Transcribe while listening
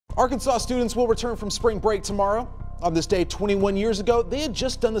Arkansas students will return from spring break tomorrow. On this day 21 years ago, they had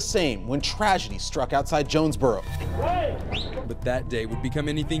just done the same when tragedy struck outside Jonesboro. But that day would become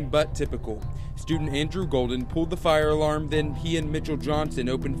anything but typical. Student Andrew Golden pulled the fire alarm, then he and Mitchell Johnson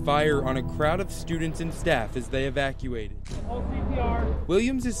opened fire on a crowd of students and staff as they evacuated.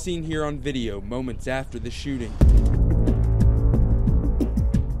 Williams is seen here on video moments after the shooting.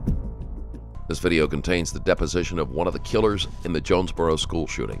 This video contains the deposition of one of the killers in the Jonesboro school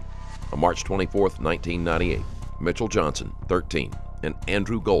shooting. On March 24, 1998, Mitchell Johnson, 13, and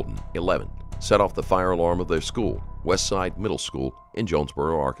Andrew Golden, 11, set off the fire alarm of their school, Westside Middle School in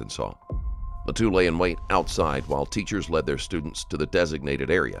Jonesboro, Arkansas. The two lay in wait outside while teachers led their students to the designated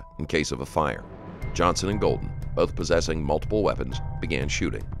area in case of a fire. Johnson and Golden, both possessing multiple weapons, began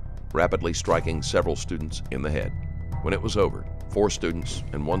shooting, rapidly striking several students in the head. When it was over, 4 students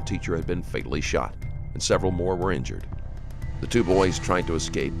and 1 teacher had been fatally shot, and several more were injured. The 2 boys tried to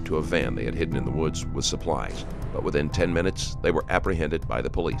escape to a van they had hidden in the woods with supplies, but within 10 minutes they were apprehended by the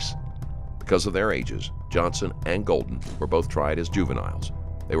police. Because of their ages, Johnson and Golden were both tried as juveniles.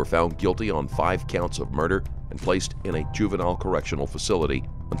 They were found guilty on 5 counts of murder and placed in a juvenile correctional facility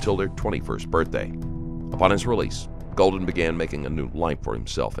until their 21st birthday. Upon his release, Golden began making a new life for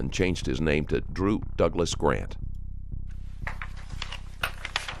himself and changed his name to Drew Douglas Grant.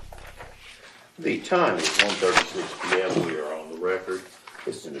 The time is 1:36 p.m. We are on the record.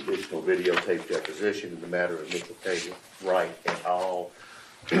 This is an additional videotape deposition in the matter of Mitchell K. Wright et al.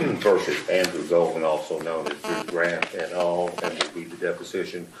 Versus Andrew Golden, also known as Drew Grant et al. And will be the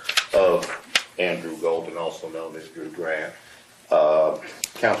deposition of Andrew Golden, also known as Drew Grant.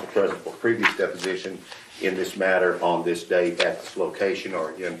 Counsel present for previous deposition in this matter on this date at this location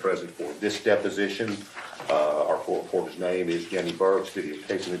are again present for this deposition. Our court reporter's name is Jenny Burks,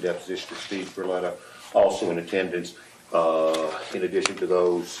 videotaping the deposition of Steve Berletta. Also in attendance, in addition to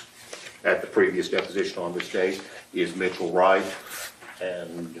those at the previous deposition on this date, is Mitchell Wright.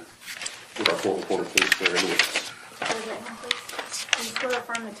 And would our court reporter please swear in with us? Do you swear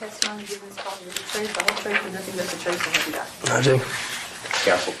affirm the testimony given this call to be the truth, the whole truth, and nothing but the truth, so help you God? I do.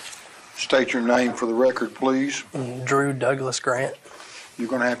 Counsel. State your name for the record, please. Drew Douglas Grant. You're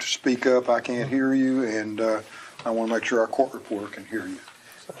going to have to speak up. I can't hear you, and I want to make sure our court reporter can hear you.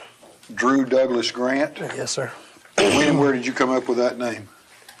 Drew Douglas Grant? Yes, sir. When and where did you come up with that name?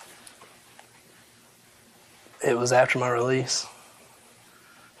 It was after my release.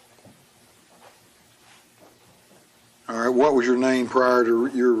 All right, what was your name prior to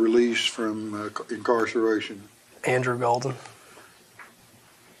your release from incarceration? Andrew Golden.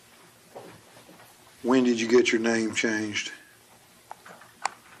 When did you get your name changed?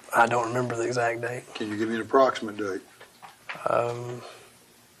 I don't remember the exact date. Can you give me an approximate date?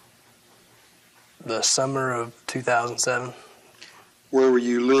 The summer of 2007. Where were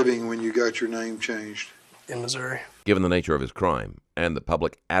you living when you got your name changed? In Missouri. Given the nature of his crime and the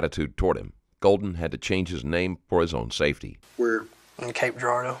public attitude toward him, Golden had to change his name for his own safety. Where? In Cape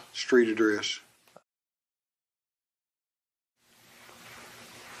Girardeau. Street address.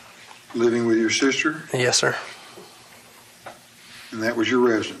 Living with your sister? Yes, sir. And that was your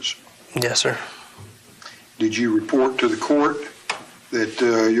residence? Yes, sir. Did you report to the court that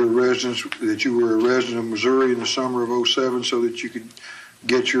you were a resident of Missouri in the summer of '07 so that you could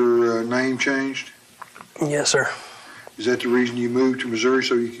get your name changed? Yes, sir. Is that the reason you moved to Missouri,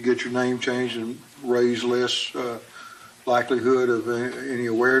 so you could get your name changed and raise less likelihood of any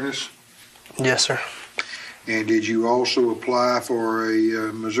awareness? Yes, sir. And did you also apply for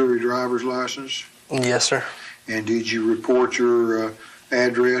a Missouri driver's license? Yes, sir. And did you report your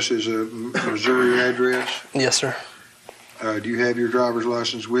address as a Missouri address? Yes, sir. Do you have your driver's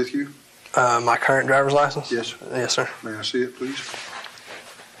license with you? My current driver's license? Yes. Yes, sir. May I see it, please?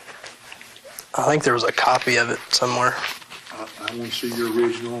 I think there was a copy of it somewhere. I want to see your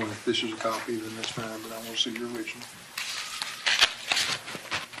original, and if this is a copy, then that's fine, but I want to see your original.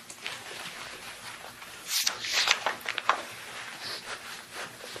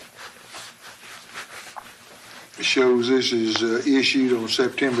 It shows this is issued on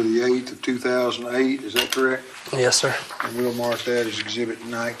September the 8th of 2008, is that correct? Yes, sir. And we'll mark that as Exhibit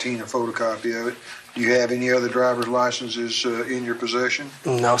 19, a photocopy of it. Do you have any other driver's licenses in your possession?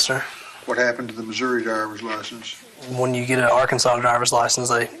 No, sir. What happened to the Missouri driver's license? When you get an Arkansas driver's license,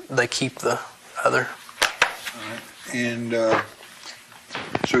 they keep the other. All right. And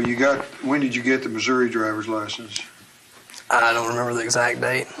so when did you get the Missouri driver's license? I don't remember the exact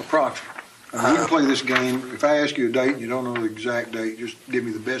date. Approximately. We can play this game. If I ask you a date and you don't know the exact date, just give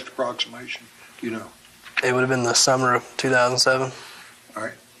me the best approximation, you know. It would have been the summer of 2007. All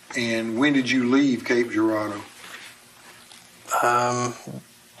right. And when did you leave Cape Girardeau?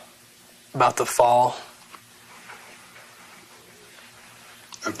 about the fall.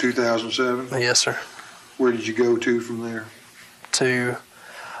 Of 2007? Yes, sir. Where did you go to from there? To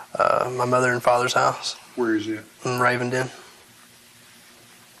my mother and father's house Where is it? in Ravenden.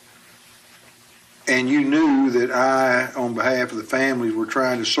 And you knew that I, on behalf of the families, were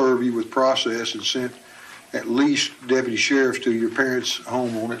trying to serve you with process and sent at least deputy sheriffs to your parents'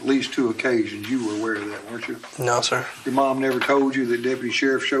 home on at least 2 occasions. You were aware of that, weren't you? No, sir. Your mom never told you that deputy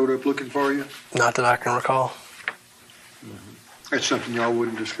sheriff showed up looking for you? Not that I can recall. That's something y'all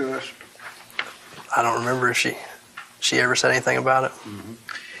wouldn't discuss? I don't remember if she ever said anything about it.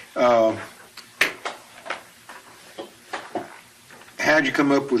 How'd you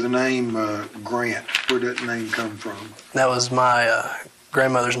come up with the name Grant? Where'd that name come from? That was my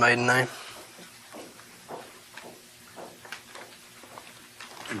grandmother's maiden name.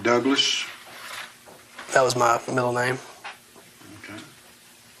 And Douglas? That was my middle name. Okay.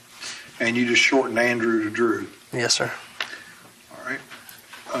 And you just shortened Andrew to Drew? Yes, sir. All right.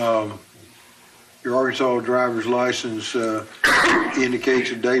 Your Arkansas driver's license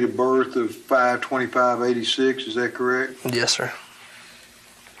indicates a date of birth of 5/25/86. Is that correct? Yes, sir.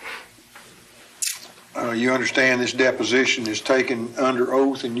 You understand this deposition is taken under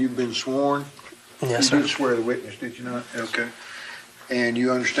oath and you've been sworn? Yes, You sir. did swear the witness, did you not? Okay. And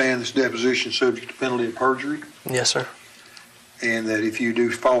you understand this deposition is subject to penalty of perjury? Yes, sir. And that if you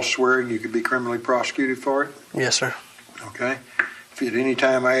do false swearing, you could be criminally prosecuted for it? Yes, sir. Okay. If at any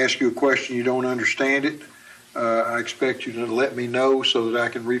time I ask you a question you don't understand it, I expect you to let me know so that I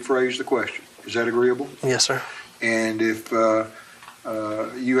can rephrase the question. Is that agreeable? Yes, sir. And if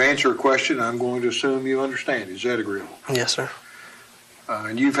you answer a question, I'm going to assume you understand. Is that agreeable? Yes, sir.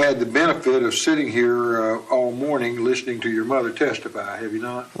 And you've had the benefit of sitting here all morning listening to your mother testify, have you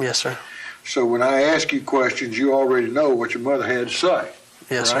not? Yes, sir. So when I ask you questions, you already know what your mother had to say.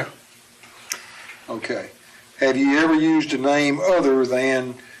 Yes, right? sir. Okay. Have you ever used a name other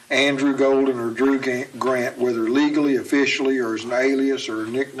than Andrew Golden or Drew Grant, whether legally, officially, or as an alias or a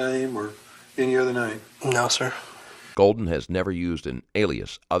nickname or any other name? No, sir. Golden has never used an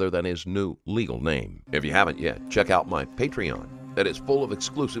alias other than his new legal name. If you haven't yet, check out my Patreon that is full of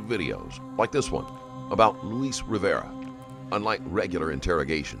exclusive videos, like this one, about Luis Rivera. Unlike regular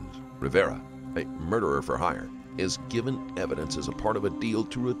interrogations, Rivera, a murderer for hire, is given evidence as a part of a deal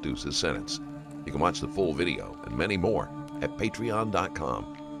to reduce his sentence. You can watch the full video and many more at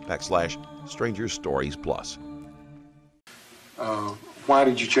patreon.com/StrangerStoriesPlus. Why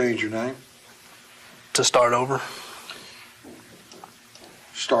did you change your name? To start over.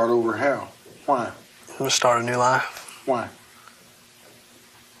 Start over how? Why? To start a new life. Why?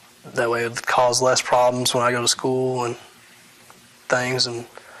 That way it would cause less problems when I go to school and things. And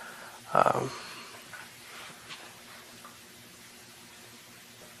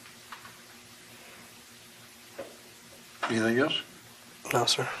Anything else? no,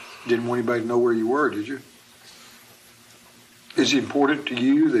 sir. Didn't want anybody to know where you were, did you? Is it important to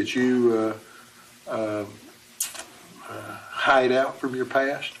you that you hide out from your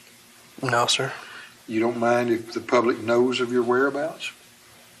past? No, sir. You don't mind if the public knows of your whereabouts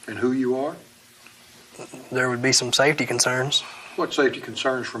and who you are? There would be some safety concerns. What safety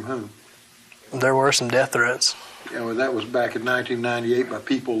concerns from whom? There were some death threats. Yeah, well, that was back in 1998 by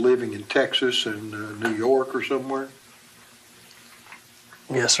people living in Texas and New York or somewhere,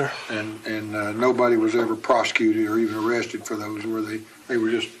 Yes, sir. and nobody was ever prosecuted or even arrested for those, were they? They were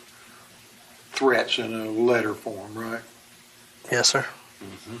just threats in a letter form, right? Yes, sir.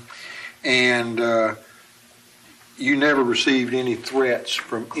 And you never received any threats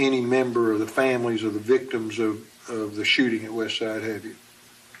from any member of the families of the victims of the shooting at Westside, have you?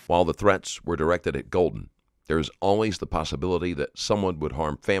 While the threats were directed at Golden, there is always the possibility that someone would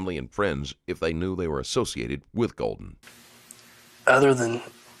harm family and friends if they knew they were associated with Golden. Other than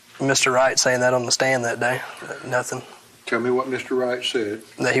Mr. Wright saying that on the stand that day, nothing. Tell me what Mr. Wright said.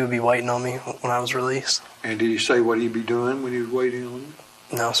 That he would be waiting on me when I was released. And did he say what he'd be doing when he was waiting on you?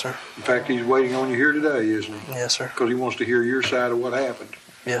 No, sir. In fact, he's waiting on you here today, isn't he? Yes, sir. Because he wants to hear your side of what happened.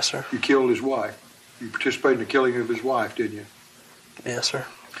 Yes, sir. You killed his wife. You participated in the killing of his wife, didn't you? Yes, sir.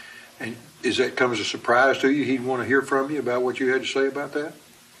 And is that come as a surprise to you? He'd want to hear from you about what you had to say about that?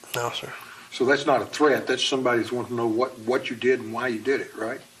 No, sir. So that's not a threat. That's somebody that's wanting to know what you did and why you did it,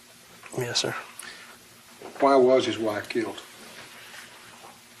 right? Yes, sir. Why was his wife killed?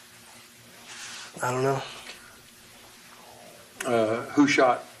 I don't know. Who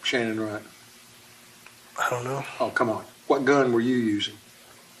shot Shannon Wright? I don't know. Oh, come on. What gun were you using?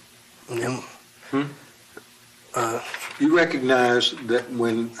 Him. You recognize that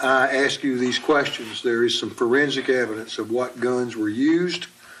when I ask you these questions, there is some forensic evidence of what guns were used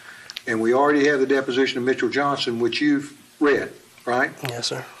And we already have the deposition of Mitchell Johnson, which you've read, right? Yes,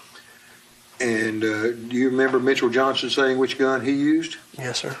 sir. And do you remember Mitchell Johnson saying which gun he used?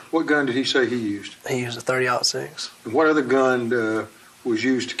 Yes, sir. What gun did he say he used? He used a 30-06. And what other gun was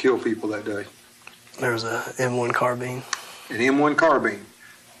used to kill people that day? There was a M1 carbine. An M1 carbine.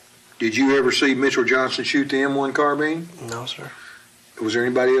 Did you ever see Mitchell Johnson shoot the M1 carbine? No, sir. Was there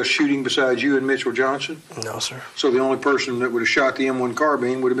anybody else shooting besides you and Mitchell Johnson? No, sir. So the only person that would have shot the M1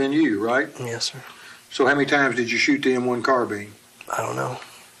 carbine would have been you, right? Yes, sir. So how many times did you shoot the M1 carbine? I don't know.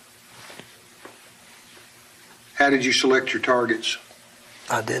 How did you select your targets?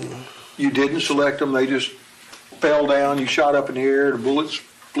 I didn't. You didn't select them, they just fell down, you shot up in the air, the bullets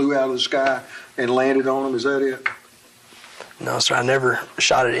flew out of the sky and landed on them, is that it? No, sir. I never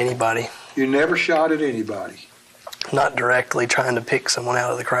shot at anybody. You never shot at anybody? Not directly trying to pick someone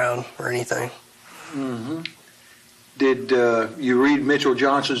out of the crowd or anything. Mm-hmm. Did you read Mitchell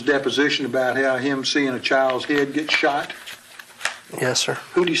Johnson's deposition about how him seeing a child's head get shot? Yes, sir.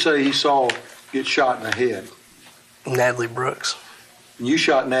 Who do you say he saw get shot in the head? Natalie Brooks. And you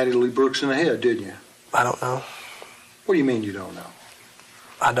shot Natalie Brooks in the head, didn't you? I don't know. What do you mean you don't know?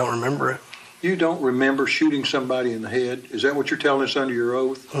 I don't remember it. You don't remember shooting somebody in the head? Is that what you're telling us under your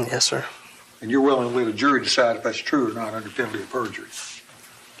oath? Yes, sir. And you're willing to let a jury decide if that's true or not under penalty of perjury?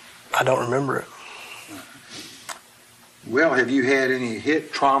 I don't remember it. Well, have you had any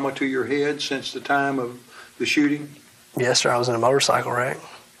hit trauma to your head since the time of the shooting? Yes, sir. I was in a motorcycle wreck.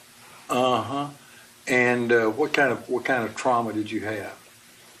 Uh-huh. And what kind of trauma did you have?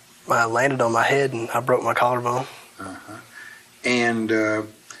 I landed on my head and I broke my collarbone. Uh-huh. And do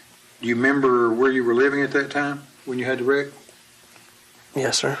you remember where you were living at that time when you had the wreck?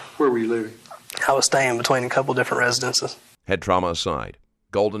 Yes, sir. Where were you living? I was staying between a couple different residences. Head trauma aside,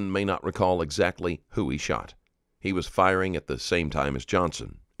 Golden may not recall exactly who he shot. He was firing at the same time as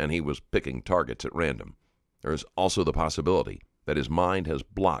Johnson, and he was picking targets at random. There is also the possibility that his mind has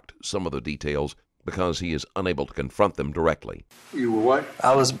blocked some of the details because he is unable to confront them directly. You were what?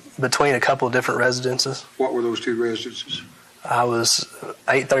 I was between a couple of different residences. What were those two residences? I was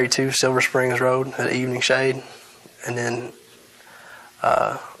 832 Silver Springs Road at Evening Shade, and then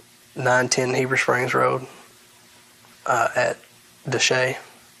 910 Heber Springs Road at Deshay.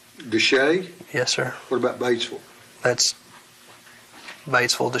 Deshay? Yes, sir. What about Batesville? That's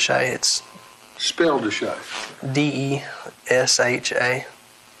Batesville, Deshay. It's Spell Deshay. D-E-S-H-A.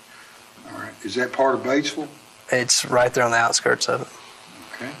 All right. Is that part of Batesville? It's right there on the outskirts of it.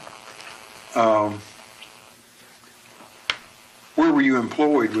 Okay. Where were you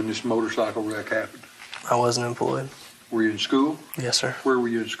employed when this motorcycle wreck happened? I wasn't employed. Were you in school? Yes, sir. Where were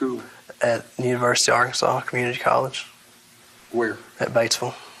you in school? At University of Arkansas Community College. Where? At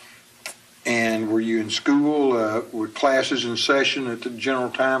Batesville. And were you in school? Were classes in session at the general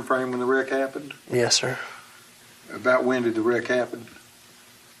time frame when the wreck happened? Yes, sir. About when did the wreck happen?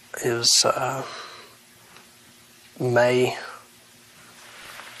 It was May.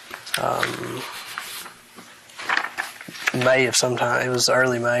 May of some time. It was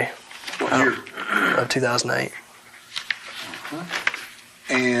early May. What year? Of 2008. Uh-huh.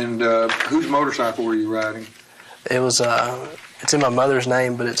 And whose motorcycle were you riding? It was. It's in my mother's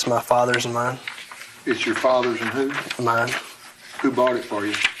name, but it's my father's and mine. It's your father's and who? Mine. Who bought it for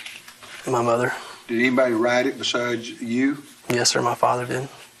you? My mother. Did anybody ride it besides you? Yes, sir. My father did.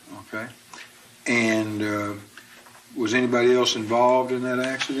 Okay. And was anybody else involved in that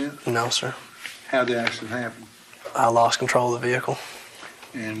accident? No, sir. How did the accident happen? I lost control of the vehicle.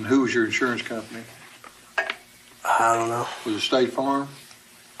 And who was your insurance company? I don't know. Was it State Farm?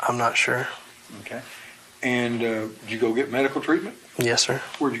 I'm not sure. Okay. And did you go get medical treatment? Yes, sir.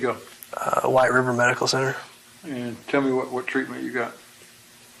 Where'd you go? White River Medical Center. And tell me what treatment you got.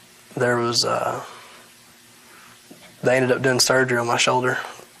 There was, they ended up doing surgery on my shoulder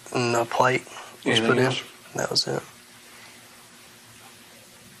and a plate was put in. That was it.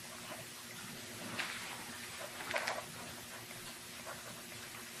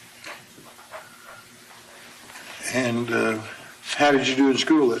 And how did you do in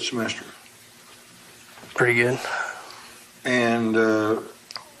school that semester? Pretty good. And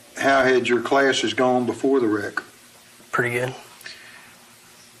how had your classes gone before the wreck? Pretty good.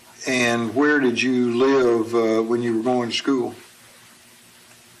 And where did you live when you were going to school?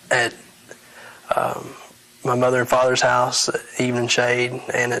 At my mother and father's house, at Evening Shade,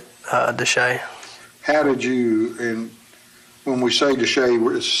 and at Deshay. How did you, and when we say Deshay,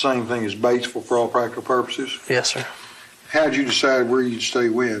 it's the same thing as Batesville for all practical purposes? Yes, sir. How did you decide where you'd stay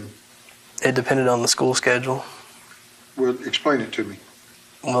when? It depended on the school schedule. Well, explain it to me.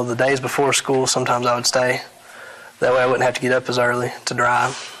 Well, the days before school, sometimes I would stay. That way I wouldn't have to get up as early to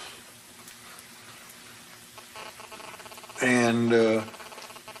drive. And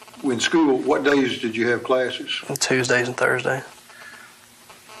when school, what days did you have classes? Tuesdays and Thursday.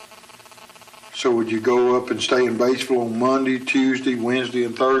 So would you go up and stay in Batesville on Monday, Tuesday, Wednesday,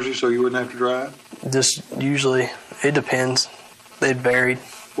 and Thursday so you wouldn't have to drive? Just usually, it depends. It varied.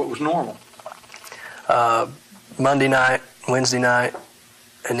 What was normal? Monday night, Wednesday night,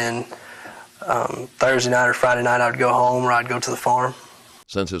 and then Thursday night or Friday night I'd go home or I'd go to the farm.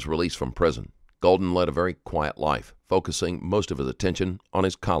 Since his release from prison, Golden led a very quiet life, focusing most of his attention on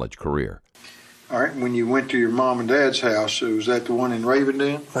his college career. All right, when you went to your mom and dad's house, was that the one in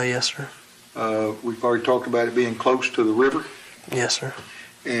Ravendale? Yes, sir. We've already talked about it being close to the river. Yes, sir.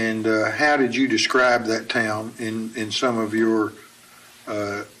 And how did you describe that town in some of your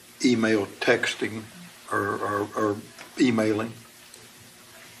email texting or emailing?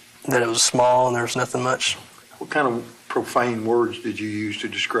 That it was small and there was nothing much. What kind of profane words did you use to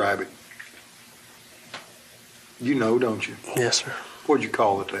describe it? You know, don't you? Yes, sir. What'd you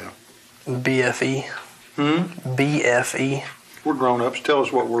call the town? BFE. BFE. We're grown-ups. Tell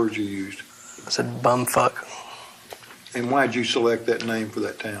us what words you used. I said bumfuck. And why'd you select that name for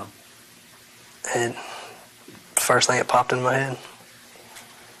that town? And first thing that popped in my head.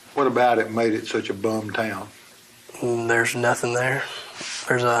 What about it made it such a bum town? There's nothing there.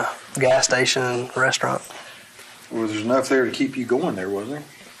 There's a gas station and a restaurant. Well, there's enough there to keep you going there, wasn't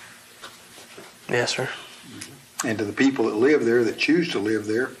there? Yes, sir. And to the people that live there, that choose to live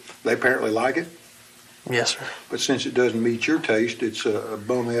there, they apparently like it. Yes, sir. But since it doesn't meet your taste, it's a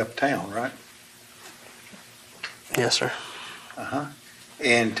bum-up town, right? Yes, sir. Uh-huh.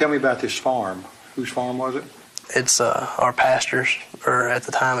 And tell me about this farm. Whose farm was it? It's our pastor's, or at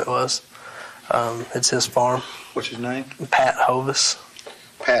the time it was. It's his farm. What's his name? Pat Hovis.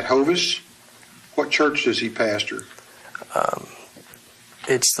 Pat Hovis? What church does he pastor?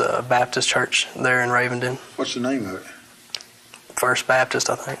 It's the Baptist church there in Ravenden. What's the name of it? First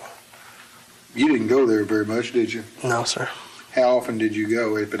Baptist, I think. You didn't go there very much, did you? No, sir. How often did you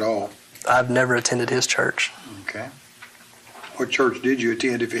go, if at all? I've never attended his church. Okay. What church did you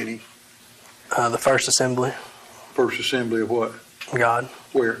attend, if any? The First Assembly. First Assembly of what? God.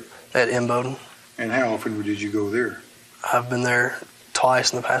 Where? At Imboden. And how often did you go there? I've been there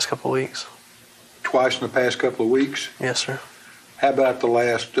twice in the past couple of weeks. Twice in the past couple of weeks? Yes, sir. How about the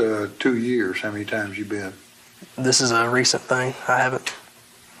last 2 years? How many times you been? This is a recent thing. I haven't.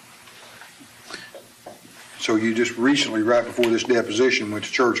 So you just recently, right before this deposition, went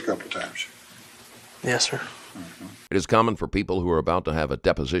to church a couple of times? Yes, sir. It is common for people who are about to have a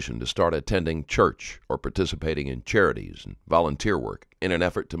deposition to start attending church or participating in charities and volunteer work in an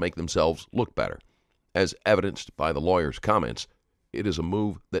effort to make themselves look better. As evidenced by the lawyer's comments, it is a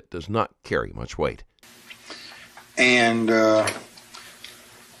move that does not carry much weight. And let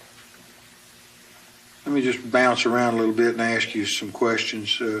me just bounce around a little bit and ask you some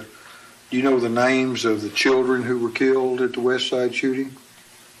questions. Do you know the names of the children who were killed at the West Side shooting?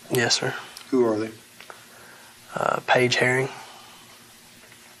 Yes, sir. Who are they? Paige Herring.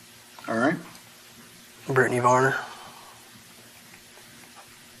 All right. Brittany Varner.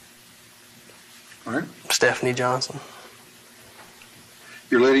 All right. Stephanie Johnson.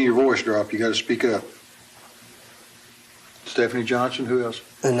 You're letting your voice drop. You got to speak up. Stephanie Johnson. Who else?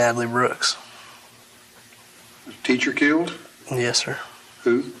 And Natalie Brooks. Teacher killed? Yes, sir.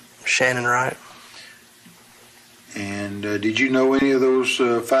 Who? Shannon Wright. And did you know any of those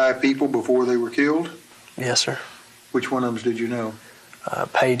 5 people before they were killed? Yes, sir. Which one of them did you know?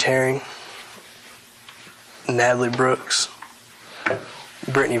 Paige Herring. Natalie Brooks.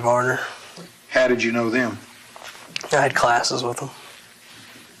 Brittany Varner. How did you know them? I had classes with them.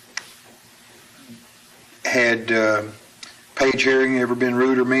 Had Paige Herring ever been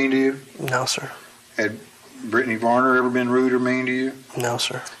rude or mean to you? No, sir. Had Brittany Varner ever been rude or mean to you? No,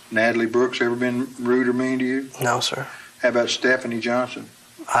 sir. Natalie Brooks ever been rude or mean to you? No, sir. How about Stephanie Johnson?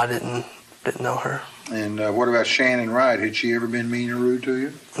 I didn't know her. And what about Shannon Wright? Had she ever been mean or rude to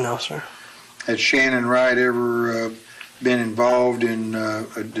you? No, sir. Had Shannon Wright ever been involved in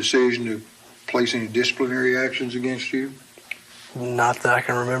a decision to place any disciplinary actions against you? Not that I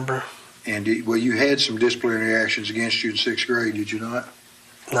can remember. And you had some disciplinary actions against you in 6th grade, did you not?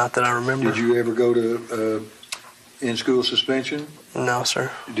 Not that I remember. Did you ever go to in-school suspension? No,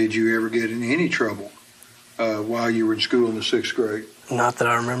 sir. Did you ever get in any trouble while you were in school in the 6th grade? Not that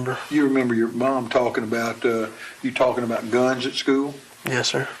I remember. You remember your mom talking about guns at school? Yes,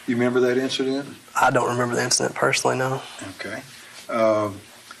 sir. You remember that incident? I don't remember the incident personally, no. Okay.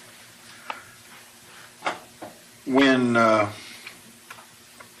 When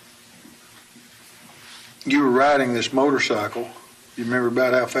you were riding this motorcycle, you remember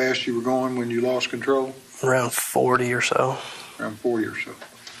about how fast you were going when you lost control? Around 40 or so. Around 40 or so.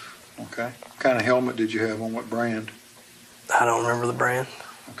 Okay. What kind of helmet did you have on? What brand? I don't remember the brand.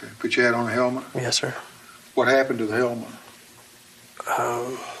 Okay. But you had on a helmet? Yes, sir. What happened to the helmet?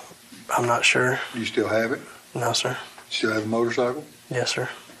 I'm not sure. Do you still have it? No, sir. Still have a motorcycle? Yes, sir.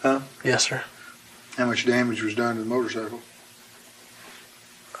 Huh? Yes, sir. How much damage was done to the motorcycle?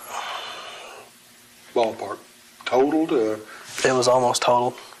 Ballpark. Totaled? It was almost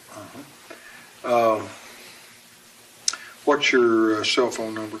totaled. What's your cell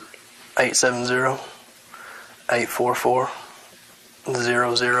phone number?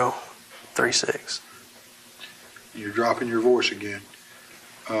 870-844-0036. You're dropping your voice again.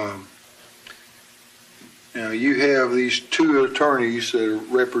 Now, you have these two attorneys that are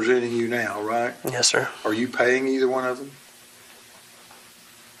representing you now, right? Yes, sir. Are you paying either one of them?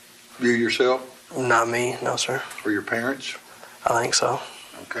 You yourself? Not me, no, sir. Or your parents? I think so.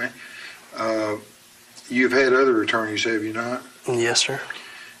 Okay. You've had other attorneys, have you not? Yes, sir.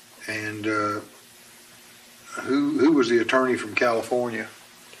 And who was the attorney from California?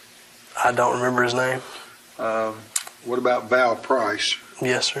 I don't remember his name. What about Val Price?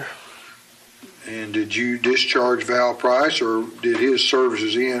 Yes, sir. And did you discharge Val Price, or did his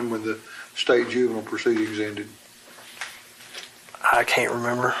services end when the state juvenile proceedings ended? I can't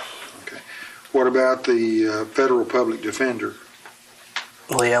remember. Okay. What about the federal public defender?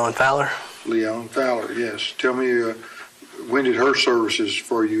 Lee Ellen Fowler. Lee Ellen Fowler, yes. Tell me, when did her services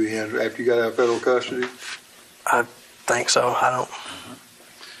for you end? After you got out of federal custody? I think so. I don't.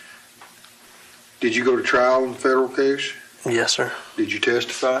 Did you go to trial in the federal case? Yes, sir. Did you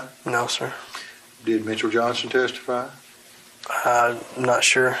testify? No, sir. Did Mitchell Johnson testify? I'm not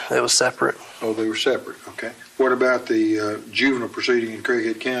sure. It was separate. Oh, they were separate. Okay. What about the juvenile proceeding in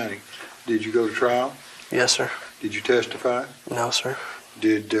Craighead County? Did you go to trial? Yes, sir. Did you testify? No, sir.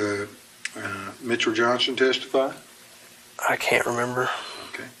 Did Mitchell Johnson testify? I can't remember.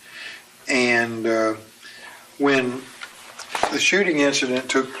 Okay. And when the shooting incident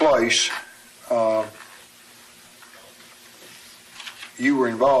took place, you were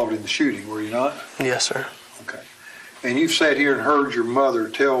involved in the shooting, were you not? Yes, sir. Okay. And you've sat here and heard your mother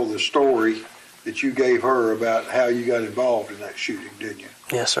tell the story that you gave her about how you got involved in that shooting, didn't you?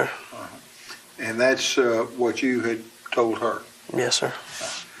 Yes, sir. And that's what you had told her. Yes, sir.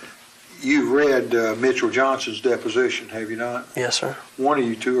 You've read Mitchell Johnson's deposition, have you not? Yes, sir. One of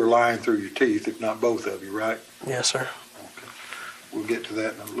you two are lying through your teeth, if not both of you, right? Yes, sir. Okay. We'll get to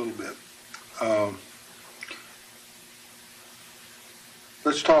that in a little bit.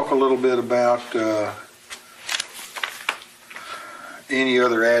 Let's talk a little bit about any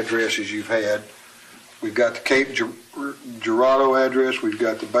other addresses you've had. We've got the Cape Girardeau address, we've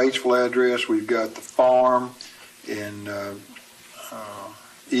got the Batesville address, we've got the farm in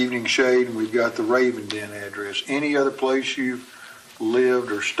Evening Shade, and we've got the Raven Den address. Any other place you've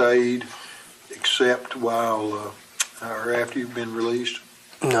lived or stayed except while or after you've been released?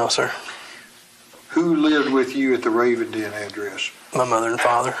 No, sir. Who lived with you at the Raven Den address? My mother and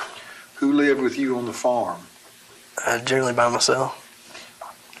father. Who lived with you on the farm? Generally by myself.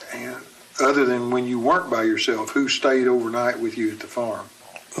 And other than when you weren't by yourself, who stayed overnight with you at the farm?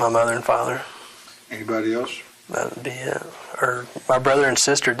 My mother and father. Anybody else? That would be it. Or my brother and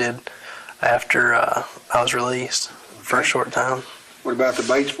sister did after I was released for a short time. What about the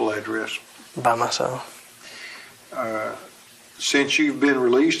Batesville address? By myself. Since you've been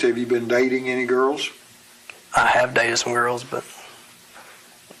released, have you been dating any girls? I have dated some girls, but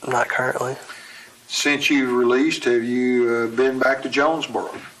not currently. Since you've released, have you been back to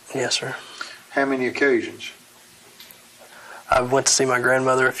Jonesboro? Yes, sir. How many occasions? I went to see my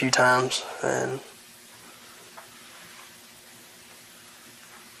grandmother a few times, and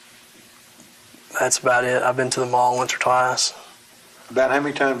that's about it. I've been to the mall once or twice. About how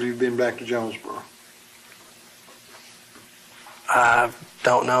many times have you been back to Jonesboro? I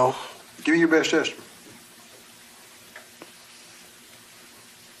don't know. Give me your best estimate.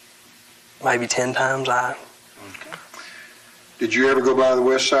 Maybe 10 times. Okay. Did you ever go by the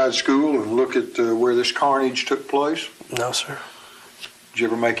West Side School and look at where this carnage took place? No, sir. Did you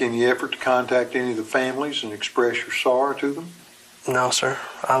ever make any effort to contact any of the families and express your sorrow to them? No, sir.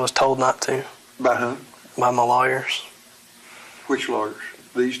 I was told not to. By whom? By my lawyers. Which lawyers?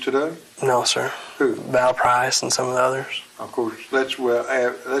 These today? No, sir. Who? Val Price and some of the others. Of course, that's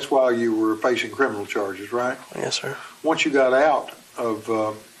why you were facing criminal charges, right? Yes, sir. Once you got out of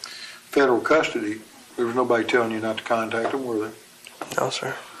federal custody, there was nobody telling you not to contact them, were there? No,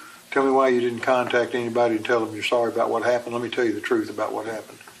 sir. Tell me why you didn't contact anybody and tell them you're sorry about what happened. Let me tell you the truth about what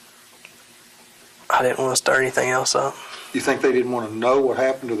happened. I didn't want to stir anything else up. You think they didn't want to know what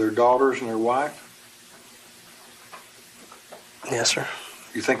happened to their daughters and their wife? Yes, sir.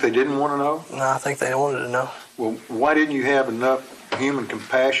 You think they didn't want to know? No, I think they wanted to know. Well, why didn't you have enough human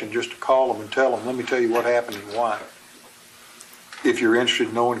compassion just to call them and tell them, let me tell you what happened and why? If you're interested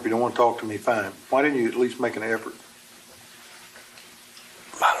in knowing, if you don't want to talk to me, fine. Why didn't you at least make an effort?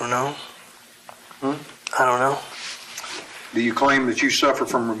 I don't know. I don't know. Do you claim that you suffer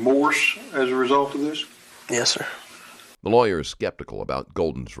from remorse as a result of this? Yes, sir. The lawyer is skeptical about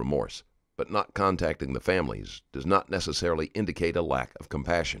Golden's remorse, but not contacting the families does not necessarily indicate a lack of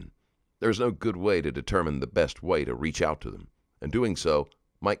compassion. There is no good way to determine the best way to reach out to them, and doing so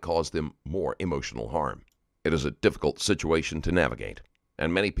might cause them more emotional harm. It is a difficult situation to navigate,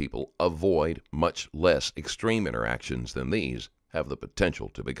 and many people avoid much less extreme interactions than these have the potential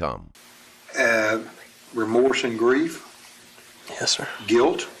to become. Remorse and grief? Yes, sir.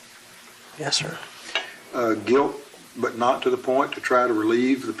 Guilt? Yes, sir. Guilt, but not to the point to try to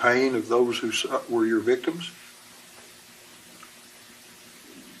relieve the pain of those who were your victims?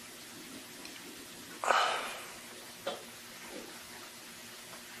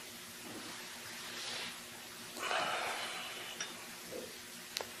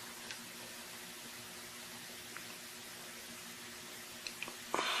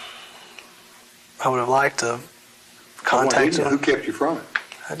 I would have liked to contact Who them. kept you from it?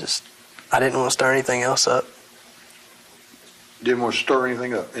 I didn't want to stir anything else up. Didn't want to stir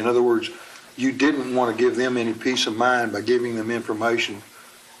anything up. In other words, you didn't want to give them any peace of mind by giving them information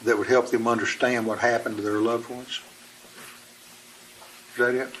that would help them understand what happened to their loved ones. Is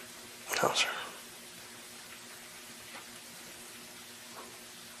that it? No, sir.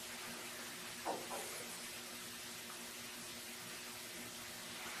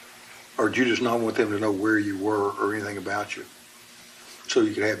 Or did you just not want them to know where you were or anything about you? So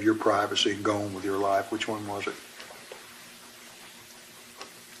you could have your privacy and go on with your life? Which one was it?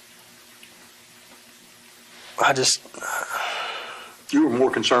 You were more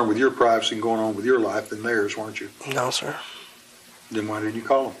concerned with your privacy and going on with your life than theirs, weren't you? No, sir. Then why didn't you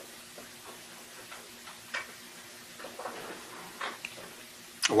call them?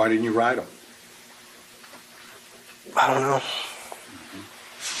 Why didn't you write them? I don't know.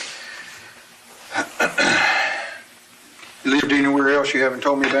 You lived anywhere else you haven't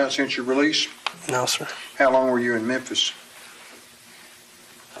told me about since your release? No, sir. How long were you in Memphis?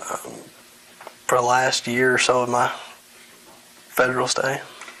 For the last year or so of my federal stay.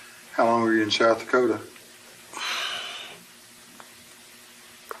 How long were you in South Dakota?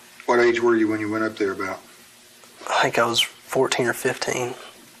 What age were you when you went up there about? I think I was 14 or 15.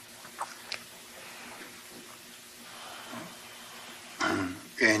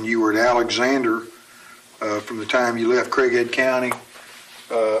 And you were at Alexander from the time you left Craighead County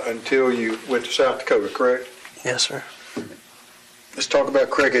until you went to South Dakota, correct? Yes, sir. Let's talk about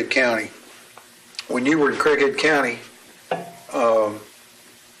Craighead County. When you were in Craighead County,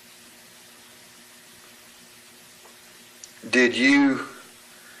 did you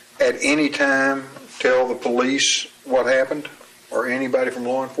at any time tell the police what happened or anybody from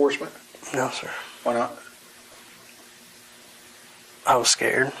law enforcement? No, sir. Why not? I was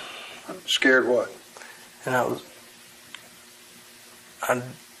scared. Scared what? And I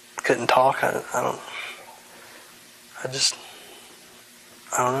couldn't talk. I don't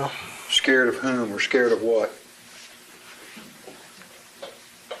know. Scared of whom or scared of what?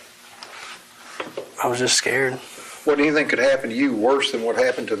 I was just scared. What anything could happen to you worse than what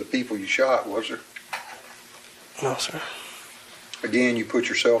happened to the people you shot, was there? No, sir. Again, you put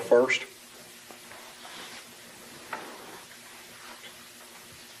yourself first?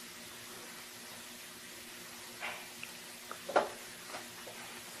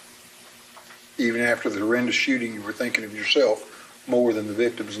 Even after the horrendous shooting, you were thinking of yourself more than the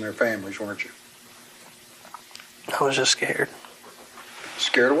victims and their families, weren't you? I was just scared.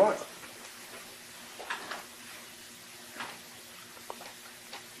 Scared of what?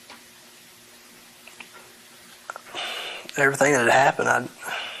 Everything that had happened,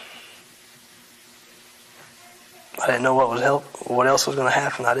 I didn't know what else was going to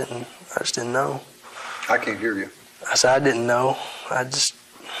happen. I just didn't know. I can't hear you. I said I didn't know.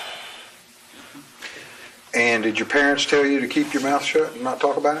 And did your parents tell you to keep your mouth shut and not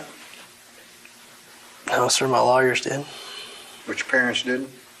talk about it? No, sir. My lawyers did. But your parents didn't?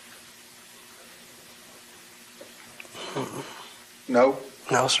 No?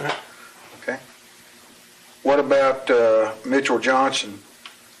 No, sir. Okay. What about Mitchell Johnson?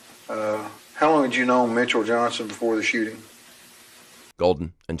 How long had you known Mitchell Johnson before the shooting?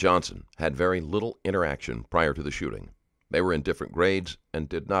 Golden and Johnson had very little interaction prior to the shooting. They were in different grades and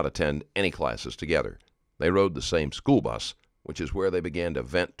did not attend any classes together. They rode the same school bus, which is where they began to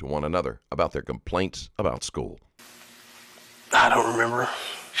vent to one another about their complaints about school. I don't remember.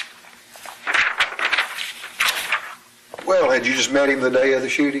 Well, had you just met him the day of the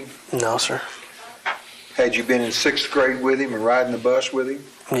shooting? No, sir. Had you been in 6th grade with him and riding the bus with him?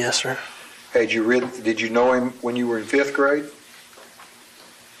 Yes, sir. Did you know him when you were in 5th grade?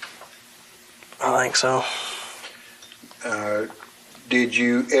 I think so. Did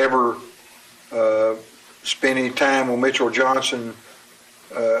you ever spend any time with Mitchell Johnson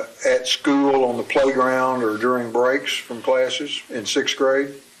at school on the playground or during breaks from classes in 6th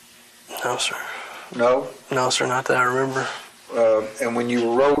grade? No, sir. No? No, sir, not that I remember. And when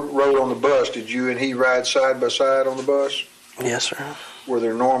you rode on the bus, did you and he ride side by side on the bus? Yes, sir. Were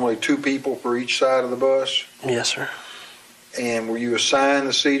there normally 2 people for each side of the bus? Yes, sir. And were you assigned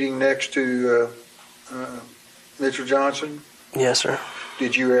the seating next to Mitchell Johnson? Yes, sir.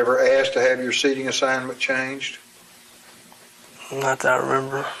 Did you ever ask to have your seating assignment changed? Not that I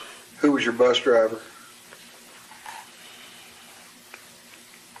remember. Who was your bus driver?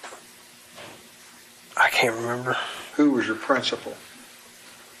 I can't remember. Who was your principal?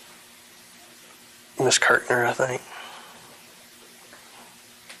 Miss Kirkner, I think.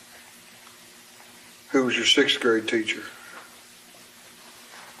 Who was your 6th grade teacher?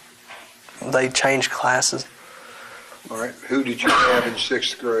 They changed classes. All right. Who did you have in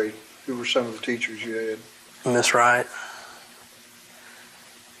 6th grade? Who were some of the teachers you had? Miss Wright.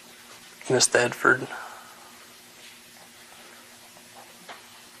 Miss Thedford.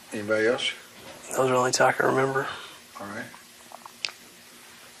 Anybody else? Those are the only 2 I can remember. All right.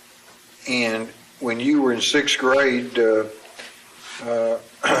 And when you were in 6th grade,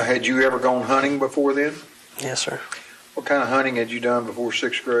 had you ever gone hunting before then? Yes, sir. What kind of hunting had you done before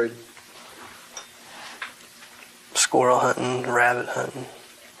 6th grade? Squirrel hunting, rabbit hunting,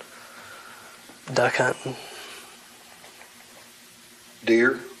 duck hunting.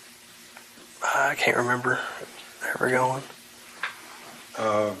 Deer? I can't remember ever going.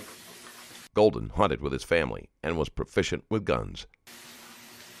 Golden hunted with his family and was proficient with guns.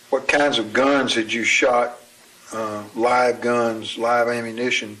 What kinds of guns had you shot, live guns, live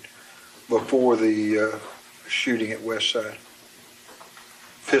ammunition, before the shooting at Westside?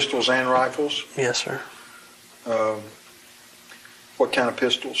 Pistols and rifles? Yes, sir. What kind of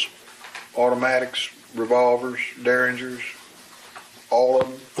pistols? Automatics, revolvers, derringers, all of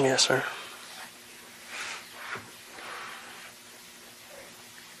them? Yes, sir.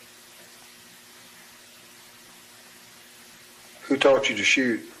 Who taught you to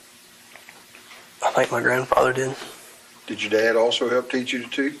shoot? I think my grandfather did. Did your dad also help teach you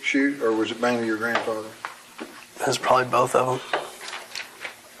to shoot, or was it mainly your grandfather? It was probably both of them.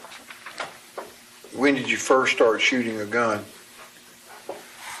 When did you first start shooting a gun?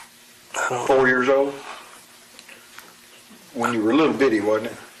 I don't 4 years old? When you were a little bitty,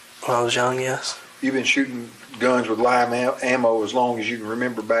 wasn't it? When I was young, yes. You've been shooting guns with live ammo as long as you can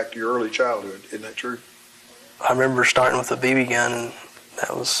remember back to your early childhood. Isn't that true? I remember starting with a BB gun, and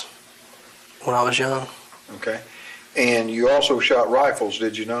that was when I was young. Okay. And you also shot rifles,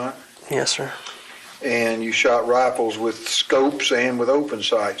 did you not? Yes, sir. And you shot rifles with scopes and with open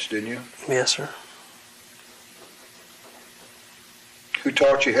sights, didn't you? Yes, sir. Who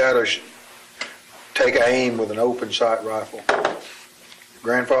taught you how to take aim with an open sight rifle?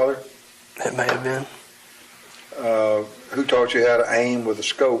 Grandfather? It may have been. Who taught you how to aim with a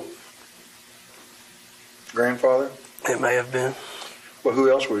scope? Grandfather? It may have been. Well, who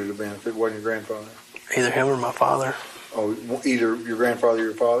else would it have been if it wasn't your grandfather? Either him or my father. Oh, either your grandfather or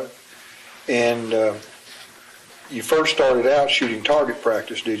your father? And you first started out shooting target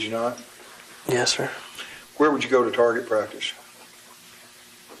practice, did you not? Yes, sir. Where would you go to target practice?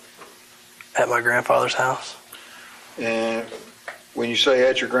 At my grandfather's house. And when you say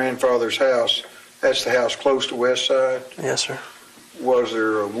at your grandfather's house, that's the house close to West Side? Yes, sir. Was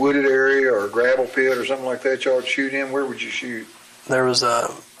there a wooded area or a gravel pit or something like that y'all would shoot in? Where would you shoot? There was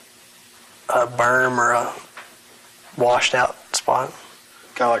a berm or a washed out spot.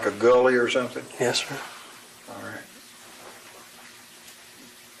 Kind of like a gully or something? Yes, sir. All right.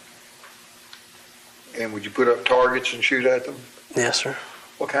 And would you put up targets and shoot at them? Yes, sir.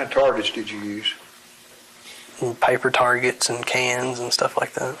 What kind of targets did you use? And paper targets and cans and stuff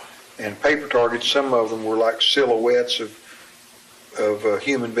like that. And paper targets, some of them were like silhouettes of a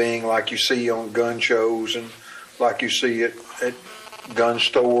human being like you see on gun shows and like you see at gun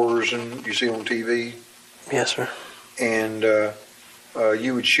stores and you see on TV. Yes, sir. And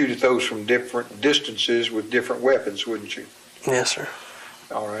you would shoot at those from different distances with different weapons, wouldn't you? Yes, sir.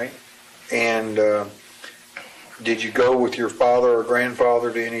 All right. And did you go with your father or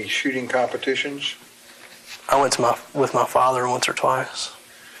grandfather to any shooting competitions? I went to with my father once or twice.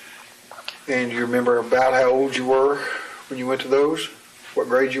 And do you remember about how old you were when you went to those? What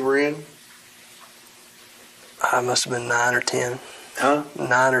grade you were in? I must have been 9 or 10. Huh?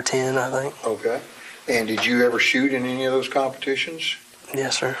 9 or 10, I think. Okay. And did you ever shoot in any of those competitions?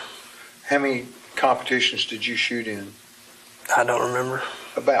 Yes, sir. How many competitions did you shoot in? I don't remember.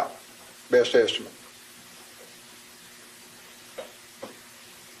 About. Best estimate.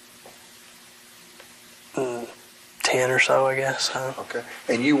 Mm, 10 or so, I guess. Okay.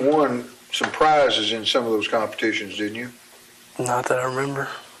 And you won some prizes in some of those competitions, didn't you? Not that I remember.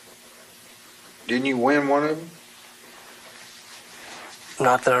 Didn't you win one of them?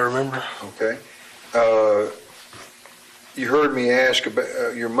 Not that I remember. Okay. You heard me ask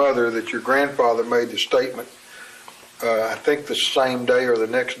about your mother that your grandfather made the statement, I think the same day or the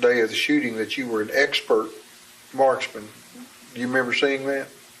next day of the shooting, that you were an expert marksman. Do you remember seeing that?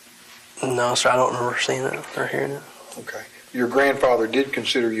 No, sir, I don't remember seeing it or hearing it. Okay. Your grandfather did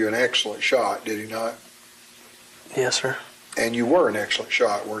consider you an excellent shot, did he not? Yes, sir. And you were an excellent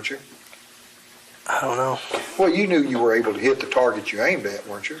shot, weren't you? I don't know. Well, you knew you were able to hit the target you aimed at,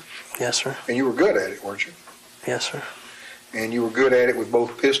 weren't you? Yes, sir. And you were good at it, weren't you? Yes, sir. And you were good at it with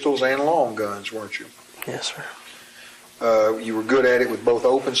both pistols and long guns, weren't you? Yes, sir. You were good at it with both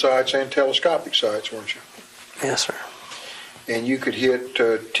open sights and telescopic sights, weren't you? Yes, sir. And you could hit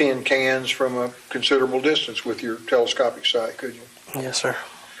 10 cans from a considerable distance with your telescopic sight, could you? Yes, sir.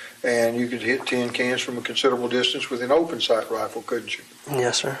 And you could hit 10 cans from a considerable distance with an open sight rifle, couldn't you?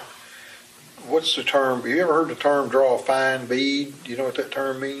 Yes, sir. What's the term? Have you ever heard the term draw a fine bead? Do you know what that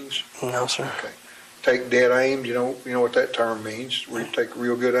term means? No, sir. Okay. Take dead aim. Do you know what that term means? Where you take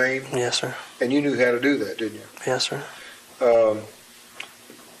real good aim? Yes, sir. And you knew how to do that, didn't you? Yes, sir.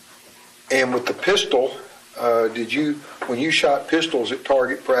 And with the pistol, when you shot pistols at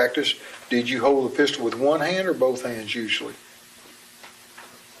target practice, did you hold the pistol with one hand or both hands usually?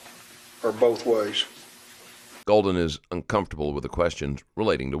 Or both ways? Golden is uncomfortable with the questions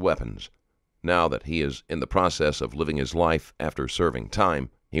relating to weapons. Now that he is in the process of living his life after serving time,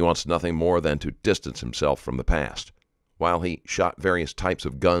 he wants nothing more than to distance himself from the past. While he shot various types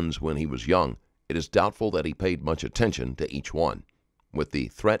of guns when he was young, it is doubtful that he paid much attention to each one. With the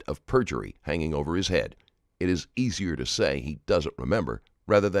threat of perjury hanging over his head, it is easier to say he doesn't remember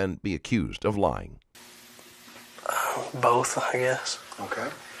rather than be accused of lying. Both, I guess. Okay.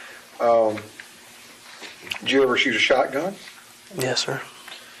 Did you ever shoot a shotgun? Yes, sir.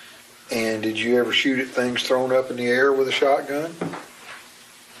 And did you ever shoot at things thrown up in the air with a shotgun?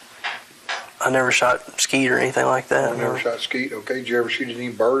 I never shot skeet or anything like that. I never shot skeet. Okay. Did you ever shoot at any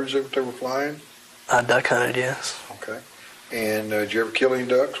birds that were flying? I duck hunted, yes. Okay. And did you ever kill any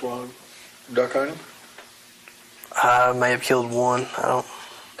ducks while duck hunting? I may have killed one. I don't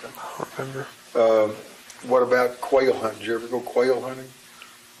remember. What about quail hunting? Did you ever go quail hunting?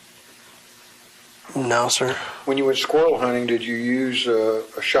 No, sir. When you went squirrel hunting, did you use a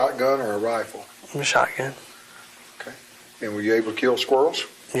shotgun or a rifle? A shotgun. Okay. And were you able to kill squirrels?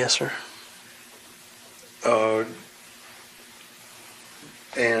 Yes, sir.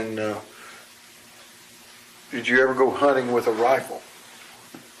 Did you ever go hunting with a rifle?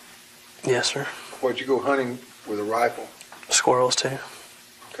 Yes, sir. What'd you go hunting with a rifle? Squirrels, too.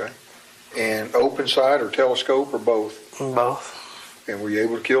 Okay. And open sight or telescope or both? Both. And were you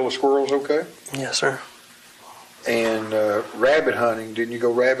able to kill the squirrels okay? Yes, sir. And rabbit hunting, didn't you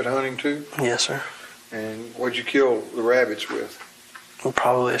go rabbit hunting too? Yes, sir. And what'd you kill the rabbits with?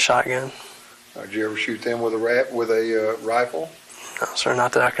 Probably a shotgun. Did you ever shoot them with a rifle? No, sir,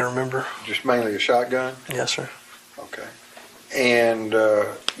 not that I can remember. Just mainly a shotgun? Yes, sir. Okay. And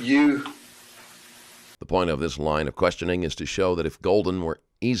you... The point of this line of questioning is to show that if Golden were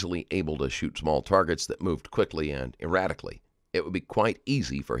easily able to shoot small targets that moved quickly and erratically, it would be quite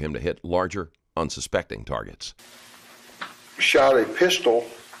easy for him to hit larger, unsuspecting targets. Shot a pistol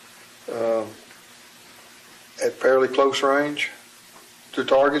at fairly close range to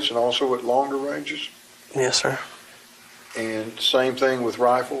targets and also at longer ranges? Yes, sir. And same thing with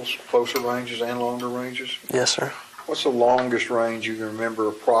rifles, closer ranges and longer ranges? Yes, sir. What's the longest range you can remember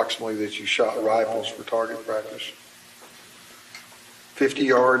approximately that you shot rifles for target practice? 50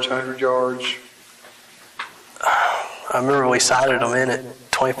 yards, 100 yards? I remember we sighted them in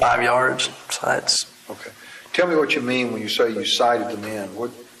at 25 yards. So that's... Okay. Tell me what you mean when you say you sighted them in.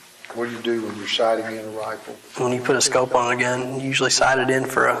 What do you do when you're sighting in a rifle? When you put a scope on a gun, you usually sight it in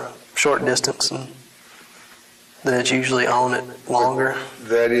for a short distance, and then it's usually on it longer.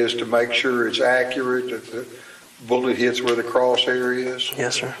 That is to make sure it's accurate, that the bullet hits where the crosshair is?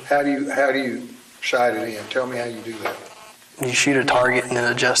 Yes, sir. How do you sight it in? Tell me how you do that. You shoot a target and then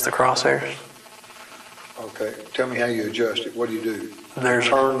adjust the crosshairs. Okay. Tell me how you adjust it. What do you do? There's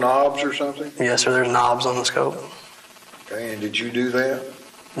turn knobs or something? Yes, sir. There's knobs on the scope. Okay, and did you do that?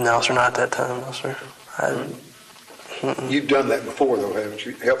 No, sir, not at that time, no, sir. You've done that before, though, haven't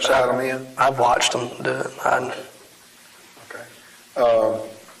you? Help side them in? I've watched them do it. Okay.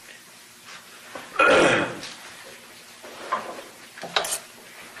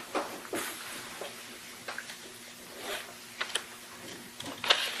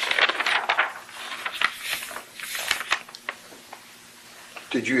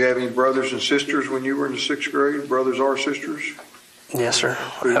 Did you have any brothers and sisters when you were in the 6th grade? Brothers or sisters? Yes, sir.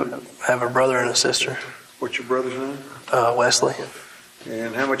 I have a brother and a sister. What's your brother's name? Wesley.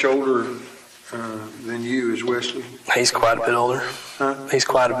 And how much older than you is Wesley? He's quite a bit older. Huh? He's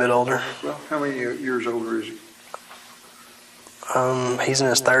quite a bit older. Well, how many years older is he? He's in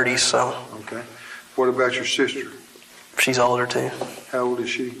his 30s, so. Okay. What about your sister? She's older too. How old is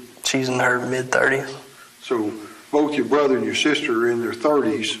she? She's in her mid-30s. So both your brother and your sister are in their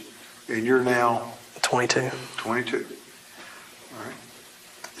 30s, and you're now 22. 22. All right.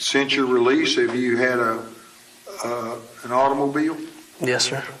 Since your release, have you had an automobile? Yes,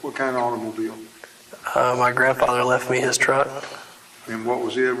 sir. What kind of automobile? My grandfather left me his truck. And what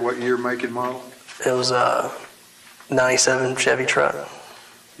was it? What year, make, and model? It was a 97 Chevy truck.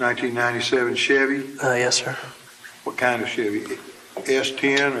 1997 Chevy? Yes, sir. What kind of Chevy?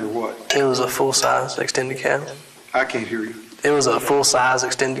 S10 or what? It was a full-size extended cab. I can't hear you. It was a full-size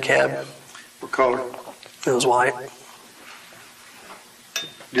extended cab. What color? It was white.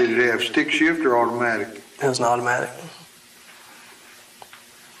 Did it have stick shift or automatic? It was an automatic.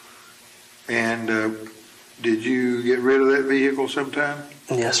 And did you get rid of that vehicle sometime?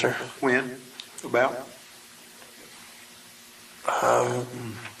 Yes, sir. When? About?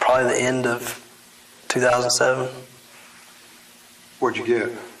 Probably the end of 2007. What'd you get?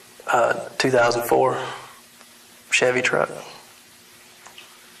 2004 Chevy truck.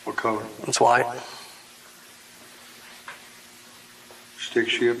 What color? It's white. Stick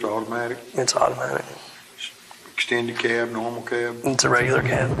shift, automatic, It's automatic. extended cab, normal cab? It's a regular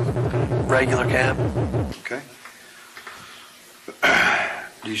cab. Regular cab. Okay.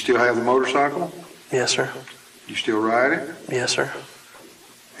 Do you still have the motorcycle? Yes, sir. You still ride it? Yes, sir.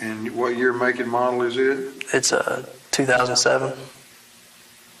 And what year, make, and model is it? It's a 2007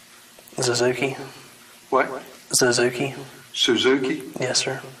 Suzuki. What? Suzuki. Suzuki? Yes,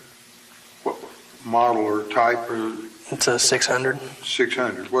 sir. What model or type or It's a 600.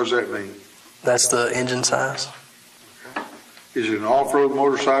 600? What does that mean? That's the engine size. Is it an off-road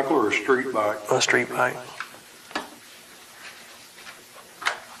motorcycle or a street bike? A street bike.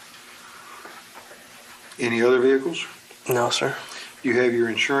 Any other vehicles? No, sir. You have your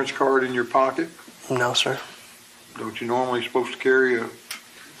insurance card in your pocket? No, sir. Don't you normally supposed to carry a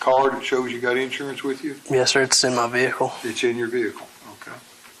card that shows you got insurance with you? Yes, sir. It's in my vehicle. It's in your vehicle, okay.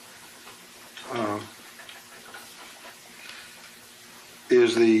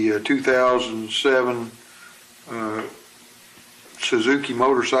 Is the 2007 Suzuki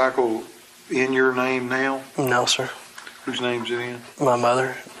motorcycle in your name now? No, sir. Whose name's it in? My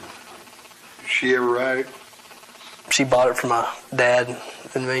mother. Did she ever ride it? She bought it for my dad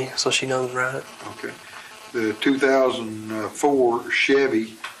and me, so she knows ride it. Okay. The 2004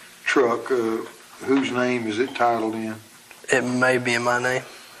 Chevy truck, whose name is it titled in? It may be in my name.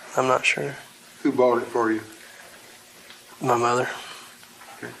 I'm not sure. Who bought it for you? My mother.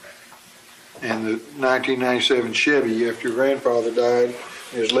 And the 1997 Chevy, after your grandfather died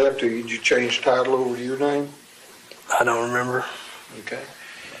and is left to you, did you change the title over to your name? I don't remember. Okay.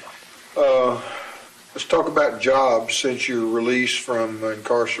 Let's talk about jobs since your release from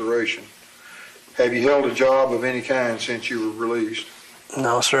incarceration. Have you held a job of any kind since you were released?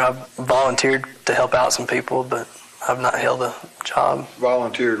 No, sir. I've volunteered to help out some people, but I've not held a job.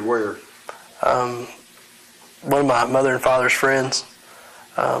 Volunteered where? One of my mother and father's friends,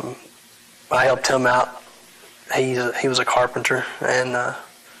 I helped him out. He was a carpenter, and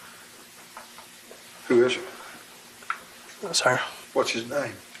Who is it? sorry, What's his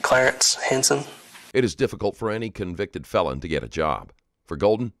name? Clarence Henson. It is difficult for any convicted felon to get a job. For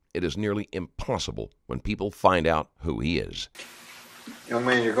Golden, it is nearly impossible when people find out who he is. Young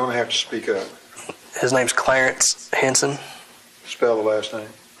man, you're going to have to speak up. His name's Clarence Henson. Spell the last name.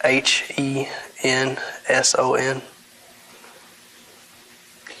 Henson.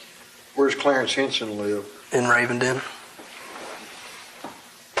 Where's Clarence Henson live? In Ravenden.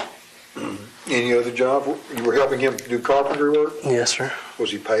 Any other job? You were helping him do carpentry work? Yes, sir.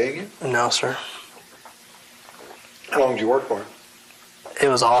 Was he paying you? No, sir. How long did you work for him? It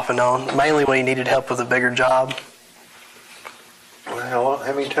was off and on, mainly when he needed help with a bigger job. Well,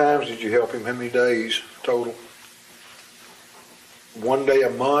 how many times did you help him? How many days total? 1 day a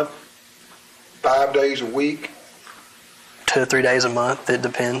month? 5 days a week? 2 or 3 days a month. It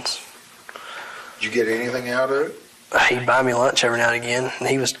depends. Did you get anything out of it? He'd buy me lunch every now and again, and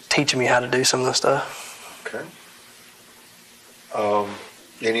he was teaching me how to do some of the stuff. Okay.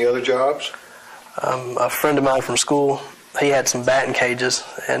 Any other jobs? A friend of mine from school, he had some batting cages,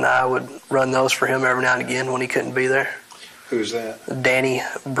 and I would run those for him every now and again when he couldn't be there. Who's that? Danny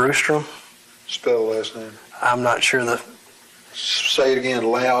Brewstrom. Spell the last name. I'm not sure the... Say it again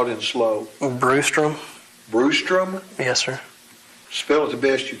loud and slow. Brewstrom. Brewstrom? Yes, sir. Spell it the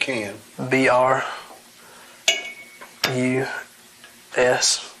best you can. Brustrum.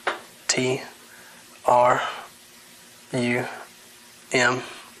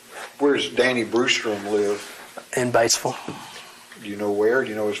 Where does Danny Brewstrom live? In Batesville. Do you know where? Do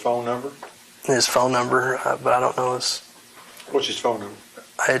you know his phone number? His phone number, but I don't know his... What's his phone number?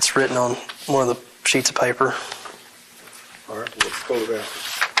 It's written on one of the sheets of paper. All right, we'll pull it out.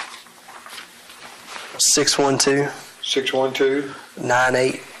 612. 612?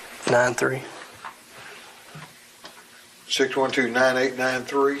 9893.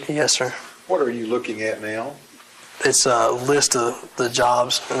 612-9893? Yes, sir. What are you looking at now? It's a list of the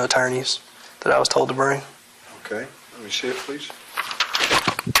jobs and attorneys that I was told to bring. Okay, let me see it, please.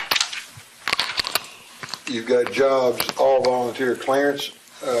 You've got jobs, all volunteer. Clarence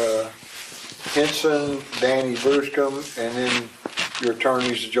Henson, Danny Brewstrom, and then your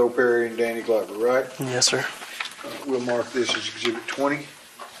attorneys, Joe Perry and Danny Glover, right? Yes, sir. We'll mark this as Exhibit 20.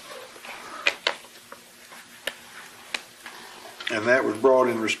 And that was brought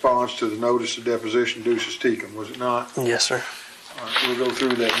in response to the notice of deposition Deuces Teacom, was it not? Yes, sir. All right, we'll go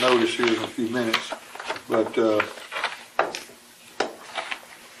through that notice here in a few minutes, but we'll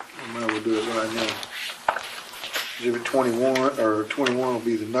do it right now. Exhibit 21, or 21 will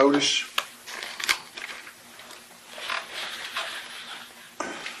be the notice.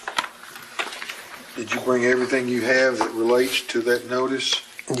 Did you bring everything you have that relates to that notice?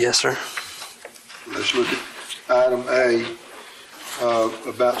 Yes, sir. Let's look at item A,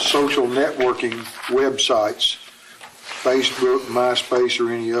 about social networking websites, Facebook, MySpace,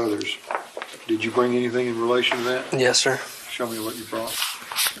 or any others. Did you bring anything in relation to that? Yes, sir. Show me what you brought.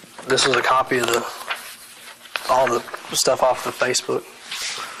 This is a copy of all the stuff off of Facebook.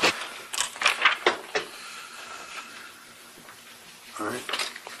 All right.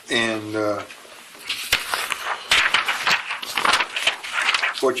 And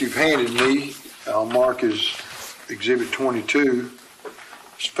what you've handed me, I'll mark as Exhibit 22,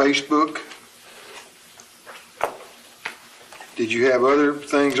 is Facebook. Did you have other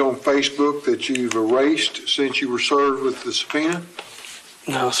things on Facebook that you've erased since you were served with the subpoena?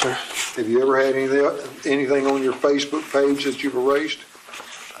 No, sir. Have you ever had anything on your Facebook page that you've erased?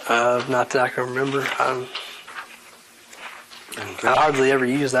 Not that I can remember. I hardly ever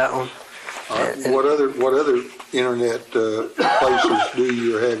use that one. All right. What other internet places do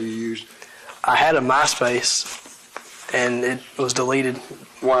you or have you used? I had a MySpace, and it was deleted.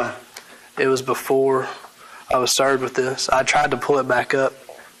 Why? It was before I was served with this. I tried to pull it back up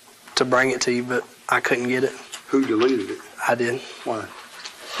to bring it to you, but I couldn't get it. Who deleted it? I did. Why?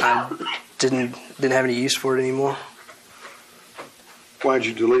 I didn't have any use for it anymore. Why'd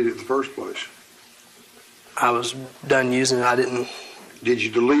you delete it in the first place? I was done using it. I didn't. Did you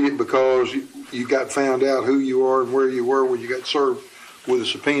delete it because you got found out who you are and where you were when you got served with a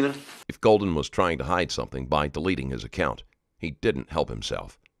subpoena? If Golden was trying to hide something by deleting his account, he didn't help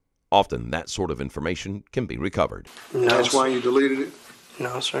himself. Often that sort of information can be recovered. No, That's why you deleted it?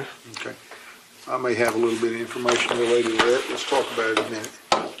 No, sir. Okay. I may have a little bit of information related to that. Let's talk about it in a minute.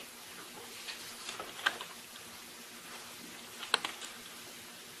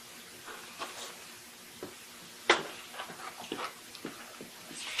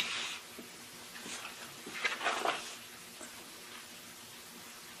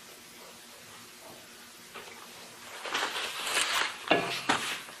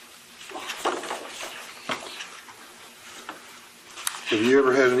 Have you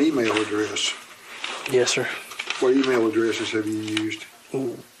ever had an email address? Yes, sir. What email addresses have you used?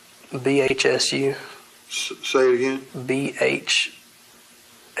 BHSU. Say it again. BHSU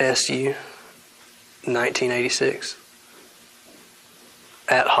 1986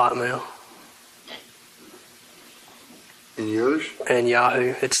 at Hotmail. Any others? And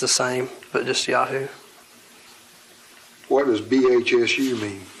Yahoo. It's the same, but just Yahoo. What does BHSU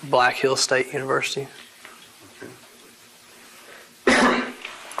mean? Black Hill State University.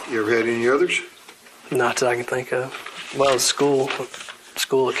 You ever had any others? Not that I can think of. Well, school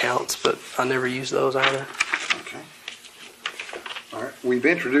accounts, but I never used those either. Okay. All right. We've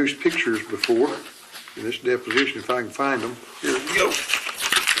introduced pictures before in this deposition, if I can find them. Here we go.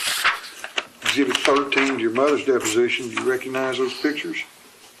 Exhibit 13, your mother's deposition. Do you recognize those pictures?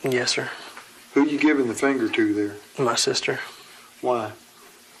 Yes, sir. Who you giving the finger to there? My sister. Why?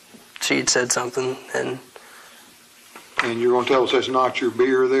 She had said something, and And you're going to tell us that's not your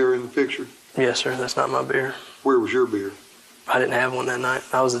beer there in the picture? yes, sir, that's not my beer. Where was your beer? I didn't have one that night.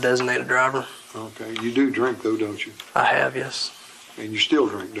 I was the designated driver. Okay. You do drink, though, don't you? I have, yes. And you still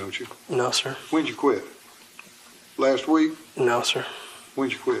drink, don't you? No, sir. When'd you quit? Last week? No, sir.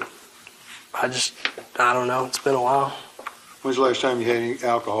 When'd you quit? I don't know. It's been a while. When's the last time you had any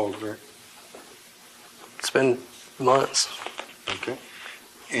alcohol to drink? It's been months. Okay.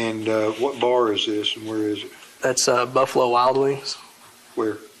 And what bar is this and where is it? That's Buffalo Wild Wings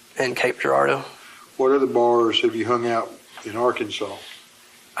Where? in Cape Girardeau. What other bars have you hung out in Arkansas?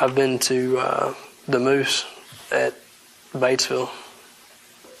 I've been to the Moose at Batesville.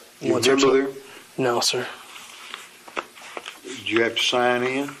 You Once or remember twice. there? No, sir. Did you have to sign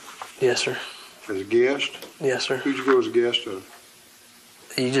in Yes, sir. as a guest? Yes, sir. Who'd you go as a guest of?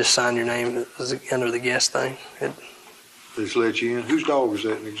 You just sign your name under the guest thing. They just let you in? Whose dog was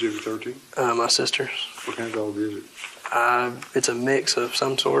that in Exhibit 13? My sister's. What kind of dog is it? It's a mix of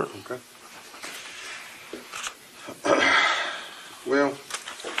some sort. Okay. Well,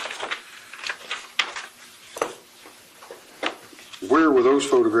 where were those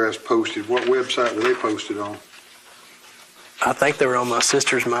photographs posted? What website were they posted on? I think they were on my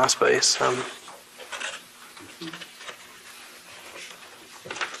sister's MySpace.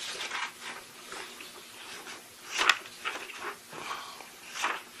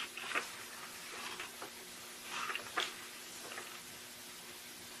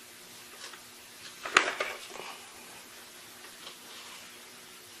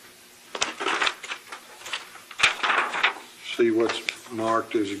 See what's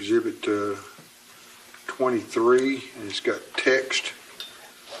marked as Exhibit 23, and it's got text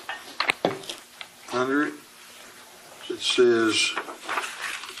under it. It says,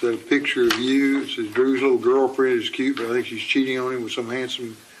 that a picture of you. It says Drew's little girlfriend is cute, but I think she's cheating on him with some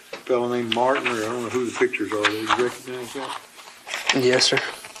handsome fellow named Martin, or I don't know who the pictures are. Do you recognize that? Yes, sir.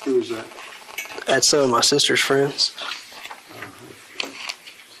 Who is that? That's some of my sister's friends.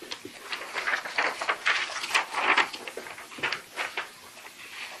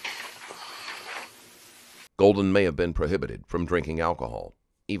 Golden may have been prohibited from drinking alcohol,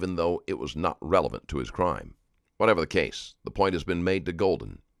 even though it was not relevant to his crime. Whatever the case, the point has been made to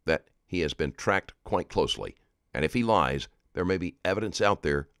Golden that he has been tracked quite closely, and if he lies, there may be evidence out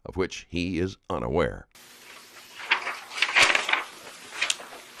there of which he is unaware.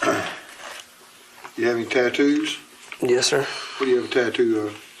 You have any tattoos? Yes, sir. What do you have a tattoo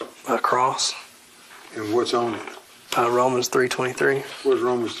of? A cross. And what's on it? Romans 3:23. What does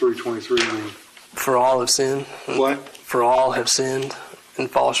Romans 3:23 mean? For all have sinned. What? For all have sinned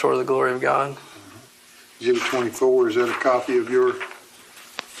and fall short of the glory of God. Exhibit 24, is that a copy of your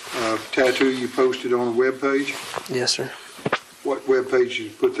tattoo you posted on a web page? Yes, sir. What web page did you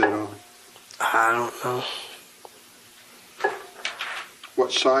put that on? I don't know.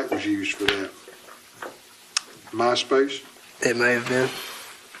 What site was used for that? MySpace? It may have been.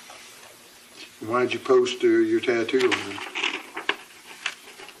 Why did you post your tattoo on there?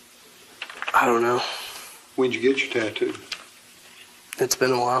 I don't know. When did you get your tattoo? It's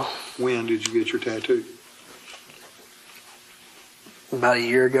been a while. When did you get your tattoo? About a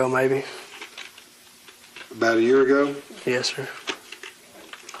year ago, maybe. About a year ago? Yes, sir.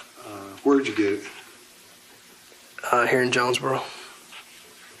 Where'd you get it? Here in Jonesboro.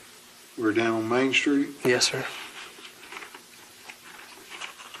 We're down on Main Street? Yes, sir.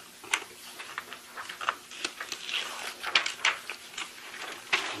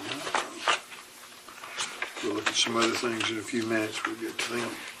 We'll look at some other things in a few minutes. We'll get to them.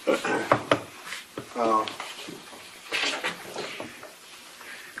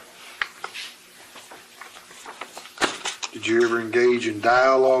 Did you ever engage in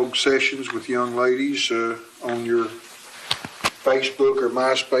dialogue sessions with young ladies on your Facebook or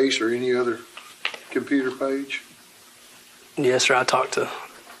MySpace or any other computer page? Yes, sir. I talked to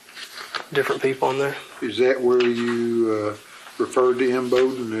different people on there. Is that where you referred to M.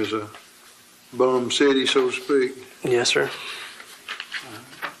 Bowden as a bum city, so to speak? Yes, sir.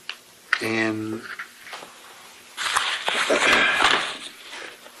 And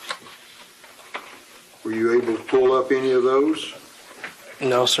were you able to pull up any of those?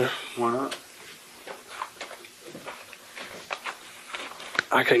 No, sir. Why not?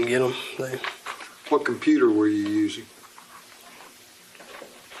 I couldn't get them. What computer were you using?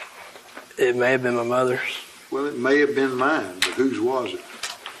 It may have been my mother's. Well, it may have been mine, but whose was it?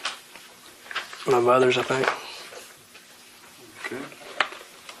 My mother's, I think. Okay.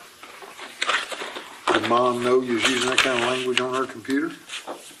 Did mom know you was using that kind of language on her computer?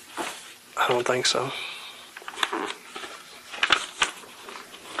 I don't think so.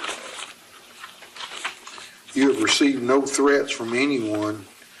 You have received no threats from anyone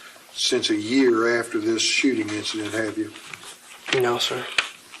since a year after this shooting incident, have you? No, sir.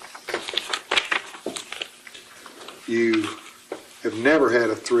 You have never had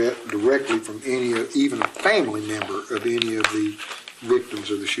a threat directly from any, even a family member of any of the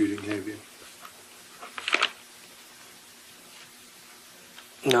victims of the shooting, have you?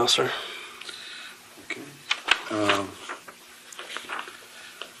 No, sir. Okay.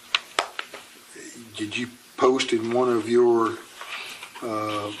 Did you post in one of your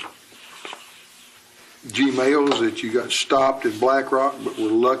Gmails that you got stopped in Black Rock but were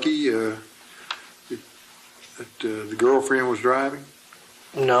lucky that the girlfriend was driving?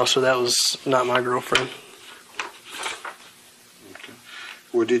 No, sir, that was not my girlfriend. Okay.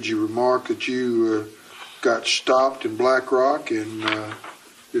 Well, did you remark that you got stopped in Black Rock and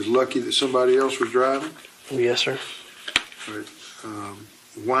is lucky that somebody else was driving? Yes, sir. Right.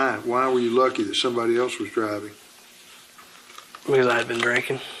 Why were you lucky that somebody else was driving? Because I had been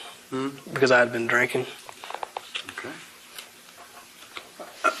drinking. Because I had been drinking. Okay.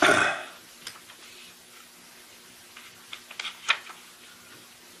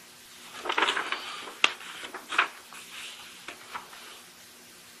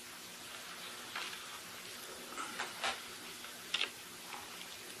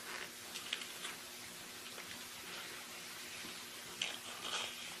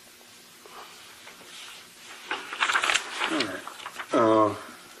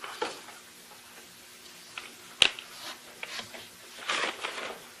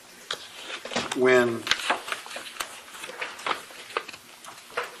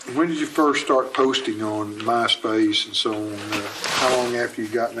 When did you first start posting on MySpace and so on? How long after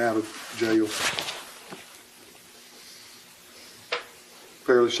you'd gotten out of jail?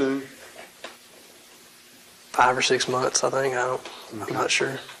 Fairly soon? 5 or 6 months, I think. I'm not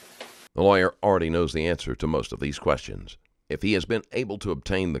sure. The lawyer already knows the answer to most of these questions. If he has been able to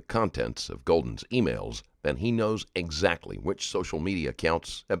obtain the contents of Golden's emails, then he knows exactly which social media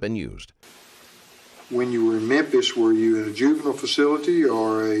accounts have been used. When you were in Memphis, were you in a juvenile facility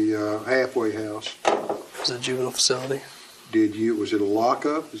or a halfway house? It was a juvenile facility. Was it a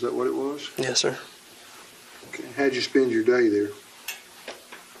lockup? Is that what it was? Yes, sir. Okay. How'd you spend your day there?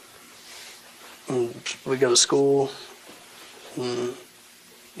 We go to school, and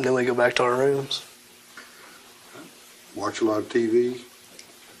then we go back to our rooms. Watch a lot of TV?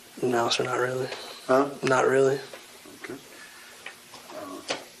 No, sir, not really. Huh? Not really. Okay.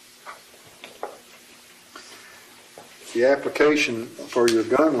 The application for your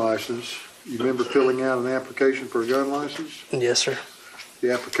gun license, you remember filling out an application for a gun license? Yes, sir.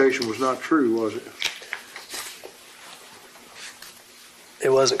 The application was not true, was it? It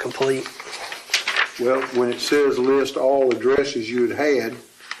wasn't complete. Well, when it says list all addresses you had,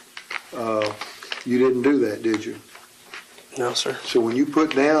 you didn't do that, did you? No, sir. So when you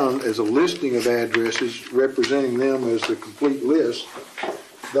put down as a listing of addresses representing them as the complete list,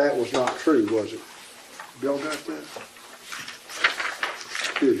 that was not true, was it? Y'all got that?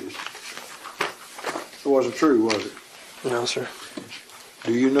 Here it is. It wasn't true, was it? No, sir.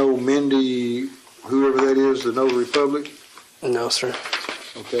 Do you know Mindy, whoever that is, the notary public? No, sir.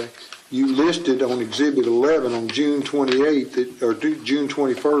 Okay. You listed on Exhibit 11 on June 28th, or June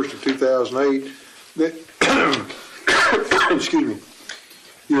 21st of 2008, that, excuse me,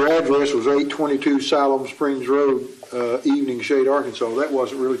 your address was 822 Siloam Springs Road, Evening Shade, Arkansas. That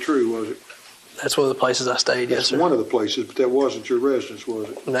wasn't really true, was it? That's one of the places I stayed, yes, sir. That's one of the places, but that wasn't your residence, was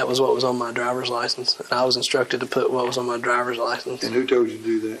it? And that was what was on my driver's license. And I was instructed to put what was on my driver's license. And who told you to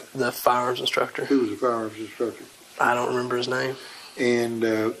do that? The firearms instructor. Who was the firearms instructor? I don't remember his name. And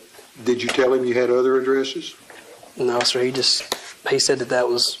did you tell him you had other addresses? No, sir. He said that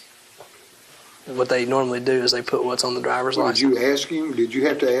was what they normally do, is they put what's on the driver's license. Did you ask him? Did you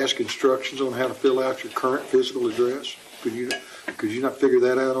have to ask instructions on how to fill out your current physical address? Could you not figure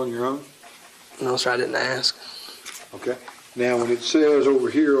that out on your own? No, sir. I didn't ask. Okay. Now, when it says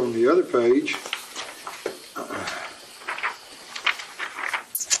over here on the other page,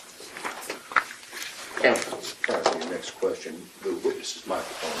 Counsel, prior to your next question, the witness's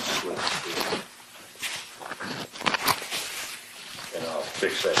microphone is switched. And I'll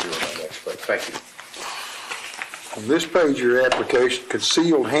fix that during my next question. Thank you. on this page of your application,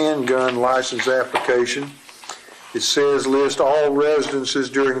 concealed handgun license application, it says list all residences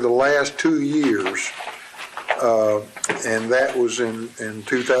during the last 2 years. And that was in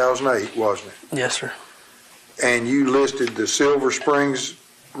 2008, wasn't it? Yes, sir. And you listed the Silver Springs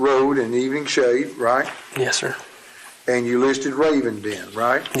Road and Evening Shade, right? Yes, sir. And you listed Raven Den,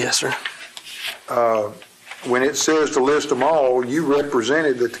 right? Yes, sir. When it says to list them all, you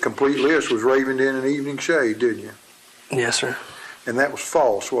represented that the complete list was Raven Den and Evening Shade, didn't you? Yes, sir. And that was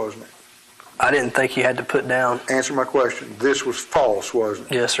false, wasn't it? I didn't think you had to put down. Answer my question. This was false,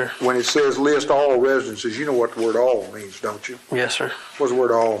 wasn't it? Yes, sir. When it says list all residences, you know what the word all means, don't you? Yes, sir. What does the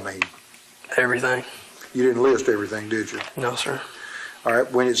word all mean? Everything. You didn't list everything, did you? No, sir. All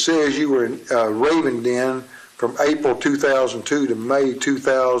right. When it says you were in Raven Den from April 2002 to May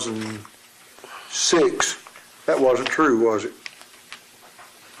 2006, that wasn't true, was it?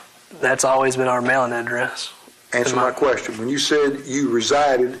 That's always been our mailing address. Answer my question. When you said you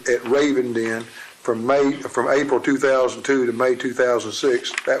resided at Raven Den from April 2002 to May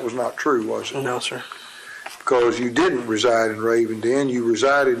 2006, that was not true, was it? No, sir. Because you didn't reside in Raven Den. You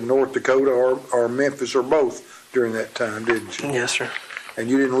resided in North Dakota or Memphis or both during that time, didn't you? Yes, sir. And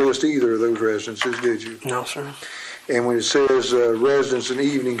you didn't list either of those residences, did you? No, sir. And when it says residence in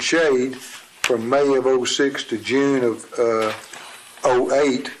Evening Shade from May of 06 to June of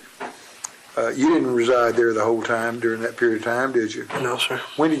 08, you didn't reside there the whole time during that period of time, did you? No, sir.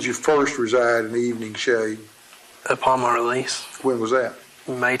 When did you first reside in Evening Shade? Upon my release. When was that?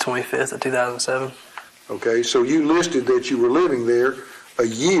 May 25th of 2007. Okay, so you listed that you were living there a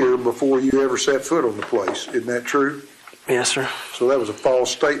year before you ever set foot on the place. Isn't that true? Yes, sir. So that was a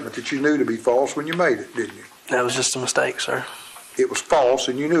false statement that you knew to be false when you made it, didn't you? That was just a mistake, sir. It was false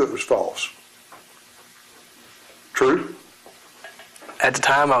and you knew it was false. True? At the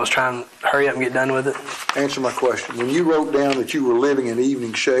time, I was trying to hurry up and get done with it. Answer my question. When you wrote down that you were living in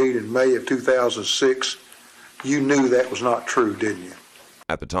Evening Shade in May of 2006, you knew that was not true, didn't you?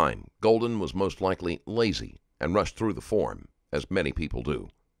 At the time, Golden was most likely lazy and rushed through the form, as many people do.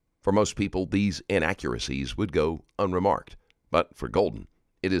 For most people, these inaccuracies would go unremarked. But for Golden,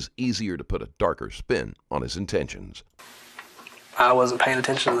 it is easier to put a darker spin on his intentions. I wasn't paying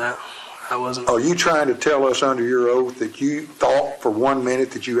attention to that. I wasn't. Are you trying to tell us under your oath that you thought for 1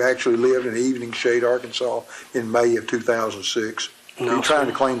 minute that you actually lived in Evening Shade, Arkansas in May of 2006? No, Are you trying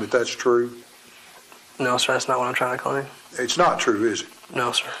sir. to claim that that's true? No, sir, that's not what I'm trying to claim. It's not true, is it?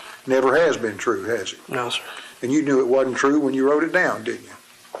 No, sir. Never has been true, has it? No, sir. And you knew it wasn't true when you wrote it down, didn't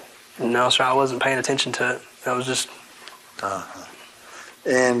you? No, sir, I wasn't paying attention to it. I was just...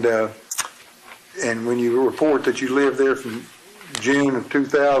 And when you report that you lived there from June of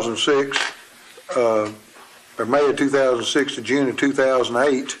 2006, or May of 2006 to June of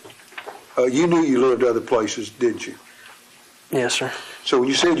 2008, you knew you lived other places, didn't you? Yes, sir. So when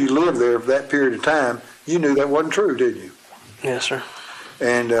you said you lived there for that period of time, you knew that wasn't true, didn't you? Yes, sir.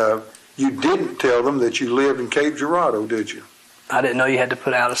 And you didn't tell them that you lived in Cape Girardeau, did you? I didn't know you had to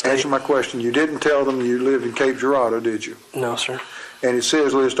put out a state. Answer my question. You didn't tell them you lived in Cape Girardeau, did you? No, sir. And it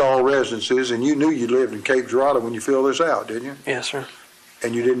says list all residences, and you knew you lived in Cape Girardeau when you filled this out, didn't you? Yes, sir.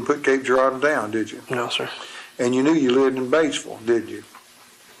 And you didn't put Cape Girardeau down, did you? No, sir. And you knew you lived in Batesville, did you?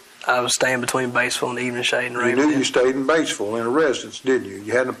 I was staying between Batesville and Evening Shade and You Raven. knew you stayed in Batesville in a residence, didn't you?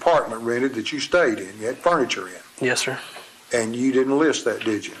 You had an apartment rented that you stayed in. You had furniture in. Yes, sir. And you didn't list that,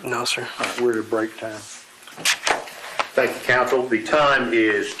 did you? No, sir. All right, we're at break time. Thank you, counsel. The time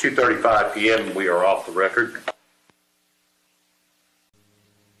is 2:35 p.m. and we are off the record.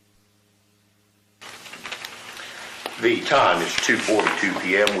 The time is 2:42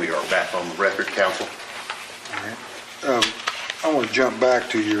 p.m. We are back on the record, counsel. All right. I want to jump back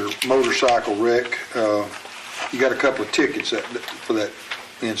to your motorcycle wreck. You got a couple of tickets for that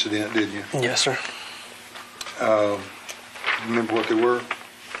incident, didn't you? Yes, sir. Remember what they were?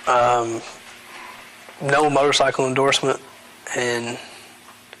 No motorcycle endorsement and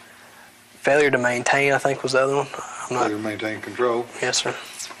failure to maintain, I think, was the other one. I'm not. Failure to maintain control. Yes, sir.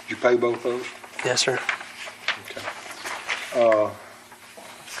 Did you pay both those? Yes, sir. Okay. All right.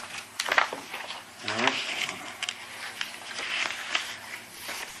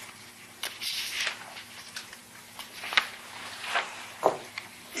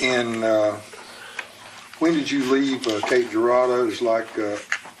 And when did you leave Cape Girardeau? It was like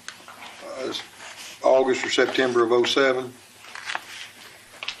August or September of 07?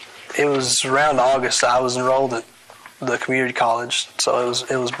 It was around August. I was enrolled at the community college, so it was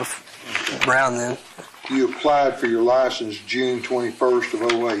around then. You applied for your license June 21st of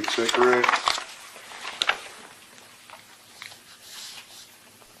 08, is that correct?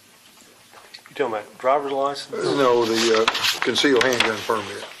 You talking about driver's license? No, the concealed handgun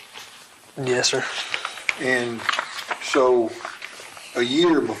permit. Yes, sir. And so a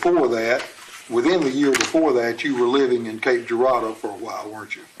year before that, within the year before that, you were living in Cape Girardeau for a while,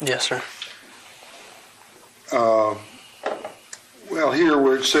 weren't you? Yes, sir. Well, here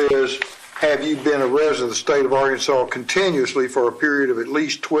where it says, have you been a resident of the state of Arkansas continuously for a period of at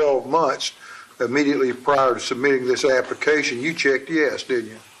least 12 months immediately prior to submitting this application, you checked yes,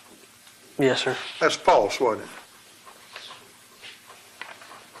 didn't you? Yes, sir. That's false, wasn't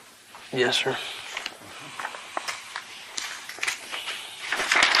it? Yes, sir.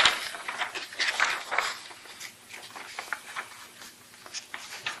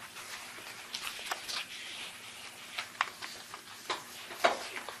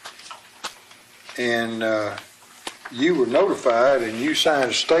 And you were notified and you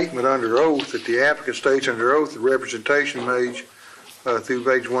signed a statement under oath that the applicant states under oath the representation made through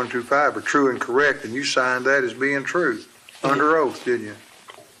page 125 are true and correct, and you signed that as being true under oath, didn't you?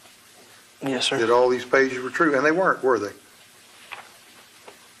 Yes, sir. That all these pages were true, and they weren't, were they?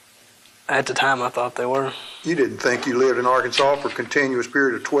 At the time, I thought they were. You didn't think you lived in Arkansas for a continuous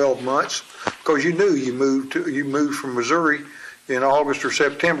period of 12 months because you knew you moved from Missouri in August or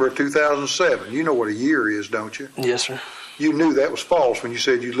September of 2007. You know what a year is, don't you? Yes, sir. You knew that was false when you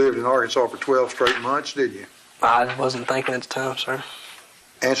said you lived in Arkansas for 12 straight months, didn't you? I wasn't thinking at the time, sir.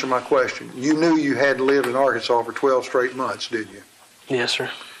 Answer my question. You knew you hadn't lived in Arkansas for 12 straight months, didn't you? Yes, sir.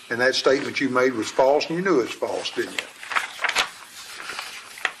 And that statement you made was false, and you knew it was false, didn't you?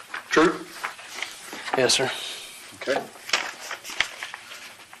 True? Yes, sir. Okay.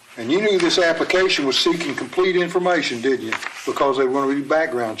 And you knew this application was seeking complete information, didn't you? Because they want to do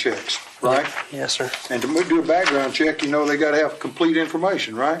background checks, right? Yes, sir. And to do a background check, you know they got to have complete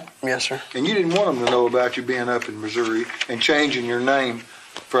information, right? Yes, sir. And you didn't want them to know about you being up in Missouri and changing your name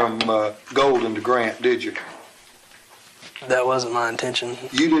from Golden to Grant, did you? That wasn't my intention.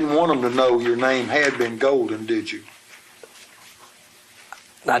 You didn't want them to know your name had been Golden, did you?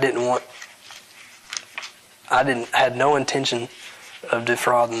 Had no intention of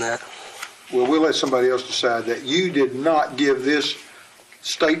defrauding that. Well, we'll let somebody else decide that. You did not give this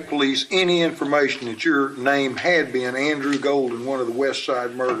state police any information that your name had been Andrew Golden, one of the West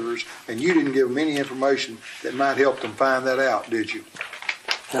Side murderers, and you didn't give them any information that might help them find that out, did you?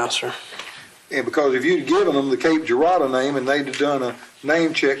 No, sir. And because if you'd given them the Cape Girardeau name and they'd have done a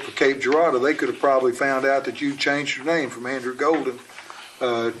name check for Cape Girardeau, they could have probably found out that you changed your name from Andrew Golden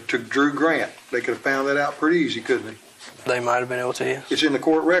to Drew Grant. They could have found that out pretty easy, couldn't they? They might have been able to, yes. It's in the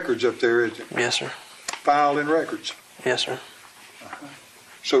court records up there, isn't it? Yes, sir. Filed in records. Yes, sir.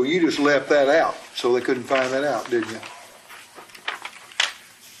 So you just left that out so they couldn't find that out, didn't you?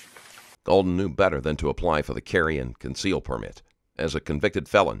 Golden knew better than to apply for the carry and conceal permit. As a convicted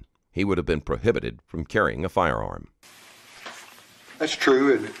felon, he would have been prohibited from carrying a firearm. That's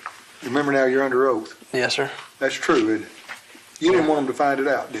true, isn't it? Remember now you're under oath. Yes, sir. That's true, isn't it? You didn't want them to find it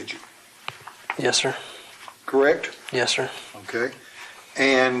out, did you? Yes, sir. Correct? Yes, sir. Okay.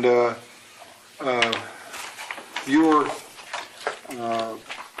 And your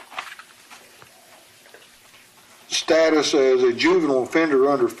status as a juvenile offender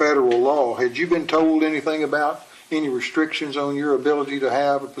under federal law, had you been told anything about any restrictions on your ability to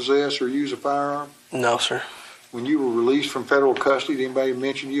have, possess, or use a firearm? No, sir. When you were released from federal custody, did anybody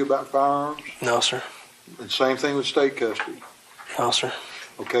mention to you about firearms? No, sir. And same thing with state custody. No, sir.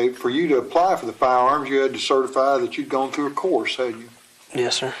 Okay, for you to apply for the firearms, you had to certify that you'd gone through a course, hadn't you?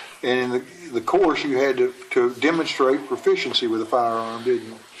 Yes, sir. And in the course, you had to demonstrate proficiency with a firearm, didn't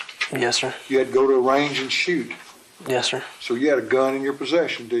you? Yes, sir. You had to go to a range and shoot. Yes, sir. So you had a gun in your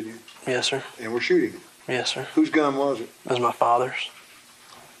possession, didn't you? Yes, sir. And were shooting it. Yes, sir. Whose gun was it? It was my father's.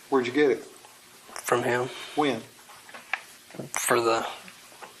 Where'd you get it? From him. When? For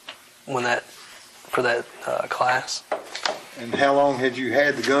that class. And how long had you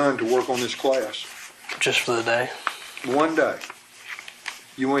had the gun to work on this class? Just for the day. One day.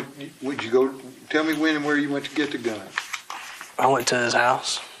 Would you go, tell me when and where you went to get the gun? I went to his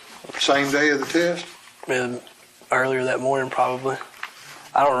house. Same day of the test? Earlier that morning, probably.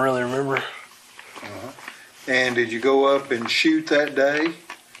 I don't really remember. Uh-huh. And did you go up and shoot that day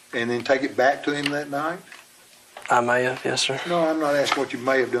and then take it back to him that night? I may have, yes, sir. No, I'm not asking what you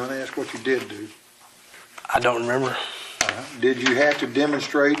may have done. I asked what you did do. I don't remember. Did you have to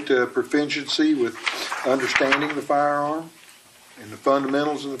demonstrate proficiency with understanding the firearm and the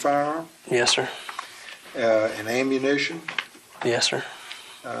fundamentals of the firearm? Yes, sir. And ammunition? Yes, sir.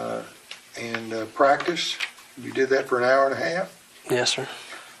 And practice? You did that for an hour and a half? Yes, sir.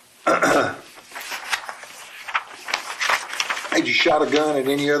 Had you shot a gun at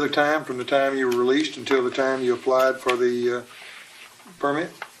any other time from the time you were released until the time you applied for the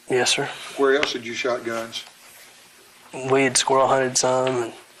permit? Yes, sir. Where else had you shot guns? We had squirrel hunted some.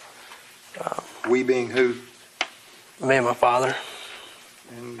 And, we being who? me and my father.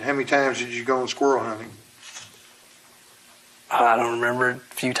 And how many times did you go on squirrel hunting? I don't remember, a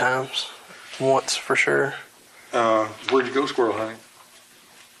few times. Once for sure. Where'd you go squirrel hunting?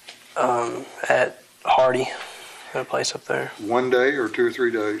 At Hardy, a place up there. One day or 2 or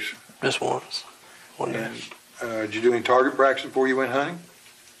 3 days? Just once. One day. Did you do any target practice before you went hunting?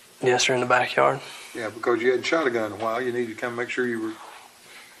 Yes, sir, in the backyard. Yeah, because you hadn't shot a gun in a while. You needed to come make sure you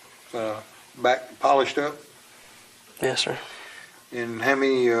were back polished up. Yes, sir. And how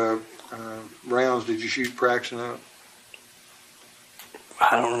many rounds did you shoot practicing up?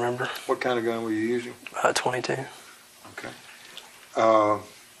 I don't remember. What kind of gun were you using? 22. Okay.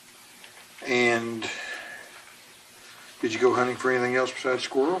 And did you go hunting for anything else besides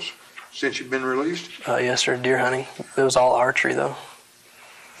squirrels since you've been released? Yes, sir, deer hunting. It was all archery, though.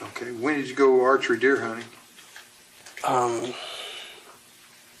 Okay. When did you go archery deer hunting?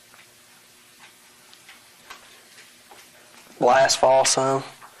 Last fall some,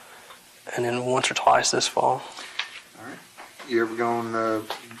 and then once or twice this fall. All right. You ever gone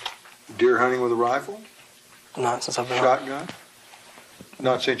deer hunting with a rifle? Not since I've been Shotgun?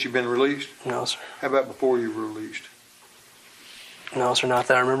 Not since you've been released? No, sir. How about before you were released? No, sir, not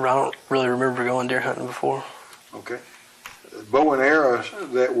that I remember. I don't really remember going deer hunting before. Okay. Bow and arrows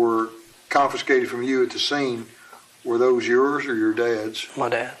that were confiscated from you at the scene, were those yours or your dad's? My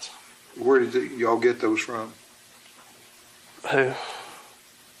dad's. Where did y'all get those from? Who?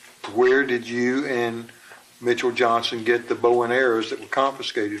 Where did you and Mitchell Johnson get the bow and arrows that were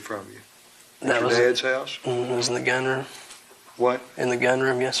confiscated from you? At your dad's house? It was in the gun room. What? In the gun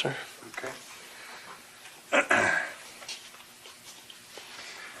room, yes, sir. Okay.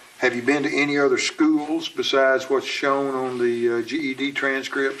 Have you been to any other schools besides what's shown on the GED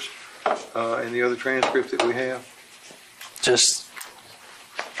transcripts and the other transcript that we have? Just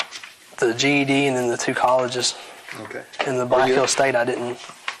the GED and then the 2 colleges. Okay. In the Black Hill State, I didn't.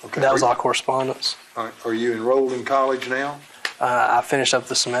 Okay. That was all correspondence. All right. Are you enrolled in college now? I finished up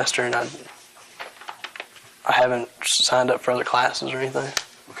the semester, and I haven't signed up for other classes or anything.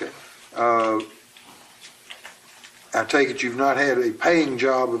 Okay. I take it you've not had a paying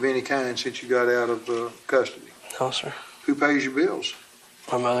job of any kind since you got out of custody? No, sir. Who pays your bills?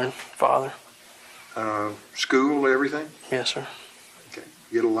 My mother and father. School, everything? Yes, sir. Okay.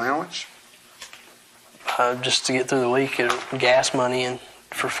 Get allowance? Just to get through the week, gas money and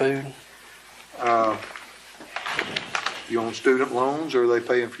for food. You on student loans, or are they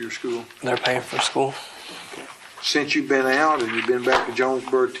paying for your school? They're paying for school. Okay. Since you've been out and you've been back to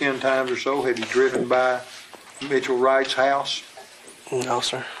Jonesboro 10 times or so, have you driven by Mitchell Wright's house? No,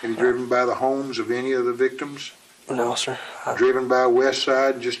 sir. Have you driven by the homes of any of the victims? No, sir. Driven by West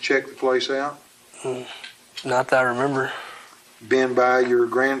Side and just checked the place out? Not that I remember. Been by your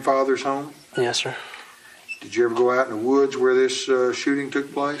grandfather's home? Yes, sir. Did you ever go out in the woods where this shooting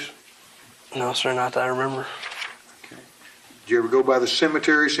took place? No, sir, not that I remember. Okay. Did you ever go by the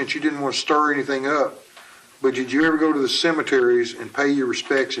cemetery, since you didn't want to stir anything up, but did you ever go to the cemeteries and pay your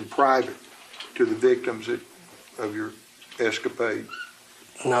respects in private to the victims of your escapade?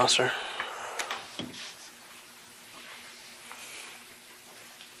 No, sir.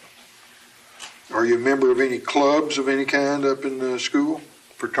 Are you a member of any clubs of any kind up in the school?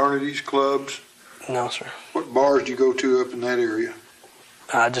 Fraternities, clubs? No, sir. What bars do you go to up in that area?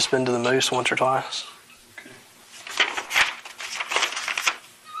 I've just been to the Moose once or twice. Okay.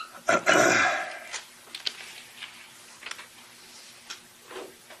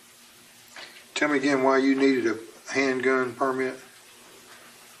 Tell me again why you needed a handgun permit.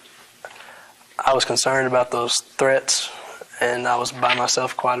 I was concerned about those threats, and I was by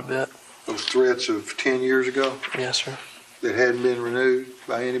myself quite a bit. Those threats of 10 years ago? Yes, sir. That hadn't been renewed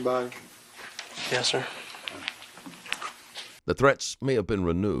by anybody? Yes, sir. The threats may have been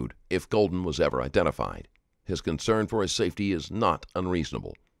renewed if Golden was ever identified. His concern for his safety is not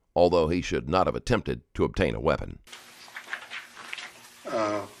unreasonable, although he should not have attempted to obtain a weapon.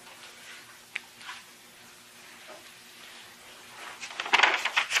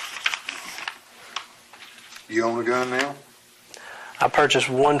 You own a gun now? I purchased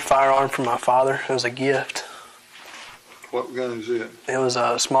one firearm from my father. It was a gift. What gun is it? It was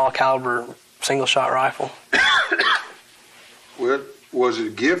a small caliber single shot rifle. Well, was it a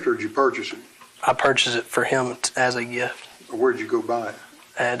gift or did you purchase it? I purchased it for him as a gift. Or where'd you go buy it?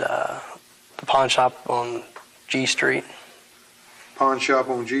 At the pawn shop on G Street. Pawn shop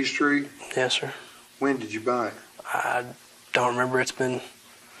on G Street? Yes, sir. When did you buy it? I don't remember. It's been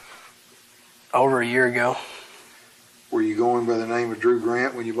over a year ago. Were you going by the name of Drew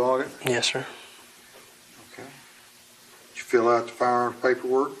Grant when you bought it? Yes, sir. Okay. Did you fill out the firearms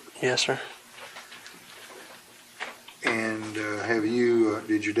paperwork? Yes, sir. And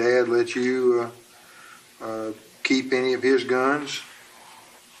did your dad let you keep keep any of his guns?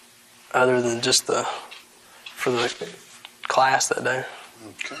 Other than just for the class that day.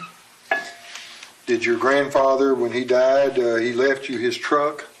 Okay. Did your grandfather, when he died, he left you his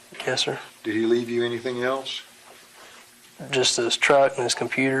truck? Yes, sir. Did he leave you anything else? Just his truck and his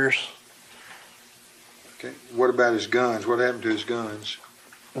computers. Okay. What about his guns? What happened to his guns?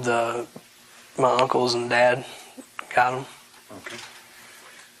 My uncles and dad got them. Okay.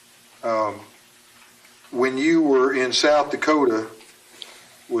 When you were in South Dakota,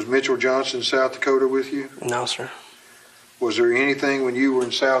 was Mitchell Johnson in South Dakota with you? No, sir. Was there anything when you were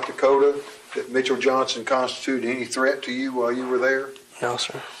in South Dakota that Mitchell Johnson constituted any threat to you while you were there? No,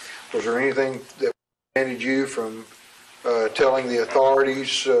 sir. Was there anything that prevented you from telling the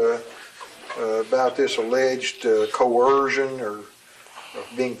authorities about this alleged coercion or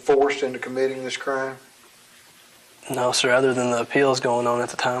being forced into committing this crime? No, sir. Other than the appeals going on at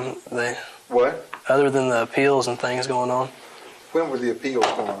the time, What? Other than the appeals and things going on. When were the appeals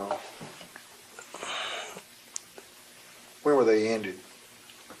going on? When were they ended?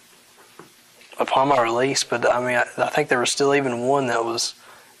 Upon my release, but I mean, I think there was still even one that was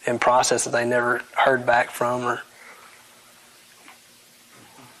in process that they never heard back from. Or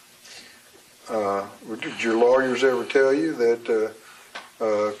did your lawyers ever tell you that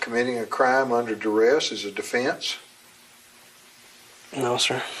committing a crime under duress is a defense? No,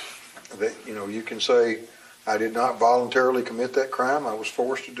 sir. That, you can say, I did not voluntarily commit that crime, I was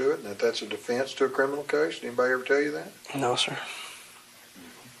forced to do it, and that's a defense to a criminal case? Did anybody ever tell you that? No, sir.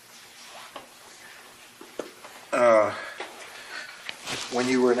 When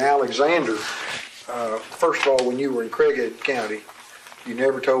you were in Alexander, first of all, when you were in Craighead County, you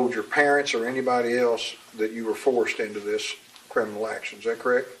never told your parents or anybody else that you were forced into this criminal action. Is that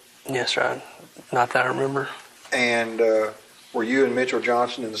correct? Yes, sir. Not that I remember. And were you and Mitchell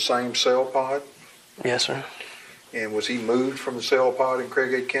Johnson in the same cell pod? Yes, sir. And was he moved from the cell pod in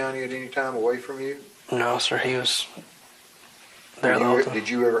Craighead County at any time away from you? No, sir. He was there the whole time. Did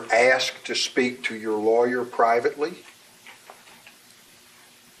you ever ask to speak to your lawyer privately?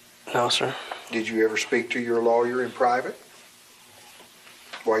 No, sir. Did you ever speak to your lawyer in private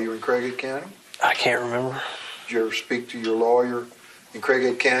while you were in Craighead County? I can't remember. Did you ever speak to your lawyer in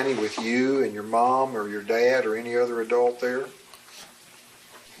Craighead County with you and your mom or your dad or any other adult there?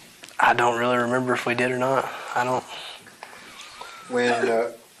 I don't really remember if we did or not. I don't.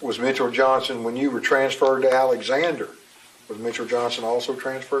 When was Mitchell Johnson, when you were transferred to Alexander, was Mitchell Johnson also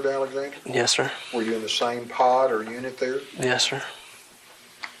transferred to Alexander? Yes, sir. Were you in the same pod or unit there? Yes, sir.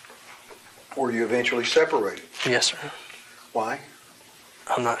 Were you eventually separated? Yes, sir. Why?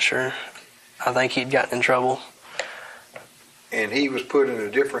 I'm not sure. I think he'd gotten in trouble. And he was put in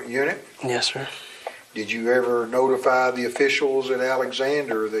a different unit? Yes, sir. Did you ever notify the officials at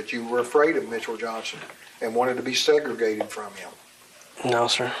Alexander that you were afraid of Mitchell Johnson and wanted to be segregated from him? No,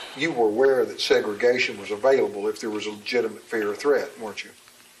 sir. You were aware that segregation was available if there was a legitimate fear or threat, weren't you?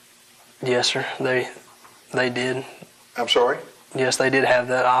 Yes, sir. They did. I'm sorry? Yes, they did have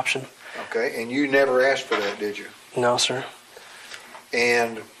that option. Okay, and you never asked for that, did you? No, sir.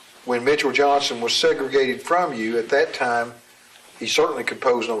 And when Mitchell Johnson was segregated from you at that time, he certainly could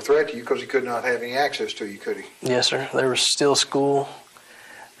pose no threat to you because he could not have any access to you, could he? Yes, sir. There was still school.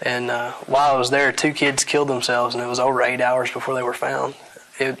 And while I was there, 2 kids killed themselves, and it was over 8 hours before they were found.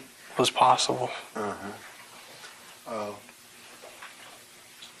 It was possible.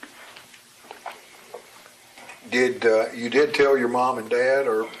 You did tell your mom and dad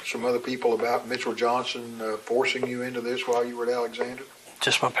or some other people about Mitchell Johnson forcing you into this while you were at Alexander?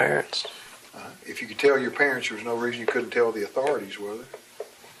 Just my parents. If you could tell your parents, there was no reason you couldn't tell the authorities, was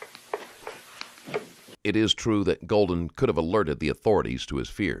there? It is true that Golden could have alerted the authorities to his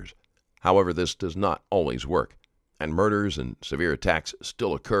fears. However, this does not always work, and murders and severe attacks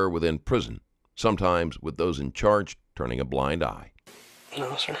still occur within prison, sometimes with those in charge turning a blind eye.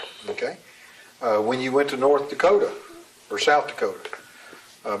 No, sir. Okay. When you went to North Dakota or South Dakota,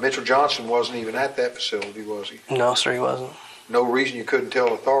 Mitchell Johnson wasn't even at that facility, was he? No, sir, he wasn't. No reason you couldn't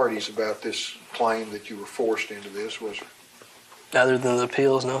tell authorities about this claim that you were forced into this, was there? Other than the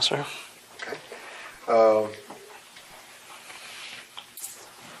appeals, no, sir. Okay.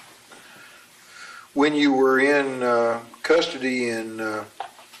 When you were in custody in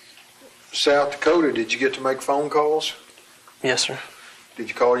South Dakota, did you get to make phone calls? Yes, sir. Did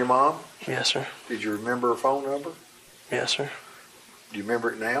you call your mom? Yes, sir. Did you remember her phone number? Yes, sir. Do you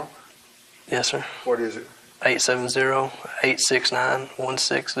remember it now? Yes, sir. What is it?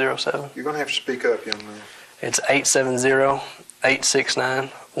 870-869-1607. You're going to have to speak up, young man. It's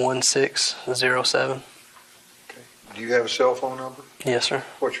 870-869-1607. Do you have a cell phone number? Yes, sir.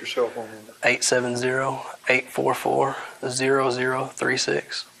 What's your cell phone number?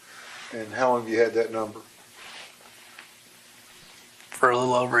 870-844-0036. And how long have you had that number? For a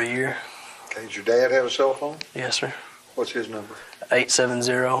little over a year. Okay. Does your dad have a cell phone? Yes, sir. What's his number?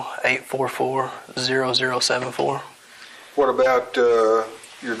 870-844-0074. What about your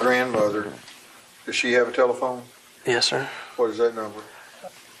grandmother? Does she have a telephone? Yes, sir. What is that number?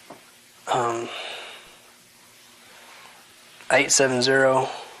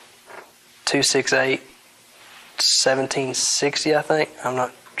 870-268-1760, I think. I'm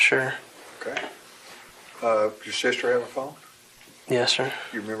not sure. Okay. Does your sister have a phone? Yes, sir.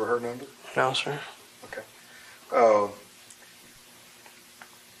 You remember her number? No, sir. Okay.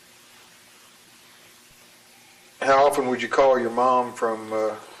 How often would you call your mom from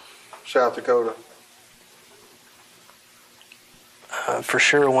South Dakota? For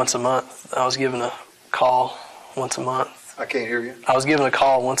sure, once a month. I was given a call once a month. I can't hear you. I was given a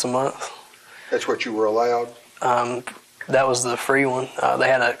call once a month. That's what you were allowed? That was the free one. They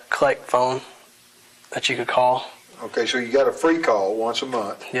had a collect phone that you could call. Okay, so you got a free call once a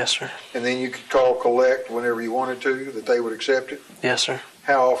month. Yes, sir. And then you could call collect whenever you wanted to, that they would accept it? Yes, sir.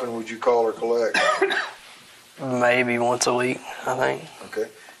 How often would you call or collect? Maybe once a week, I think. Okay.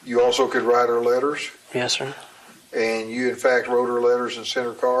 You also could write her letters? Yes, sir. And you, in fact, wrote her letters and sent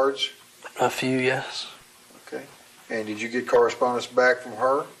her cards? A few, yes. Okay. And did you get correspondence back from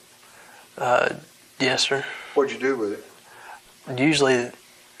her? Yes, sir. What'd you do with it? Usually,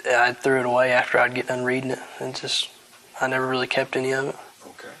 I threw it away after I'd get done reading it, and I never really kept any of it.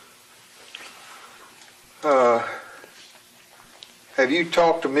 Okay. Have you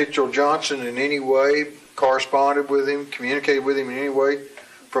talked to Mitchell Johnson in any way, corresponded with him, communicated with him in any way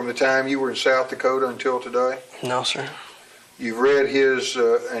from the time you were in South Dakota until today? No, sir. You've read his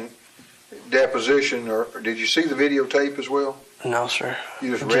deposition, or did you see the videotape as well? No, sir.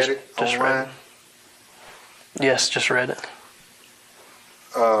 You just read it just online? read it. Yes, just read it.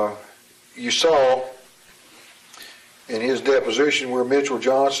 You saw in his deposition where Mitchell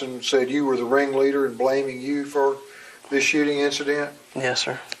Johnson said you were the ringleader and blaming you for this shooting incident? Yes,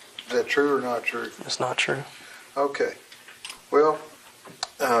 sir. Is that true or not true? It's not true. Okay. Well,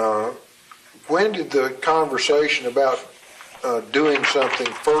 when did the conversation about doing something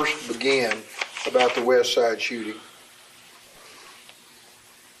first begin about the West Side shooting?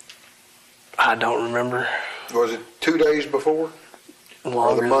 I don't remember. Was it 2 days before? Or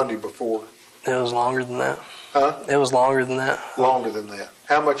Longer the Monday before? It was longer than that. Huh? It was longer than that. Longer than that.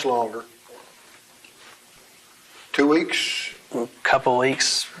 How much longer? 2 weeks? A couple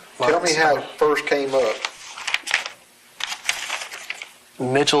weeks. Tell months. me how it first came up.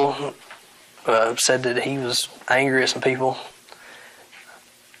 Mitchell said that he was angry at some people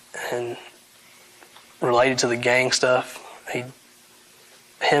and related to the gang stuff.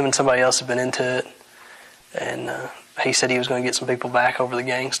 Him and somebody else had been into it, and he said he was going to get some people back over the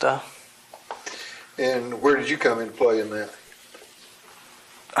gang stuff. And where did you come into play in that?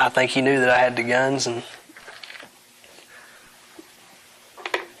 I think he knew that I had the guns, and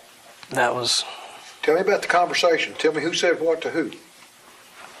that was... Tell me about the conversation. Tell me who said what to who.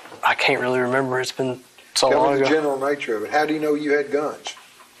 I can't really remember. It's been so Tell long me the ago. general nature of it. How do you know you had guns?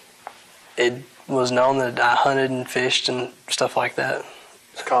 It was known that I hunted and fished and stuff like that.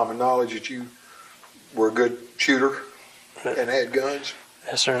 It's common knowledge that you were a good shooter and had guns.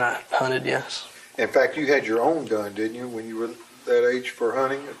 Yes, sir, and I hunted, yes. In fact, you had your own gun, didn't you, when you were that age for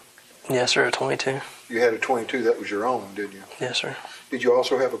hunting? Yes, sir, a 22. You had a 22. That was your own, didn't you? Yes, sir. Did you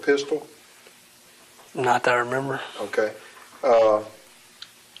also have a pistol? Not that I remember. Okay.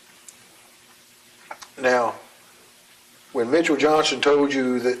 Now, when Mitchell Johnson told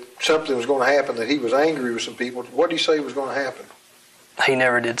you that something was going to happen, that he was angry with some people, what did he say was going to happen? He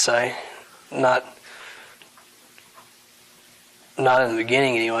never did say. Not in the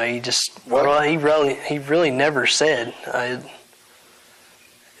beginning, anyway. He just What? well, he really never said.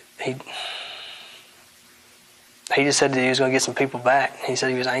 He just said that he was going to get some people back. He said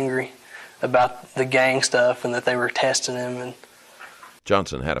he was angry about the gang stuff and that they were testing him. And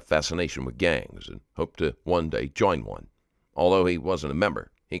Johnson had a fascination with gangs and hoped to one day join one. Although he wasn't a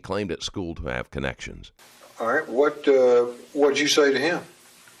member, he claimed at school to have connections. All right. What'd you say to him?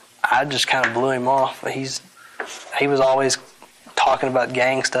 I just kind of blew him off. He was always talking about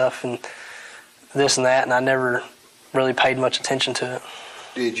gang stuff and this and that, and I never really paid much attention to it.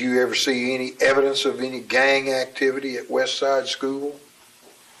 Did you ever see any evidence of any gang activity at West Side School?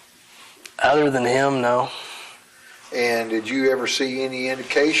 Other than him, no. And did you ever see any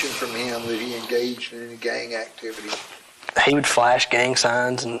indication from him that he engaged in any gang activity? He would flash gang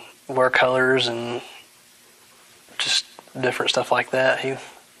signs and wear colors and just different stuff like that. All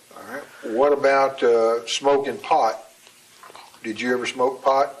right. What about smoking pot? Did you ever smoke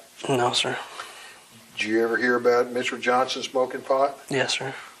pot? No, sir. Did you ever hear about Mitchell Johnson smoking pot? Yes,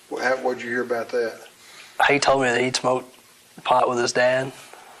 sir. What did you hear about that? He told me that he'd smoked pot with his dad.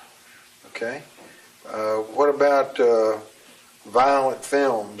 Okay. What about violent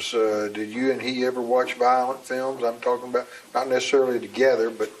films? Did you and he ever watch violent films? I'm talking about not necessarily together,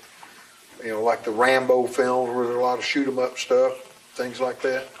 but like the Rambo films where there's a lot of shoot 'em up stuff, things like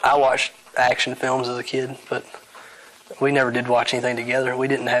that. I watched action films as a kid, but we never did watch anything together. We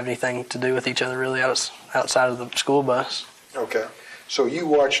didn't have anything to do with each other really outside of the school bus. Okay. So you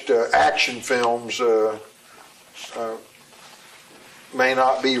watched action films, may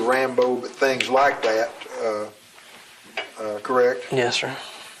not be Rambo, but things like that, correct? Yes, sir.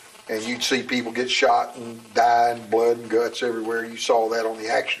 And you'd see people get shot and die and blood and guts everywhere. You saw that on the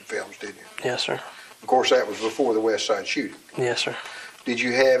action films, didn't you? Yes, sir. Of course, that was before the West Side shooting. Yes, sir. Did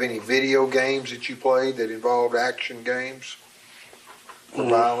you have any video games that you played that involved action games or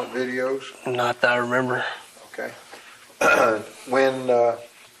violent videos? Not that I remember. Okay. When a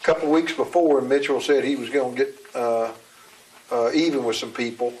couple of weeks before Mitchell said he was going to get even with some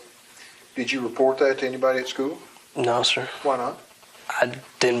people, did you report that to anybody at school? No, sir. Why not? I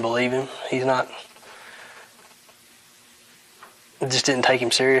didn't believe him. He's not. I just didn't take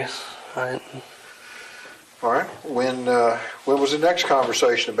him serious. I didn't. All right. When was the next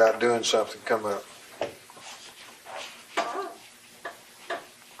conversation about doing something come up?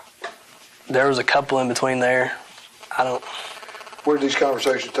 There was a couple in between there. Where did these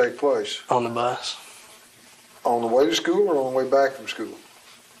conversations take place? On the bus. On the way to school or on the way back from school?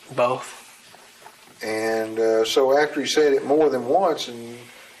 Both. And so after he said it more than once and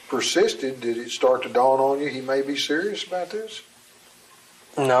persisted, did it start to dawn on you he may be serious about this?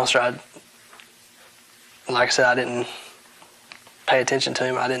 No, sir. Like I said, I didn't pay attention to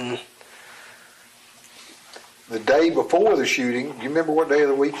him. I didn't. The day before the shooting, do you remember what day of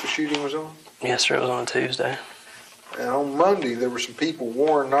the week the shooting was on? Yes, sir. It was on a Tuesday. And on Monday, there were some people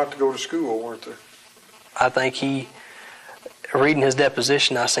warned not to go to school, weren't there? I think reading his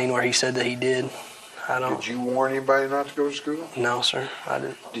deposition, I seen where he said that he did. Did you warn anybody not to go to school? No, sir. I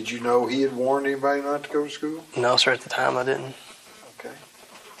didn't. Did you know he had warned anybody not to go to school? No, sir. At the time, I didn't. Okay.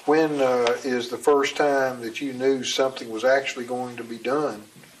 When is the first time that you knew something was actually going to be done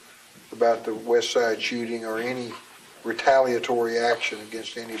about the West Side shooting or any retaliatory action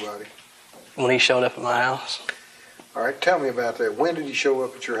against anybody? When he showed up at my house. All right, tell me about that. When did he show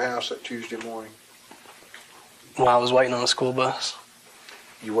up at your house that Tuesday morning? While I was waiting on the school bus.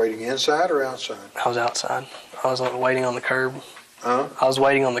 You waiting inside or outside? I was outside. I was waiting on the curb. Huh? I was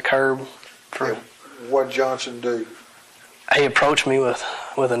waiting on the curb. Yeah. What did Johnson do? He approached me with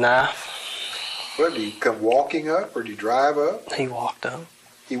a knife. Well, did he come walking up or did he drive up? He walked up.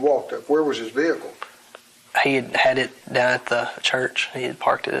 He walked up. Where was his vehicle? He had it down at the church. He had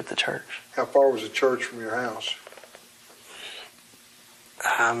parked it at the church. How far was the church from your house?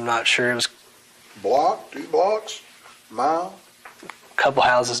 I'm not sure. It was Block? 2 blocks? Mile? a couple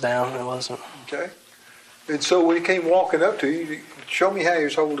houses down. It wasn't. Okay. And so when he came walking up to you, show me how he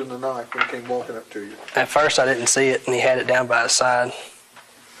was holding the knife when he came walking up to you. At first, I didn't see it, and he had it down by his side.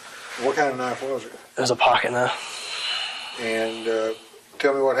 What kind of knife was it? It was a pocket knife. And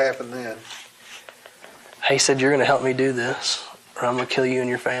tell me what happened then. He said, "You're going to help me do this, or I'm going to kill you and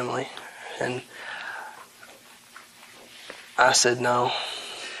your family." And I said, "No."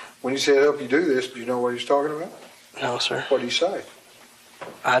 When he said help you do this, do you know what he's talking about? No, sir. What did he say?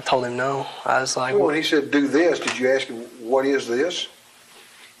 I told him no. I was like, Well, when he said do this, did you ask him what is this?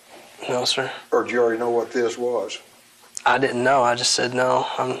 "No, sir." Or did you already know what this was? I didn't know. I just said, "No,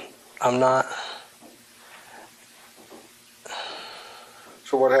 I'm not."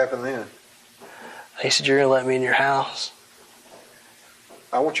 So what happened then? He said, "You're going to let me in your house."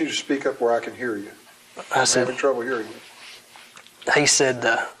 I want you to speak up where I can hear you. I I'm said, having trouble hearing you. he said,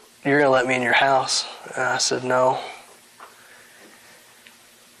 "You're going to let me in your house?" And I said, "No."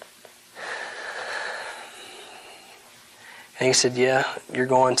 And he said, "Yeah, you're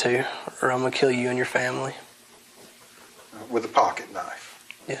going to, or I'm going to kill you and your family." With a pocket knife.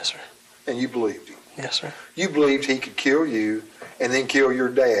 Yes, sir. And you believed him. Yes, sir. You believed he could kill you and then kill your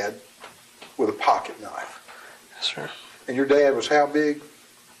dad with a pocket knife. Yes, sir. And your dad was how big?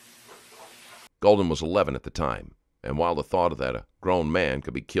 Golden was 11 at the time, and while the thought that a grown man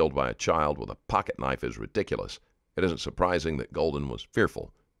could be killed by a child with a pocket knife is ridiculous, it isn't surprising that Golden was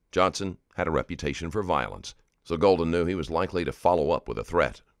fearful. Johnson had a reputation for violence, so Golden knew he was likely to follow up with a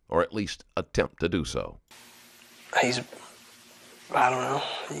threat, or at least attempt to do so. I don't know.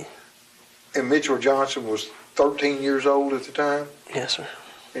 And Mitchell Johnson was 13 years old at the time? Yes, sir.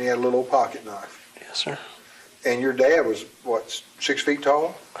 And he had a little pocket knife. Yes, sir. And your dad was, what, 6 feet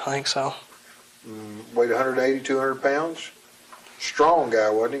tall? I think so. Weighed 180, 200 pounds? Strong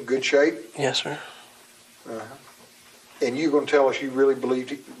guy, wasn't he? Good shape? Yes, sir. And you're going to tell us you really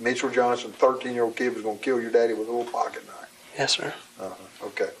believed Mitchell Johnson, 13-year-old kid, was going to kill your daddy with a little pocket knife? Yes, sir.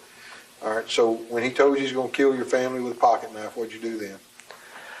 Okay. All right, so when he told you he was going to kill your family with a pocket knife, what'd you do then?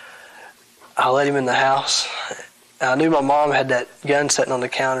 I let him in the house. I knew my mom had that gun sitting on the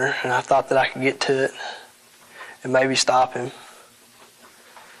counter, and I thought that I could get to it and maybe stop him.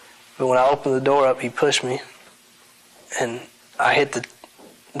 But when I opened the door up, he pushed me, and I hit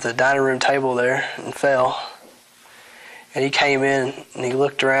the dining room table there and fell. And he came in, and he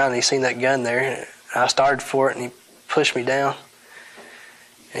looked around, and he seen that gun there. And I started for it, and he pushed me down,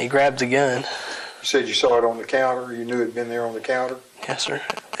 and he grabbed the gun. You said you saw it on the counter. You knew it had been there on the counter? Yes, sir.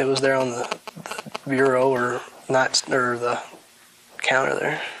 It was there on the bureau or the counter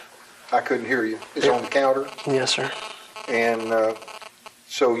there. I couldn't hear you. It's on the counter? Yes, sir. And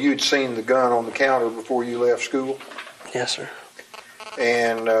so you'd seen the gun on the counter before you left school? Yes, sir.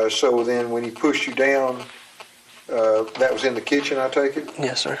 And so then when he pushed you down, that was in the kitchen, I take it?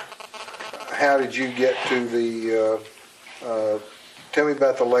 Yes, sir. How did you get to the, tell me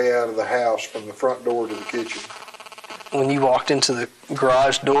about the layout of the house from the front door to the kitchen. When you walked into the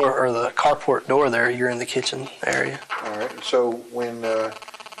garage door or the carport door there, you're in the kitchen area. All right, and so when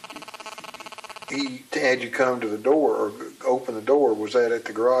he had you come to the door or open the door, was that at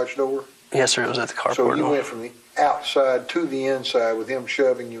the garage door? Yes, sir, it was at the carport door. door. So you went from the outside to the inside with him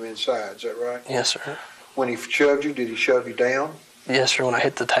shoving you inside, is that right? Yes, sir. When he shoved you, did he shove you down? Yes, sir. When I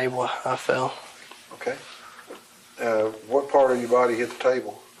hit the table, I fell. Okay. What part of your body hit the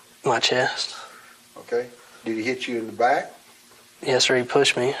table? My chest. Okay. Did he hit you in the back? Yes, sir. He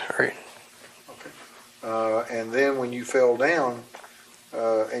pushed me. Okay. And then when you fell down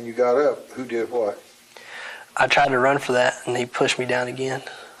and you got up, who did what? I tried to run for that, and he pushed me down again.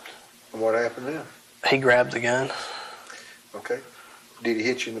 And what happened then? He grabbed the gun. Okay. Did he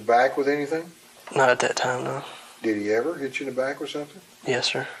hit you in the back with anything? Not at that time, no. Did he ever hit you in the back with something? Yes,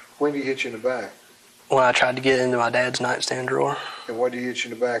 sir. When did he hit you in the back? When I tried to get into my dad's nightstand drawer. And what did he hit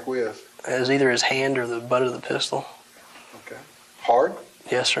you in the back with? It was either his hand or the butt of the pistol. Okay. Hard?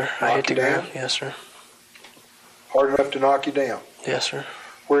 Yes, sir. Knock I hit the you down? ground. Yes, sir. Hard enough to knock you down? Yes, sir.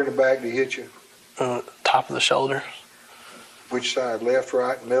 Where in the back did he hit you? Top of the shoulder. Which side? Left,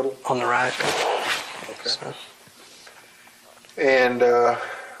 right, middle? On the right. Okay. So. And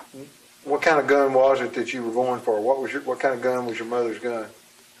what kind of gun was it that you were going for? What kind of gun was your mother's gun?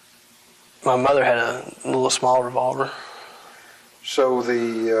 My mother had a little small revolver. So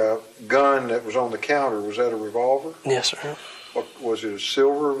the gun that was on the counter, was that a revolver? Yes, sir. What, was it a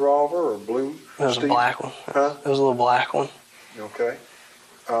silver revolver or a blue? It was a black one. Huh? It was a little black one. Okay.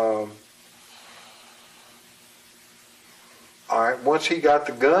 All right. Once he got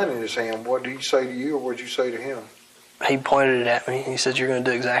the gun in his hand, what did he say to you, or what did you say to him? He pointed it at me. He said, "You're going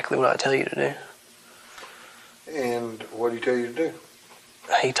to do exactly what I tell you to do." And what did he tell you to do?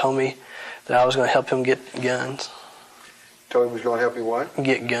 He told me that I was going to help him get guns. Told him he was going to help you what?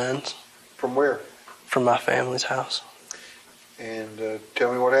 Get guns. From where? From my family's house. And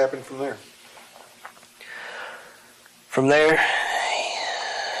tell me what happened from there. From there,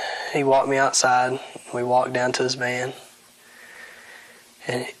 he walked me outside. We walked down to his van.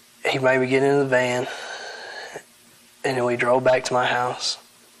 And he made me get into the van. And then we drove back to my house.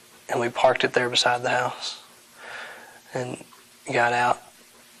 And we parked it there beside the house. And got out.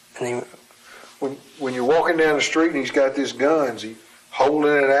 And he... When you're walking down the street and he's got this gun, is he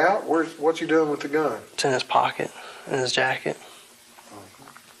holding it out? What's he doing with the gun? It's in his pocket, in his jacket.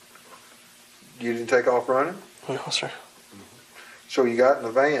 You didn't take off running? No, sir. So you got in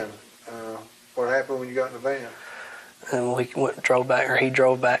the van. What happened when you got in the van? And we drove back, or he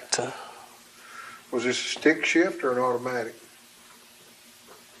drove back to... Was this a stick shift or an automatic?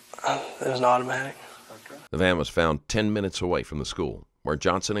 It was an automatic. Okay. The van was found 10 minutes away from the school, where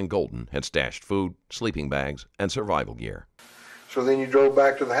Johnson and Golden had stashed food, sleeping bags, and survival gear. So then you drove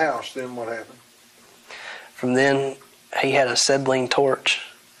back to the house. Then what happened? From then, he had a acetylene torch.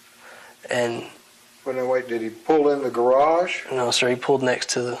 And... Well, now wait, did he pull in the garage? No, sir, he pulled next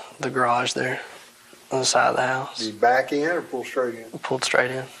to the garage there, on the side of the house. Did he back in or pull straight in? He pulled straight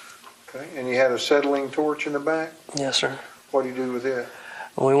in. Okay, and he had a acetylene torch in the back? Yes, sir. What did he do with it?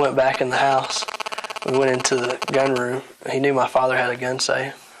 When we went back in the house, we went into the gun room. He knew my father had a gun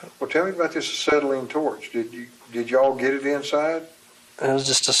safe. Well, tell me about this acetylene torch. Did y'all get it inside? It was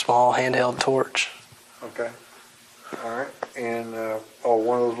just a small handheld torch. Okay. All right. And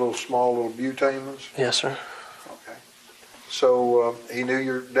one of those small little butane ones? Yes, sir. So he knew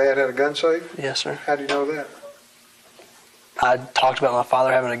your dad had a gun safe? Yes, sir. How do you know that? I talked about my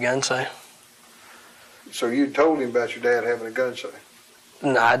father having a gun safe. So you told him about your dad having a gun safe?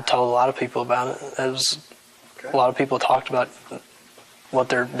 No, I'd told a lot of people about it. A lot of people talked about what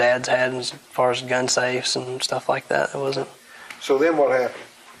their dads had as far as gun safes and stuff like that. It wasn't. So then what happened?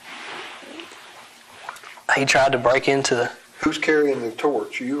 He tried to break into. Who's carrying the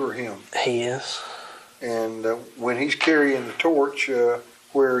torch, you or him? He is. And when he's carrying the torch,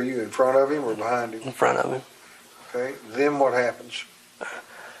 where are you, in front of him or behind him? In front of him. Okay, then what happens?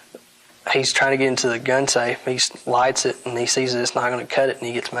 He's trying to get into the gun safe. He lights it and he sees that it's not going to cut it and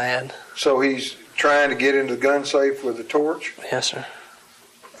he gets mad. So he's trying to get into the gun safe with the torch? Yes, sir.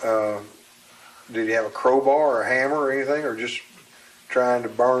 Did he have a crowbar or a hammer or anything, or just trying to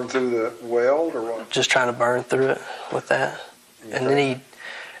burn through the weld or what? Just trying to burn through it with that. Okay. And then he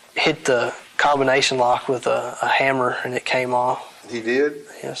hit the combination lock with a hammer and it came off. He did?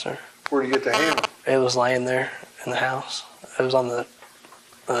 Yes, sir. Where did he get the hammer? It was laying there in the house. It was on the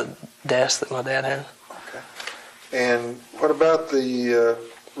desk that my dad had. Okay. And what about the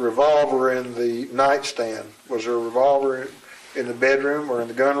revolver in the nightstand? Was there a revolver in the bedroom or in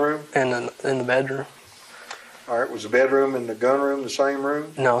the gun room? In the bedroom. All right. Was the bedroom and the gun room the same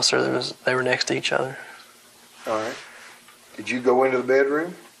room? No, sir. They were next to each other. All right. Did you go into the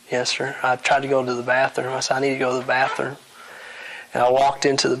bedroom? Yes, sir. I tried to go to the bathroom. I said, I need to go to the bathroom. And I walked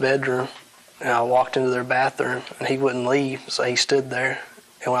into the bedroom, and I walked into their bathroom, and he wouldn't leave, so he stood there.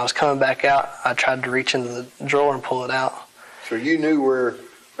 And when I was coming back out, I tried to reach into the drawer and pull it out. So you knew where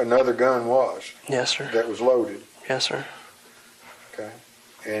another gun was? Yes, sir. That was loaded? Yes, sir. Okay.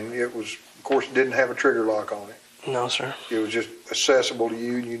 And it was, of course, it didn't have a trigger lock on it? No, sir. It was just accessible to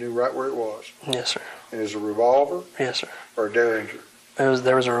you, and you knew right where it was? Yes, sir. And is it a revolver? Yes, sir. Or a Derringer?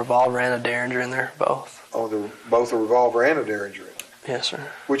 There was a revolver and a Derringer in there, both. Oh, both a revolver and a Derringer in there? Yes,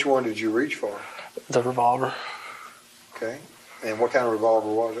 sir. Which one did you reach for? The revolver. Okay. And what kind of revolver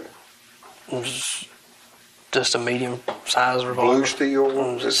was it? It was just a medium-sized revolver. Blue steel?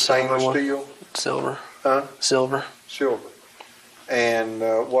 It was stainless steel? Silver. Huh? Silver. Silver. And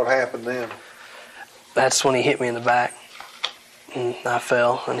what happened then? That's when he hit me in the back. And I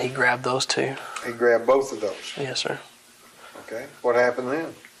fell, and he grabbed those two. He grabbed both of those? Yes, sir. Okay. What happened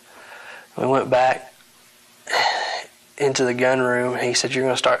then? We went back into the gun room, and he said, you're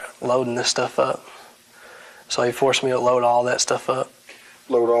going to start loading this stuff up. So he forced me to load all that stuff up.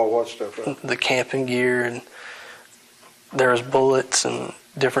 Load all what stuff up? The camping gear, and there was bullets and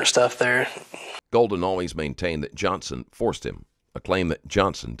different stuff there. Golden always maintained that Johnson forced him, a claim that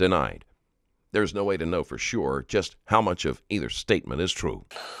Johnson denied. There's no way to know for sure just how much of either statement is true.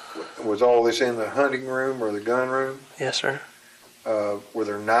 Was all this in the hunting room or the gun room? Yes, sir. Were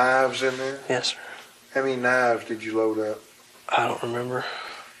there knives in there? Yes, sir. How many knives did you load up? I don't remember.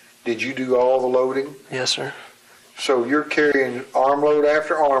 Did you do all the loading? Yes, sir. So you're carrying armload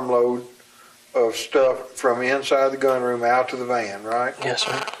after armload of stuff from inside the gun room out to the van, right? Yes,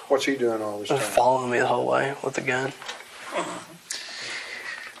 sir. What's he doing all this time? Following me the whole way with the gun.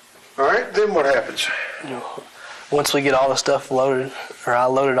 All right, then what happens? Once we get all the stuff loaded, or I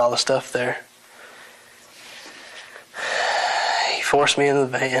loaded all the stuff there, he forced me into the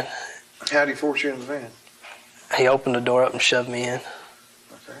van. How did he force you in the van? He opened the door up and shoved me in.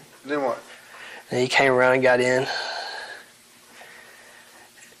 Okay. Then what? And he came around and got in.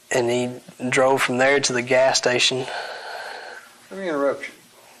 And he drove from there to the gas station. Let me interrupt you.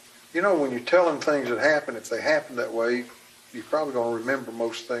 You know, when you tell them things that happen, if they happen that way, you're probably going to remember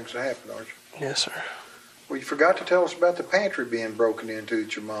most things that happened, aren't you? Yes, sir. Well, you forgot to tell us about the pantry being broken into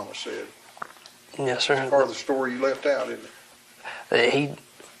that your mama said. Yes, sir. Part of the story you left out, isn't it?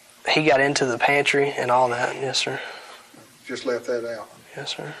 He got into the pantry and all that. Yes, sir. Just left that out.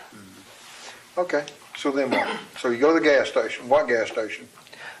 Yes, sir. Mm-hmm. Okay. So then what? So you go to the gas station. What gas station?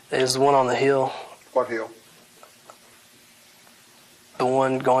 There's the one on the hill. What hill? The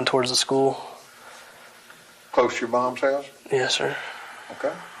one going towards the school. Close to your mom's house? Yes, sir.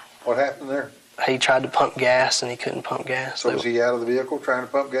 Okay. What happened there? He tried to pump gas and he couldn't pump gas. So was he out of the vehicle trying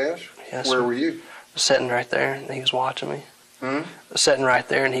to pump gas? Yes, Where sir. were you? Sitting right there and he was watching me. Hmm? Sitting right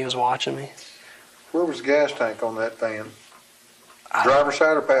there and he was watching me. Where was the gas tank on that van? Driver's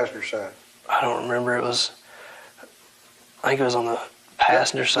side or passenger side? I don't remember. I think it was on the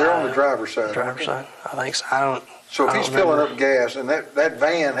passenger side. They're on the driver's side. Driver's side. I think so. So if he's filling up gas, and that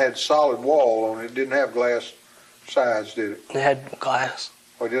van had solid wall on it, it didn't have glass sides, did it? It had glass.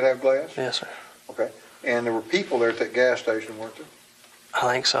 Oh, it did have glass? Yes, sir. Okay. And there were people there at that gas station, weren't there?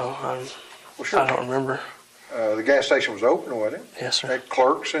 I think so. Well, sure. I don't remember. The gas station was open, wasn't it? Yes, sir. Had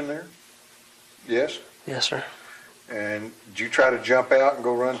clerks in there? Yes? Yes, sir. And did you try to jump out and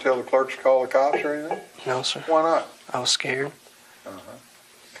go run and tell the clerks to call the cops or anything? No, sir. Why not? I was scared.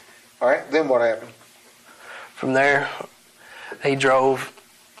 All right, then what happened? From there, he drove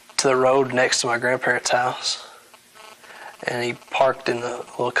to the road next to my grandparents' house, and he parked in the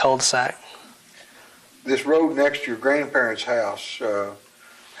little cul-de-sac. This road next to your grandparents' house,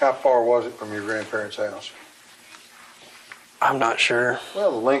 how far was it from your grandparents' house? I'm not sure.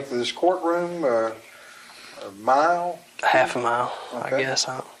 Well, the length of this courtroom, a mile? Half a mile, Okay. I guess.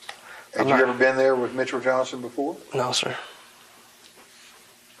 Had you ever been there with Mitchell Johnson before? No, sir.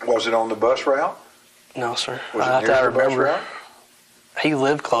 Was it on the bus route? No, sir. Was it near the bus route? He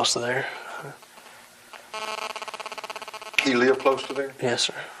lived close to there. He lived close to there? Yes,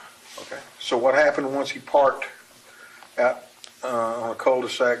 sir. Okay. So what happened once he parked out on a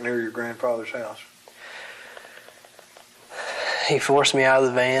cul-de-sac near your grandfather's house? He forced me out of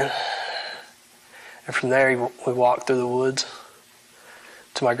the van, and from there we walked through the woods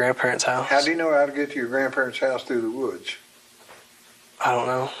to my grandparents' house. How do you know how to get to your grandparents' house through the woods? I don't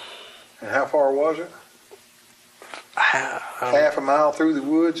know. And how far was it? Half a mile through the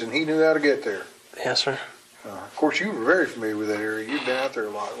woods, and he knew how to get there. Yes, sir. Of course, you were very familiar with that area. You'd been out there a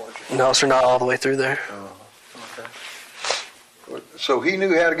lot, weren't you? No, sir, not all the way through there. Okay. So he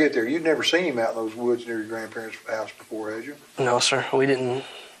knew how to get there. You'd never seen him out in those woods near your grandparents' house before, had you? No, sir. We didn't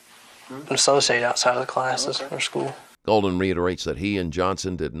associate outside of the classes or school. Golden reiterates that he and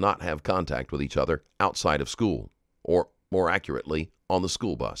Johnson did not have contact with each other outside of school, or more accurately, on the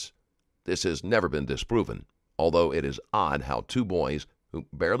school bus. This has never been disproven, although it is odd how two boys who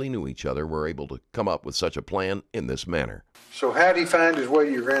barely knew each other were able to come up with such a plan in this manner. So how did he find his way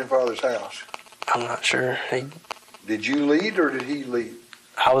to your grandfather's house? I'm not sure. Did you lead or did he lead?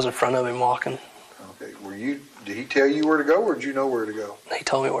 I was in front of him walking. Okay. Did he tell you where to go or did you know where to go? He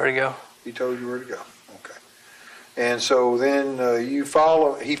told me where to go. He told you where to go. Okay. And so then he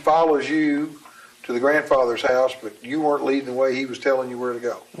follows you to the grandfather's house, but you weren't leading the way. He was telling you where to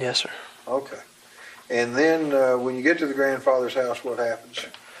go. Yes, sir. Okay. And then when you get to the grandfather's house, what happens?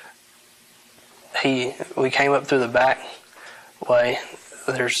 We came up through the back way.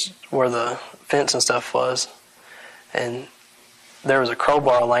 There's where the fence and stuff was, and there was a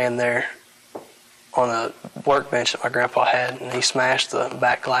crowbar laying there on a workbench that my grandpa had, and he smashed the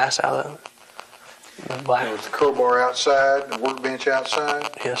back glass out of it. There was the crowbar outside, the workbench outside?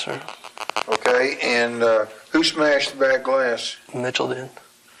 Yes, sir. Okay, and who smashed the back glass? Mitchell did.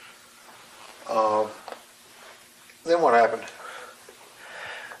 Then what happened?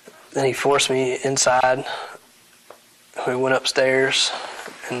 Then he forced me inside. We went upstairs,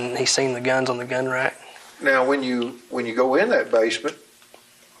 and he seen the guns on the gun rack. Now, when you go in that basement,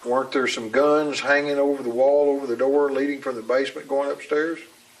 weren't there some guns hanging over the wall, over the door, leading from the basement going upstairs?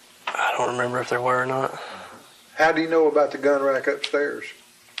 I don't remember if there were or not. How do you know about the gun rack upstairs?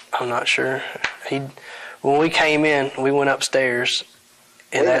 I'm not sure. When we came in, we went upstairs.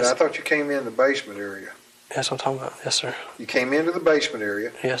 And wait a minute, I thought you came in the basement area. That's what I'm talking about. Yes, sir. You came into the basement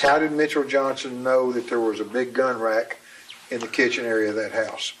area. Yes. How did Mitchell Johnson know that there was a big gun rack in the kitchen area of that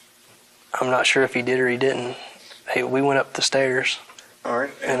house? I'm not sure if he did or he didn't. We went up the stairs. All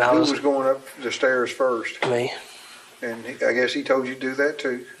right. And who was going up the stairs first? Me. And I guess he told you to do that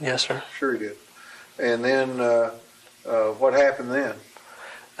too? Yes, sir. Sure he did. And then what happened then?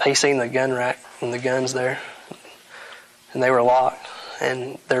 He seen the gun rack and the guns there, and they were locked.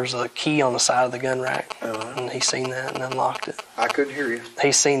 And there's a key on the side of the gun rack, and he seen that and unlocked it. I couldn't hear you.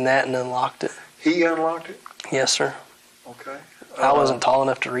 He seen that and unlocked it. He unlocked it? Yes, sir. Okay. I wasn't tall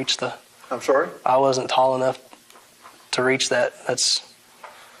enough to reach the... I'm sorry? I wasn't tall enough to reach that.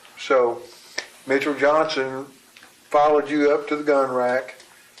 So Mitchell Johnson followed you up to the gun rack,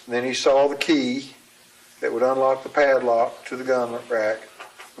 and then he saw the key that would unlock the padlock to the gun rack.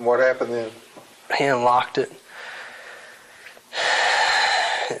 And what happened then? He unlocked it.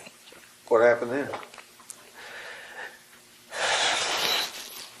 What happened then?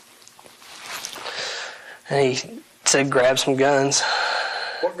 And he said, grab some guns.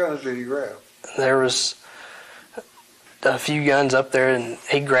 What guns did he grab? There was a few guns up there, and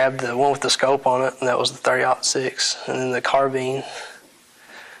he grabbed the one with the scope on it, and that was the 30-06, and then the carbine,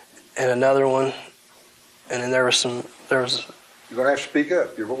 and another one, and then there was... You're going to have to speak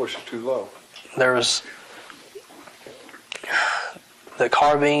up. Your voice is too low. There was the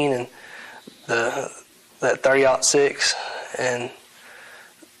carbine and that 30-06, and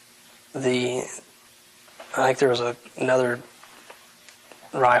I think there was another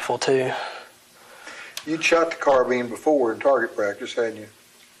rifle too. You'd shot the carbine before in target practice, hadn't you?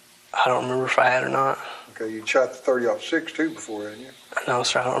 I don't remember if I had or not. Okay, you'd shot the 30-06 too before, hadn't you? No,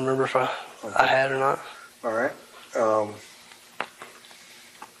 sir, I don't remember if I had or not. All right. So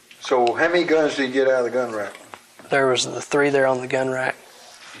how many guns did you get out of the gun rack? There was the 3 there on the gun rack.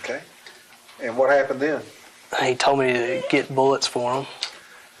 Okay. And what happened then? He told me to get bullets for them.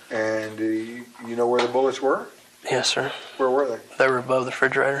 And you know where the bullets were? Yes, sir. Where were they? They were above the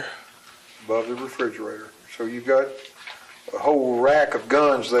refrigerator. Above the refrigerator. So you've got a whole rack of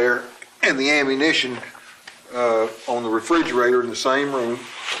guns there and the ammunition on the refrigerator in the same room.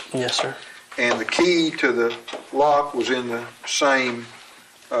 Yes, sir. And the key to the lock was in the same,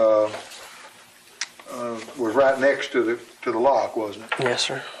 was right next to the lock, wasn't it? Yes,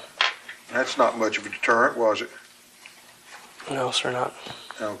 sir. That's not much of a deterrent, was it? No, sir, not.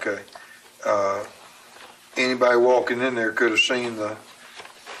 Okay. Anybody walking in there could have seen the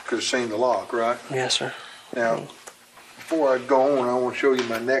lock, right? Yes, sir. Now, before I go on, I want to show you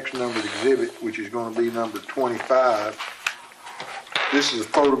my next numbered exhibit, which is going to be number 25. This is a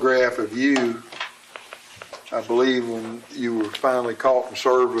photograph of you, I believe, when you were finally caught and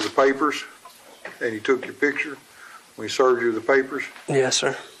served with the papers, and he took your picture when he served you with the papers. Yes,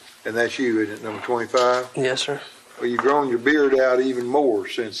 sir. And that's you, isn't it, number 25? Yes, sir. Well, you've grown your beard out even more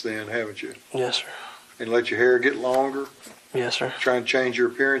since then, haven't you? Yes, sir. And let your hair get longer? Yes, sir. Trying to change your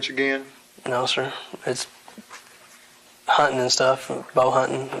appearance again? No, sir. It's hunting and stuff, bow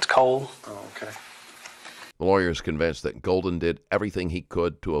hunting. It's cold. Oh, okay. The lawyer is convinced that Golden did everything he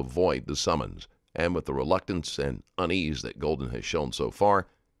could to avoid the summons, and with the reluctance and unease that Golden has shown so far,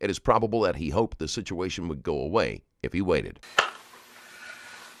 it is probable that he hoped the situation would go away if he waited.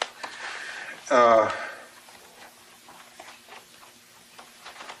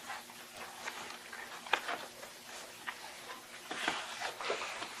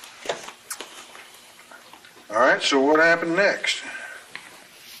 All right, so what happened next?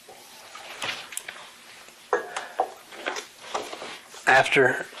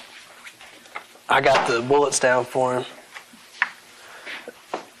 After I got the bullets down for him,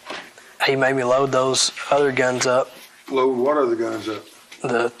 he made me load those other guns up. Load what other guns up?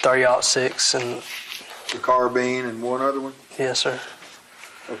 The 30-06 and... The carbine and one other one? Yes, sir.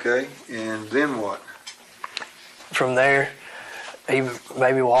 Okay, and then what? From there, he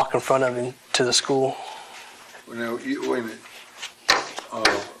made me walk in front of him to the school. Now, wait a minute.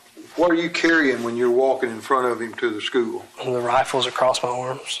 What are you carrying when you're walking in front of him to the school? The rifles across my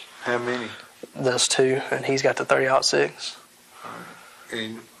arms. How many? Those 2, and he's got the 30-06.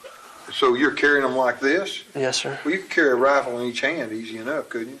 And so you're carrying them like this? Yes, sir. Well, you could carry a rifle in each hand easy enough,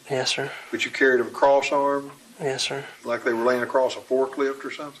 couldn't you? Yes, sir. But you carried them cross-armed? Yes, sir. Like they were laying across a forklift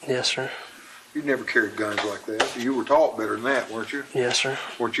or something? Yes, sir. You never carried guns like that. You were taught better than that, weren't you? Yes, sir.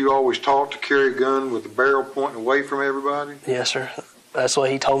 Weren't you always taught to carry a gun with the barrel pointing away from everybody? Yes, sir. That's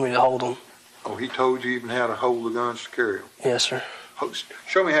what he told me to hold them. Oh, he told you even how to hold the guns to carry them? Yes, sir.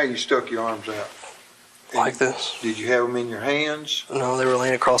 Show me how you stuck your arms out. Like this. Did you have them in your hands? No, they were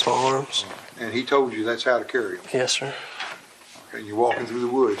laying across my arms. And he told you that's how to carry them? Yes, sir. And you're walking through the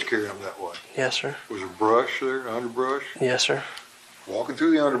woods carrying them that way? Yes, sir. Was there brush there, underbrush? Yes, sir. Walking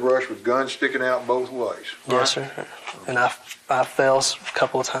through the underbrush with guns sticking out both ways? Yes, sir. And I fell a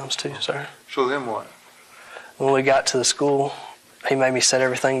couple of times too, sir. So then what? When we got to the school, he made me set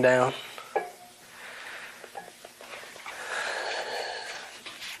everything down.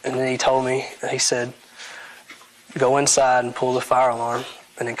 And then he told me, he said, go inside and pull the fire alarm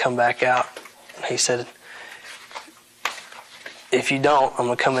and then come back out. He said, if you don't, I'm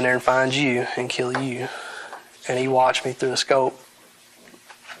going to come in there and find you and kill you. And he watched me through the scope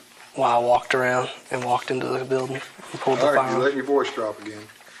while I walked around and walked into the building and pulled the fire alarm. All right, you let your voice drop again.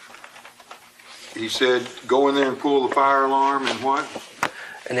 He said, go in there and pull the fire alarm and what?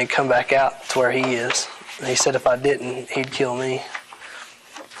 And then come back out to where he is. And he said if I didn't, he'd kill me.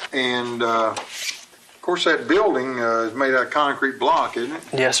 And, of course, that building is made out of concrete block, isn't it?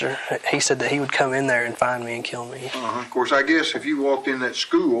 Yes, sir. He said that he would come in there and find me and kill me. Of course, I guess if you walked in that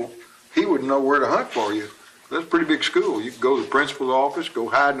school, he wouldn't know where to hunt for you. That's a pretty big school. You could go to the principal's office, go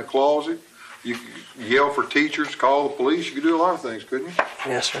hide in the closet. You could yell for teachers, call the police. You could do a lot of things, couldn't you?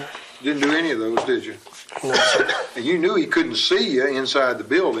 Yes, sir. You didn't do any of those, did you? No, sir. And you knew he couldn't see you inside the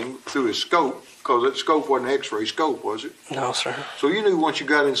building through his scope, because that scope wasn't an X-ray scope, was it? No, sir. So you knew once you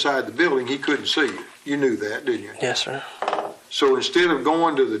got inside the building, he couldn't see you. You knew that, didn't you? Yes, sir. So instead of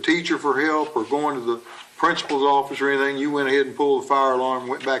going to the teacher for help or going to the principal's office or anything, you went ahead and pulled the fire alarm and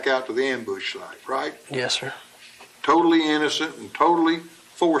went back out to the ambush site, right? Yes, sir. Totally innocent and totally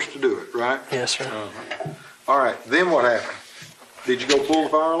forced to do it, right? Yes, sir. All right, then what happened? Did you go pull the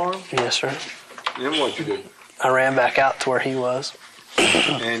fire alarm? Yes, sir. Then what you do? I ran back out to where he was.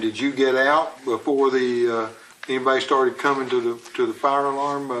 And did you get out before the anybody started coming to the fire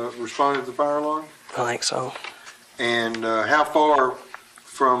alarm, responding to the fire alarm? I think so. And how far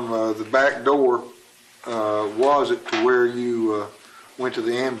from the back door was it to where you went to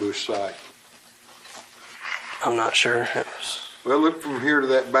the ambush site? I'm not sure. It was... Well, look from here to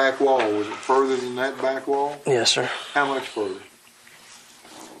that back wall. Was it further than that back wall? Yes, sir. How much further?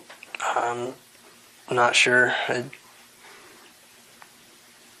 I'm not sure.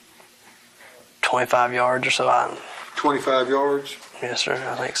 25 yards or so. 25 yards? Yes, sir.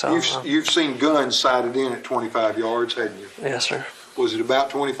 I think so. You've seen guns sighted in at 25 yards, hadn't you? Yes, sir. Was it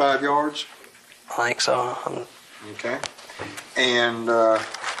about 25 yards? I think so. Okay. And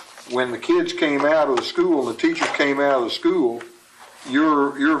when the kids came out of the school and the teachers came out of the school,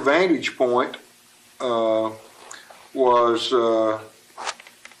 your vantage point was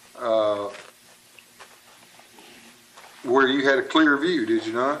where you had a clear view, did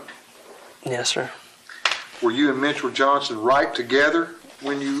you not? Yes, sir. Were you and Mitchell Johnson right together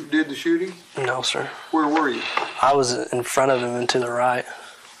when you did the shooting? No, sir. Where were you? I was in front of him and to the right.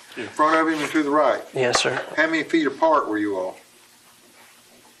 In front of him and to the right? Yes, sir. How many feet apart were you all?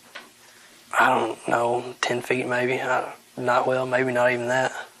 I don't know, 10 feet maybe. Maybe not even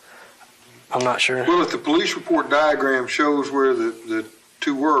that. I'm not sure. Well, if the police report diagram shows where the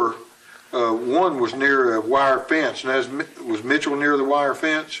two were, one was near a wire fence. And was Mitchell near the wire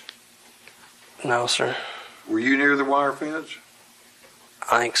fence? No, sir. Were you near the wire fence?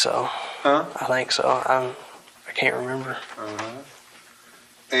 I think so. Huh? I think so. I can't remember. Uh-huh.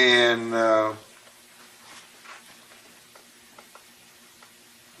 And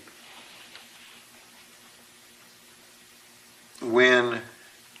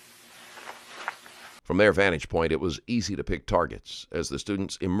From their vantage point, it was easy to pick targets as the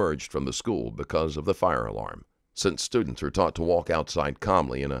students emerged from the school because of the fire alarm. Since students are taught to walk outside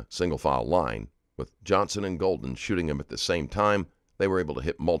calmly in a single-file line, with Johnson and Golden shooting them at the same time, they were able to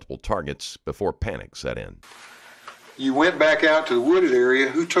hit multiple targets before panic set in. You went back out to the wooded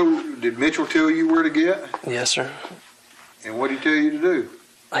area. Did Mitchell tell you where to get? Yes, sir. And what did he tell you to do?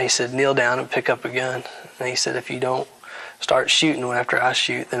 He said, kneel down and pick up a gun. And he said, if you don't start shooting after I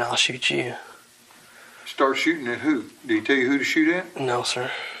shoot, then I'll shoot you. Start shooting at who? Did he tell you who to shoot at? No,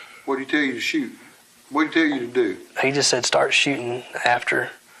 sir. What did he tell you to shoot? What did he tell you to do? He just said start shooting after.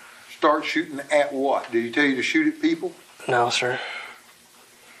 Start shooting at what? Did he tell you to shoot at people? No, sir.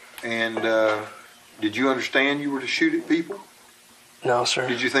 And did you understand you were to shoot at people? No, sir.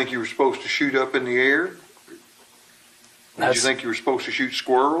 Did you think you were supposed to shoot up in the air? Did you think you were supposed to shoot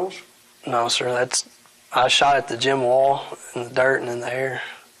squirrels? No, sir. I shot at the gym wall in the dirt and in the air.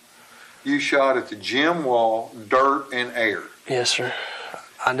 You shot at the gym wall, dirt, and air. Yes, sir.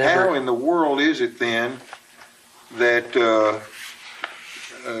 How in the world is it then that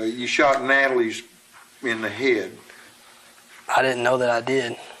you shot Natalie's in the head? I didn't know that I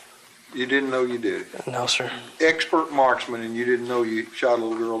did. You didn't know you did it? No, sir. Expert marksman, and you didn't know you shot a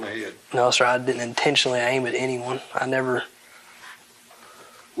little girl in the head? No, sir. I didn't intentionally aim at anyone. I never...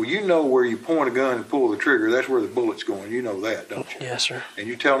 Well, you know where you point a gun and pull the trigger, that's where the bullet's going. You know that, don't you? Yes, sir. And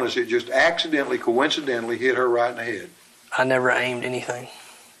you're telling us it just accidentally, coincidentally hit her right in the head. I never aimed anything.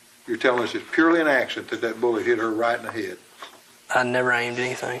 You're telling us it's purely an accident that bullet hit her right in the head. I never aimed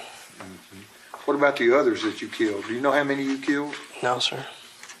anything. Mm-hmm. What about the others that you killed? Do you know how many you killed? No, sir.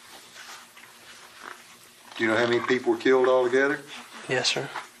 Do you know how many people were killed altogether? Yes, sir.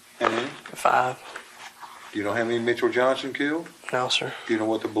 How many? 5. Do you know how many Mitchell Johnson killed? No, sir. Do you know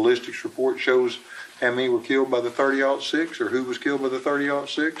what the ballistics report shows how many were killed by the 30-06 or who was killed by the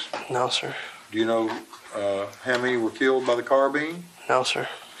 30-06? No, sir. Do you know how many were killed by the carbine? No, sir.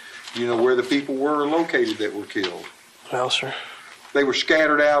 Do you know where the people were located that were killed? No, sir. They were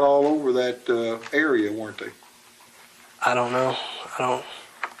scattered out all over that area, weren't they? I don't know. I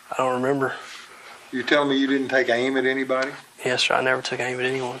don't remember. You're telling me you didn't take aim at anybody? Yes, sir. I never took aim at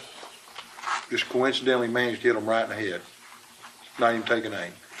anyone. Just coincidentally managed to hit them right in the head. Not even taking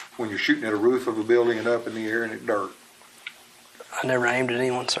aim. When you're shooting at a roof of a building and up in the air and at dirt. I never aimed at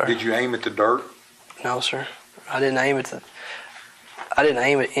anyone, sir. Did you aim at the dirt? No, sir. I didn't aim at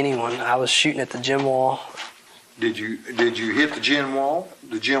anyone. I was shooting at the gym wall. Did you hit the gym wall?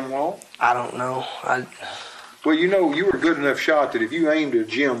 The gym wall? I don't know. Well, you know, you were a good enough shot that if you aimed at a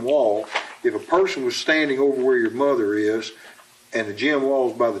gym wall, if a person was standing over where your mother is and the gym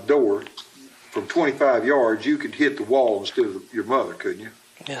wall's by the door, from 25 yards, you could hit the wall instead of your mother, couldn't you?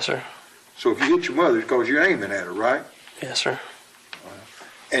 Yes, sir. So if you hit your mother, it's because you're aiming at her, right? Yes, sir.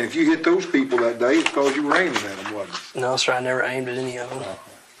 And if you hit those people that day, it's because you were aiming at them, wasn't it? No, sir. I never aimed at any of them.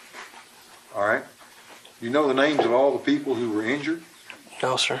 All right. You know the names of all the people who were injured?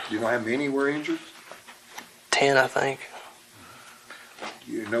 No, sir. You know how many were injured? 10, I think.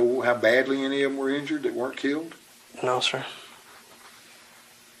 Do you know how badly any of them were injured that weren't killed? No, sir.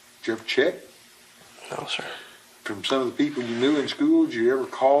 Did you ever check? No, sir. From some of the people you knew in school, did you ever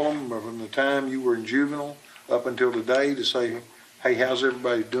call them from the time you were in juvenile up until today to say, hey, how's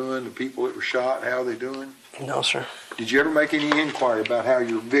everybody doing? The people that were shot, how are they doing? No, sir. Did you ever make any inquiry about how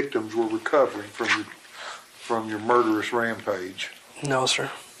your victims were recovering from your murderous rampage? No,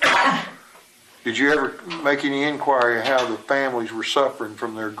 sir. Did you ever make any inquiry how the families were suffering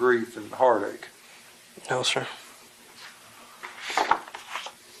from their grief and heartache? No, sir.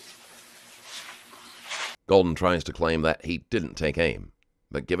 Golden tries to claim that he didn't take aim,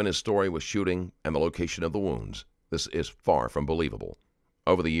 but given his story with shooting and the location of the wounds, this is far from believable.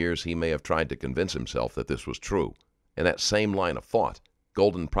 Over the years, he may have tried to convince himself that this was true. In that same line of thought,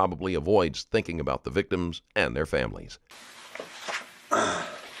 Golden probably avoids thinking about the victims and their families. I'm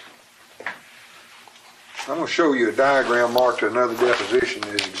going to show you a diagram marked to another deposition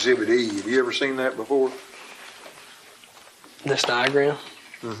as Exhibit E. Have you ever seen that before? This diagram?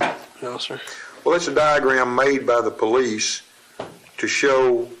 Mm-hmm. No, sir. Well, it's a diagram made by the police to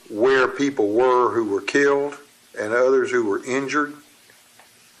show where people were who were killed and others who were injured,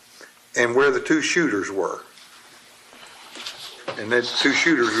 and where the two shooters were. And those two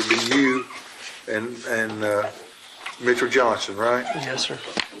shooters would be you and Mitchell Johnson, right? Yes, sir.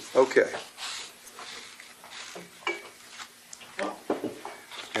 Okay.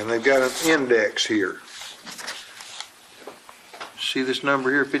 And they've got an index here. See this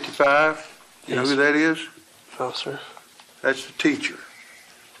number here, 55? You know who that is? No, sir. That's the teacher,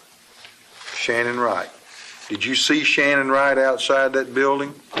 Shannon Wright. Did you see Shannon Wright outside that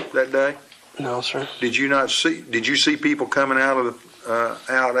building that day? No, sir. Did you see people coming out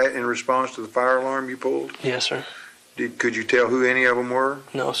of in response to the fire alarm you pulled? Yes, sir. Could you tell who any of them were?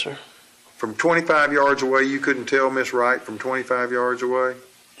 No, sir. From 25 yards away, you couldn't tell Miss Wright from 25 yards away?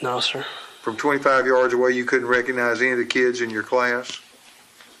 No, sir. From 25 yards away, you couldn't recognize any of the kids in your class?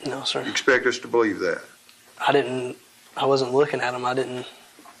 No, sir. You expect us to believe that? I wasn't looking at them.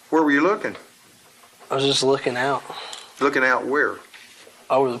 Where were you looking? I was just looking out. Looking out where?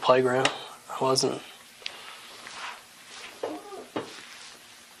 Over the playground. I wasn't.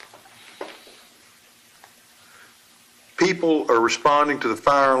 People are responding to the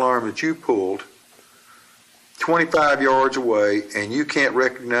fire alarm that you pulled 25 yards away, and you can't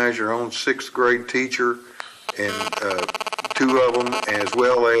recognize your own sixth grade teacher and two of them, as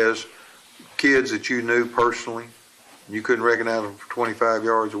well as kids that you knew personally. You couldn't recognize them from 25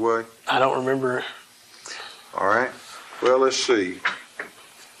 yards away? I don't remember. All right. Well, let's see.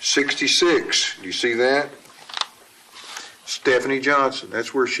 66. Do you see that? Stephanie Johnson.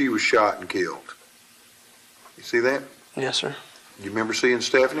 That's where she was shot and killed. You see that? Yes, sir. You remember seeing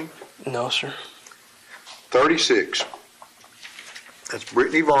Stephanie? No, sir. 36. That's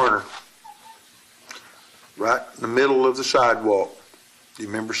Brittany Varner. Right in the middle of the sidewalk. Do you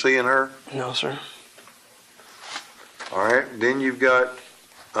remember seeing her? No, sir. All right. Then you've got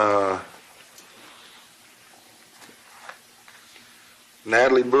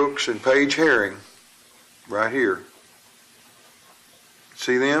Natalie Brooks and Paige Herring right here.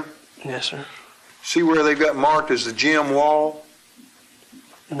 See them? Yes, sir. See where they've got marked as the gym wall?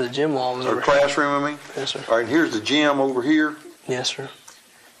 The gym wall was Or over classroom, I mean? Yes, sir. All right, here's the gym over here, Yes, sir.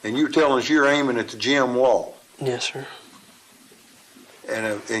 and you're telling us you're aiming at the gym wall. Yes, sir.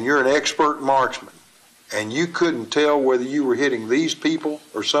 And you're an expert marksman, and you couldn't tell whether you were hitting these people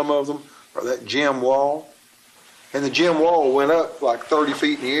or some of them or that gym wall. And the gym wall went up like 30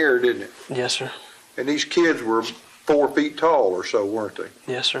 feet in the air, didn't it? Yes, sir. And these kids were 4 feet tall or so, weren't they?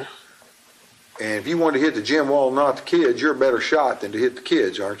 Yes, sir. And if you wanted to hit the gym wall, not the kids, you're a better shot than to hit the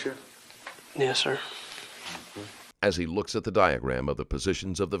kids, aren't you? Yes, sir. As he looks at the diagram of the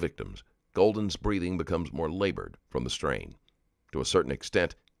positions of the victims, Golden's breathing becomes more labored from the strain. To a certain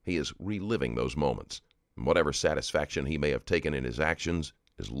extent, he is reliving those moments, and whatever satisfaction he may have taken in his actions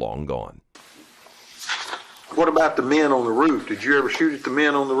is long gone. What about the men on the roof? Did you ever shoot at the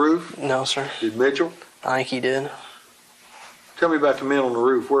men on the roof? No, sir. Did Mitchell? I think he did. Tell me about the men on the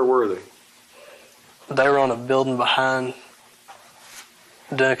roof. Where were they? They were on a building behind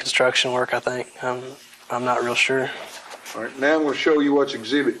doing construction work, I think. I'm not real sure. All right, now I'm going to show you what's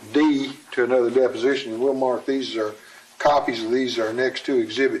Exhibit D to another deposition, and we'll mark these are copies of these are next to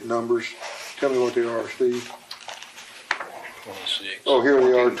exhibit numbers. Tell me what they are, Steve. 26. Oh, here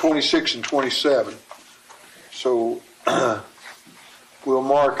they are, 26 and 27. So we'll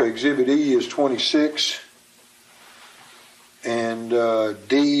mark Exhibit E as 26, and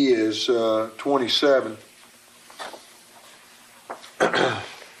D is 27.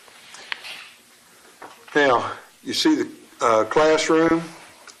 Now, you see the classroom,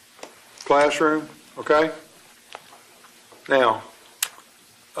 okay? Now,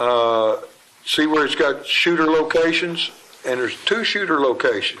 see where it's got shooter locations? And there's 2 shooter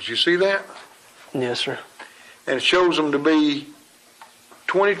locations. You see that? Yes, sir. And it shows them to be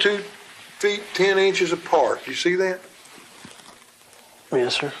 22 feet 10 inches apart. You see that?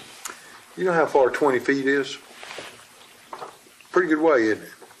 Yes, sir. You know how far 20 feet is? Pretty good way, isn't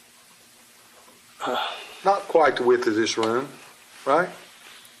it? Not quite the width of this room, right?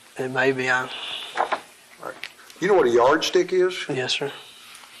 It may be. Right. You know what a yardstick is? Yes, sir.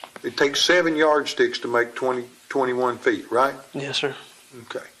 It takes 7 yardsticks to make 21 feet, right? Yes, sir.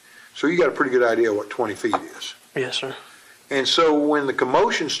 Okay. So you got a pretty good idea what 20 feet is. Yes, sir. And so when the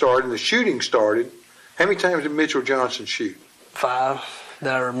commotion started and the shooting started, how many times did Mitchell Johnson shoot? 5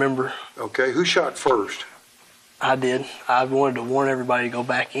 that I remember. Okay. Who shot first? I did. I wanted to warn everybody to go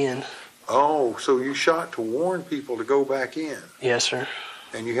back in. Oh, so you shot to warn people to go back in. Yes, sir.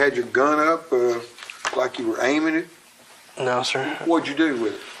 And you had your gun up like you were aiming it? No, sir. What'd you do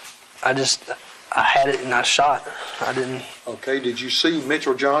with it? I had it and I shot. I didn't. Okay, did you see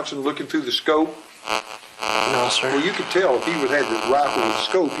Mitchell Johnson looking through the scope? No, sir. Well, you could tell if he would have the rifle with the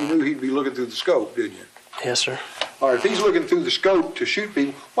scope, you knew he'd be looking through the scope, didn't you? Yes, sir. All right, if he's looking through the scope to shoot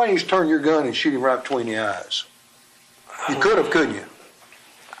people, why don't you just turn your gun and shoot him right between the eyes? You could have, couldn't you?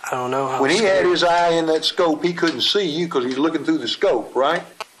 I don't know. When he had his eye in that scope, he couldn't see you because he's looking through the scope, right?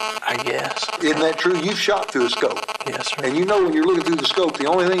 I guess. Isn't that true? You've shot through a scope. Yes, sir. And you know when you're looking through the scope, the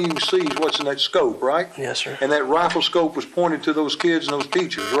only thing you can see is what's in that scope, right? Yes, sir. And that rifle scope was pointed to those kids and those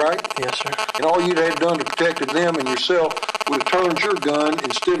teachers, right? Yes, sir. And all you'd have done to protect them and yourself would have turned your gun,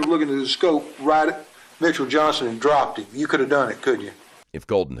 instead of looking at the scope, right at Mitchell Johnson and dropped him. You could have done it, couldn't you? If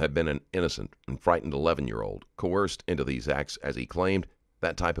Golden had been an innocent and frightened 11-year-old, coerced into these acts as he claimed,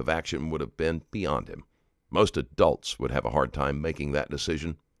 that type of action would have been beyond him. Most adults would have a hard time making that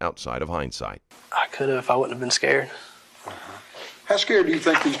decision outside of hindsight. I could have if I wouldn't have been scared. How scared do you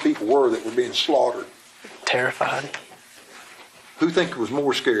think these people were that were being slaughtered? Terrified. Who think was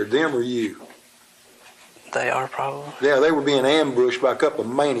more scared, them or you? They are probably. Yeah, they were being ambushed by a couple of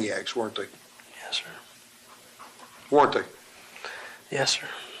maniacs, weren't they? Yes, sir. Weren't they? Yes, sir.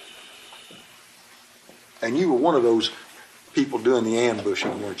 And you were one of those people doing the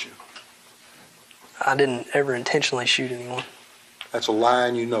ambushing, weren't you? I didn't ever intentionally shoot anyone. That's a lie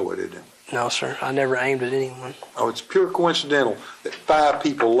and you know it, isn't it? No, sir. I never aimed at anyone. Oh, it's pure coincidental that 5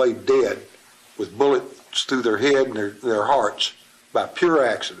 people lay dead with bullets through their head and their hearts by pure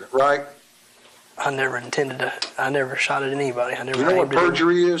accident, right? I never intended to. I never shot at anybody. I never You know what aimed at anyone.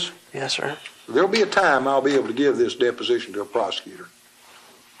 perjury is? Yes, sir. There'll be a time I'll be able to give this deposition to a prosecutor.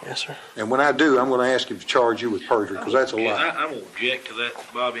 Yes, sir. And when I do, I'm going to ask him to charge you with perjury because that's a lie. I won't object to that,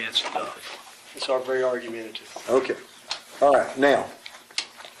 Bobby, and stuff. It's all very argumentative. Okay. All right. Now,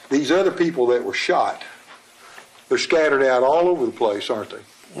 these other people that were shot, they're scattered out all over the place, aren't they?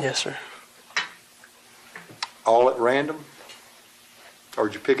 Yes, sir. All at random? Or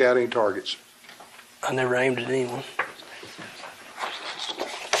did you pick out any targets? I never aimed at anyone.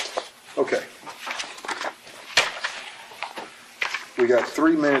 Okay. We got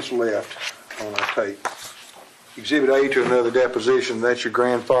 3 minutes left on our tape. Exhibit A to another deposition, that's your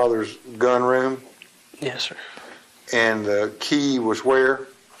grandfather's gun room, Yes, sir. and the key was where?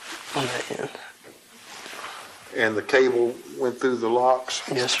 On that end. And the cable went through the locks.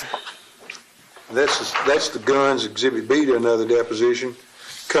 Yes, sir. That's the guns, Exhibit B to another deposition,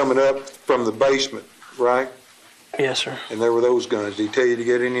 coming up from the basement, right? Yes, sir. And there were those guns. Did he tell you to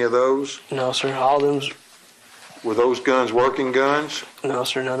get any of those? No, sir. All of them's. Were those guns working guns? No,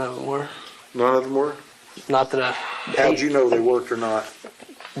 sir. None of them were. None of them were? Not that I. How'd you know they worked or not?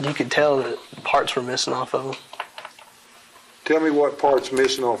 You could tell that parts were missing off of them. Tell me what part's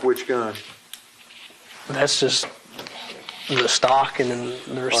missing off which gun. That's just the stock and then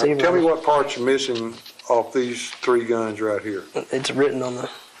the All receiver. right, tell me what parts are missing off these 3 guns right here. It's written on the.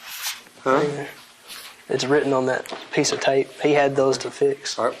 Huh? thing there. It's written on that piece of tape. He had those to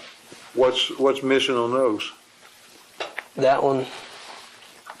fix. All right. What's missing on those? That one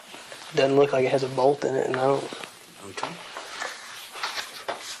doesn't look like it has a bolt in it, and I don't. Okay.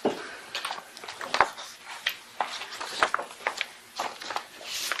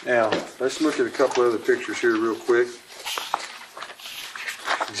 Now, let's look at a couple other pictures here real quick.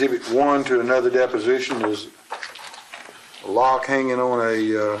 Exhibit 1 to another deposition is a lock hanging on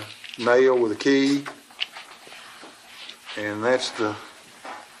a nail with a key. And that's the...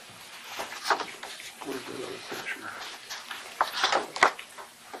 Where's that other picture?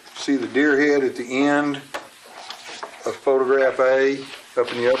 See the deer head at the end of photograph A, up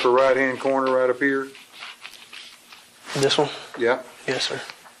in the upper right-hand corner right up here? This one? Yeah. Yes, sir.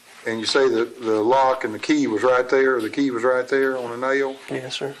 And you say that the lock and the key was right there, or the key was right there on the nail?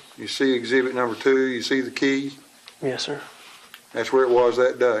 Yes, sir. You see exhibit number 2, you see the key? Yes, sir. That's where it was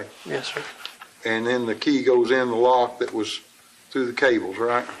that day. Yes, sir. And then the key goes in the lock that was through the cables,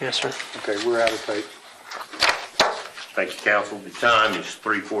 right? Yes, sir. Okay, we're out of tape. Thank you, counsel. The time is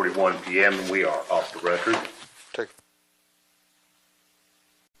 3:41 p.m. and we are off the record. Take.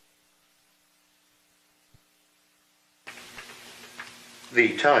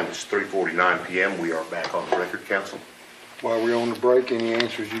 The time is 3:49 p.m. We are back on the record, counsel. While we're on the break, any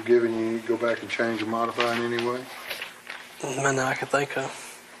answers you've given, you need to go back and change or modify in any way? None that I can think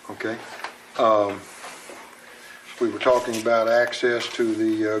of. Okay. We were talking about access to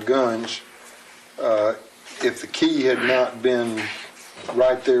the guns. If the key had not been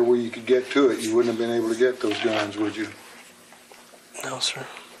right there where you could get to it, you wouldn't have been able to get those guns, would you? No, sir.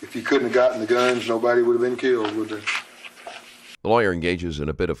 If you couldn't have gotten the guns, nobody would have been killed, would they? The lawyer engages in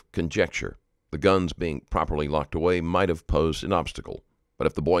a bit of conjecture. The guns being properly locked away might have posed an obstacle, but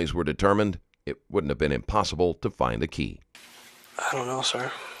if the boys were determined, it wouldn't have been impossible to find the key. I don't know,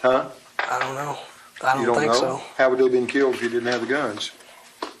 sir. Huh? I don't know. I You don't think know? so. How would they have been killed if you didn't have the guns?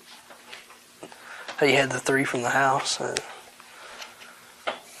 He had the 3 from the house.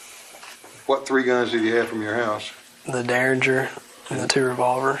 What 3 guns did you have from your house? The Derringer and the 2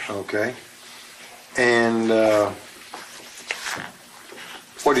 revolvers. Okay. And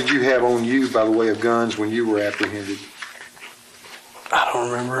what did you have on you by the way of guns when you were apprehended? I don't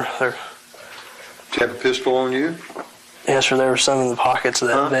remember. Did you have a pistol on you? Yes, sir. There were some in the pockets of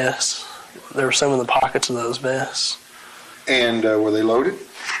that vest. There were some in the pockets of those vests. And were they loaded?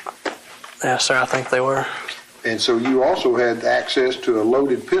 Yes, sir. I think they were. And so you also had access to a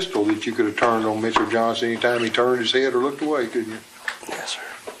loaded pistol that you could have turned on Mitchell Johnson anytime he turned his head or looked away, couldn't you? Yes, sir.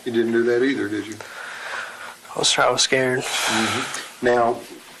 You didn't do that either, did you? I was scared. Mm-hmm. Now,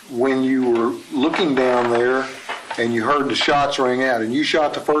 when you were looking down there and you heard the shots ring out, and you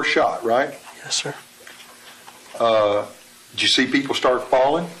shot the first shot, right? Yes, sir. Did you see people start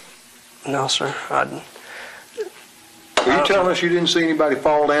falling? No, sur. Are you telling us you didn't see anybody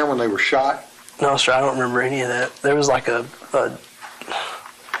fall down when they were shot? No, sir. I don't remember any of that. There was like I don't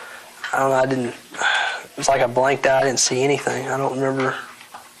know. It was like I blanked out. I didn't see anything. I don't remember.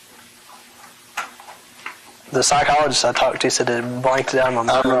 The psychologist I talked to said it blanked it out of my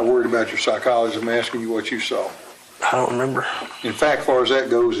mind. I'm not worried about your psychologist. I'm asking you what you saw. I don't remember. In fact, as far as that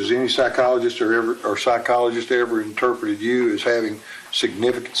goes, has any psychologist or psychologist ever interpreted you as having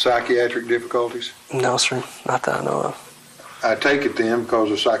significant psychiatric difficulties? No, sir. Not that I know of. I take it then,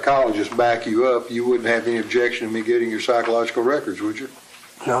 because a psychologist back you up, you wouldn't have any objection to me getting your psychological records, would you?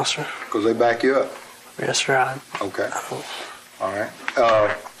 No, sir. Because they back you up. Yes, sir. Okay. All right.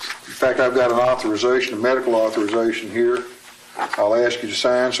 In fact, I've got an authorization, a medical authorization here. I'll ask you to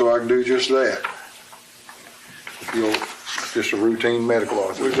sign so I can do just that. If you'll, just a routine medical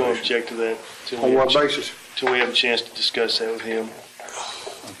authorization. We're going to object to that. On what basis? Till we have a chance to discuss that with him.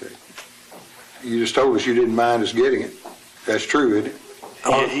 Okay. You just told us you didn't mind us getting it. That's true, isn't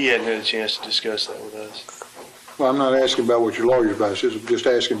it? He hadn't had a chance to discuss that with us. Well, I'm not asking about what your lawyer's about. I'm just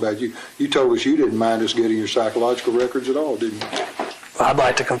asking about you. You told us you didn't mind us getting your psychological records at all, didn't you? I'd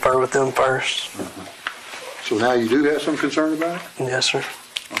like to confer with them first. Mm-hmm. So now you do have some concern about it? Yes, sir.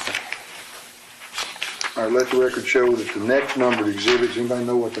 Okay. All right, let the record show that the next numbered exhibits, anybody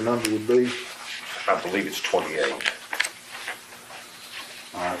know what the number would be? I believe it's 28.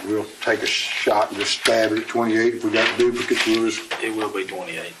 All right, we'll take a shot and just stab it at 28. If we got duplicates, we'll just It will be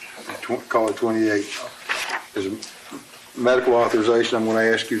 28. call it 28. There's a medical authorization I'm going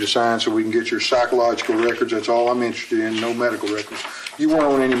to ask you to sign so we can get your psychological records. That's all I'm interested in, no medical records. You weren't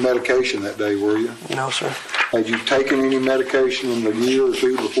on any medication that day, were you? No, sir. Had you taken any medication in the year or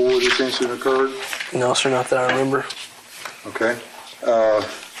two before this incident occurred? No, sir, not that I remember. Okay.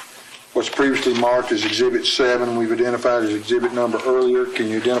 What's previously marked as Exhibit 7, we've identified as exhibit number earlier. Can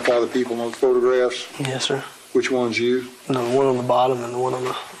you identify the people in those photographs? Yes, sir. Which one's you? The one on the bottom and the one on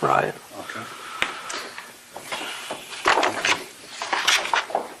the right. Okay.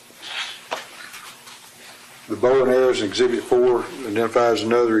 The bow and arrows in Exhibit 4 identifies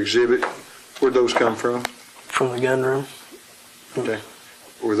another exhibit. Where'd those come from? From the gun room. Okay.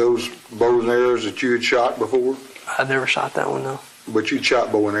 Were those bows and arrows that you had shot before? I'd never shot that one, no. But you'd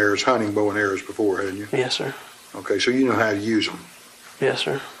shot bow and arrows, hunting bow and arrows before, hadn't you? Yes, sir. Okay, so you know how to use them. Yes,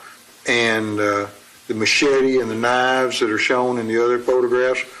 sir. And the machete and the knives that are shown in the other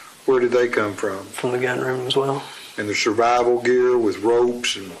photographs, where did they come from? From the gun room as well. And the survival gear with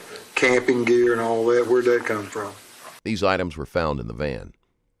ropes and camping gear and all that, where'd that come from? These items were found in the van.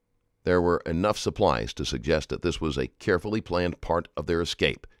 There were enough supplies to suggest that this was a carefully planned part of their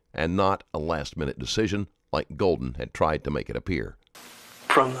escape, and not a last-minute decision like Golden had tried to make it appear.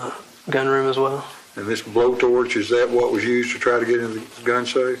 From the gun room as well. And this blowtorch, is that what was used to try to get in the gun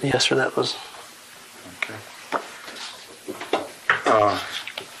safe? Yes, sir, that was. Okay.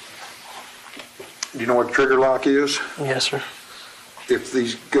 Do you know what trigger lock is? Yes, sir. If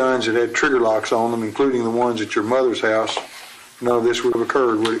these guns had trigger locks on them, including the ones at your mother's house, none of this would have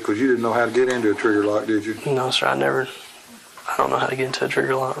occurred, would it? Because you didn't know how to get into a trigger lock, did you? No, sir, I don't know how to get into a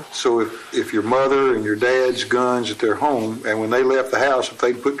trigger lock. So if your mother and your dad's guns at their home, and when they left the house, if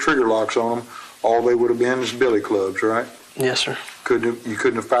they'd put trigger locks on them, all they would have been is billy clubs, right? Yes, sir. You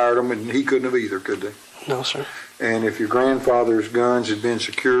couldn't have fired them, and he couldn't have either, could they? No, sir. And if your grandfather's guns had been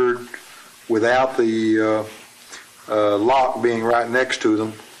secured without the lock being right next to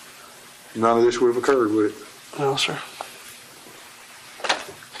them, none of this would have occurred, would it? No, sir.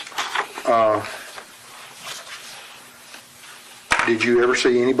 Did you ever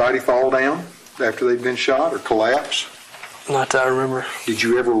see anybody fall down after they'd been shot or collapse? Not that I remember. Did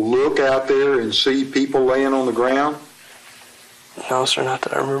you ever look out there and see people laying on the ground? No, sir, not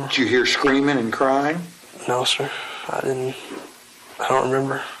that I remember. Did you hear screaming and crying? No, sir. I don't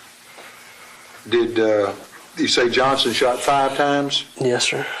remember. Did you say Johnson shot 5 times? Yes,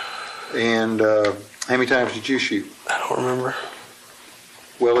 sir. And how many times did you shoot? I don't remember.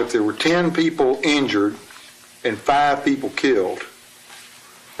 Well, if there were 10 people injured and 5 people killed,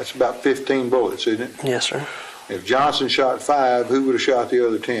 that's about 15 bullets, isn't it? Yes, sir. If Johnson shot 5, who would have shot the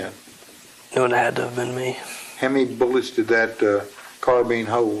other 10? It would have had to have been me. How many bullets did that carbine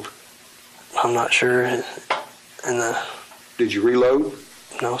hold? I'm not sure. Did you reload?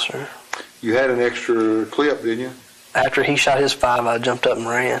 No, sir. You had an extra clip, didn't you? After he shot his 5, I jumped up and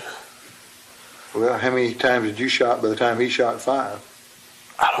ran. Well, how many times did you shot by the time he shot 5?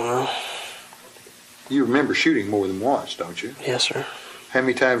 I don't know. You remember shooting more than once, don't you? Yes, sir. How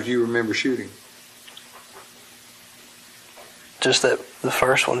many times do you remember shooting? Just the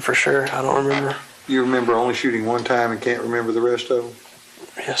first one for sure. I don't remember. You remember only shooting one time and can't remember the rest of them?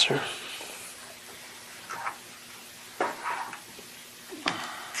 Yes, sir.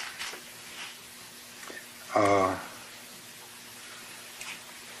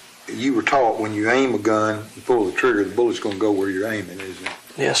 You were taught when you aim a gun and pull the trigger, the bullet's going to go where you're aiming, isn't it?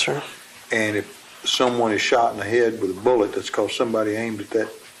 Yes, sir. And if someone is shot in the head with a bullet, that's because somebody aimed at that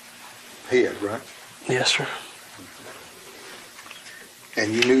head, right? Yes, sir.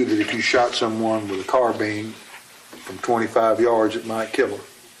 And you knew that if you shot someone with a carbine from 25 yards, it might kill them.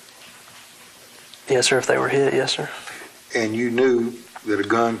 Yes, sir, if they were hit, yes, sir. And you knew that a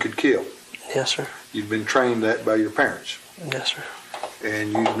gun could kill. Yes, sir. You'd been trained that by your parents. Yes, sir.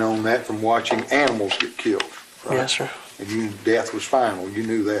 And you'd known that from watching animals get killed. Right? Yes, sir. And you knew death was final. You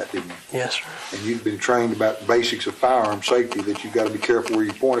knew that, didn't you? Yes, sir. And you'd been trained about the basics of firearm safety, that you've got to be careful where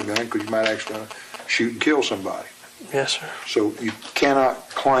you point a gun because you might actually shoot and kill somebody. Yes, sir. So you cannot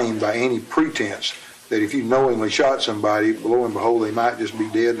claim by any pretense that if you knowingly shot somebody, lo and behold, they might just be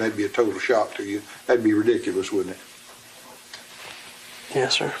dead and that'd be a total shock to you. That'd be ridiculous, wouldn't it?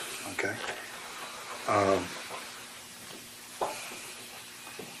 Yes, sir. Okay.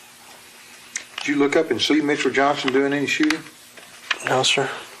 Did you look up and see Mitchell Johnson doing any shooting? No, sir.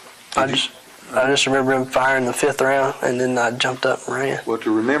 I just remember him firing the 5th round, and then I jumped up and ran. Well, to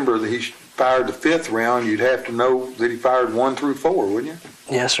remember that he fired the 5th round, you'd have to know that he fired 1 through 4, wouldn't you?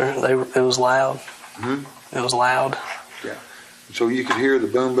 Yes, sir. It was loud. Mm-hmm. It was loud. Yeah. So you could hear the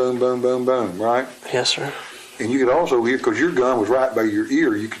boom, boom, boom, boom, boom, right? Yes, sir. And you could also hear, because your gun was right by your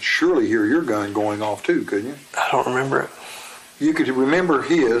ear, you could surely hear your gun going off too, couldn't you? I don't remember it. You could remember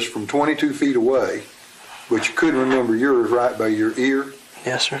his from 22 feet away, but you couldn't remember yours right by your ear.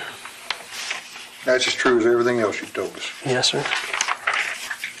 Yes, sir. That's as true as everything else you've told us. Yes, sir.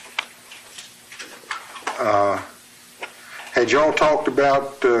 Had y'all talked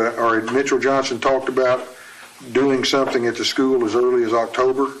about, or had Mitchell Johnson talked about doing something at the school as early as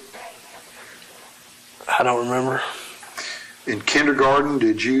October? I don't remember. In kindergarten,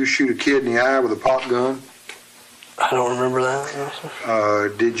 did you shoot a kid in the eye with a pop gun? I don't remember that. No,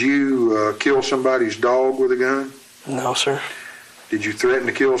 sir. Did you kill somebody's dog with a gun? No, sir. Did you threaten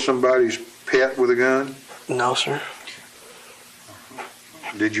to kill somebody's pet with a gun? No, sir.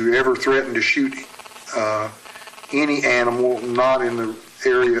 Did you ever threaten to shoot any animal not in the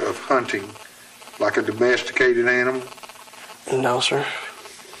area of hunting, like a domesticated animal? No, sir.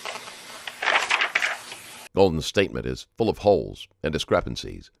 Golden's statement is full of holes and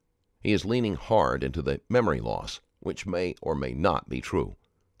discrepancies. He is leaning hard into the memory loss, which may or may not be true.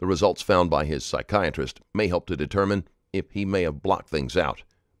 The results found by his psychiatrist may help to determine if he may have blocked things out,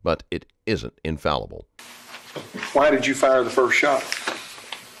 but it isn't infallible. Why did you fire the first shot?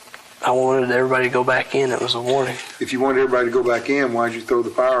 I wanted everybody to go back in. It was a warning. If you wanted everybody to go back in, why'd you throw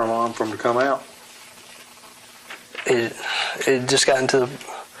the fire alarm for them to come out? It just got into.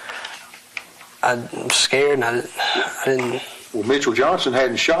 I'm scared, and I didn't. Well, Mitchell Johnson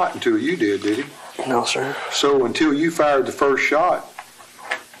hadn't shot until you did he? No, sir. So until you fired the first shot,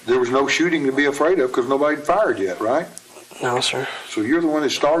 there was no shooting to be afraid of because nobody had fired yet, right? No, sir. So you're the one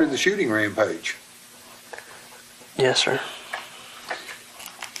that started the shooting rampage. Yes, sir.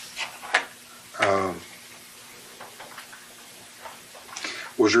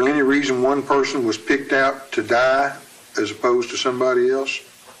 Was there any reason one person was picked out to die as opposed to somebody else?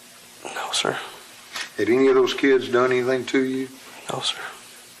 No, sir. Had any of those kids done anything to you? No, sir.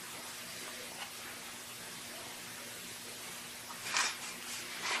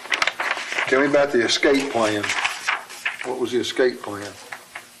 Tell me about the escape plan. What was the escape plan?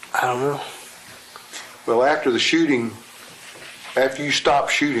 I don't know. Well, after the shooting, after you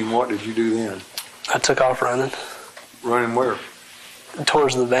stopped shooting, what did you do then? I took off running. Running where?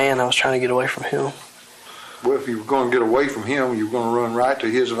 Towards the van. I was trying to get away from him. Well, if you were going to get away from him, you were going to run right to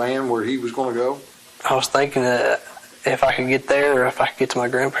his van where he was going to go? I was thinking that if I could get there or if I could get to my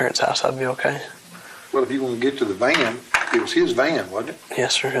grandparents' house, I'd be okay. Well, if you want to get to the van, it was his van, wasn't it?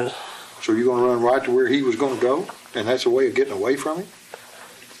 Yes, sir. It is. So you're going to run right to where he was going to go? And that's a way of getting away from him?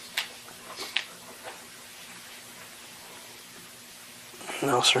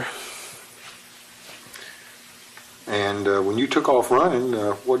 No, sir. And when you took off running,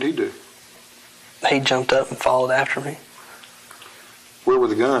 what did he do? He jumped up and followed after me. Where were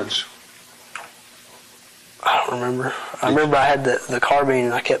the guns? I don't remember. I remember I had the carbine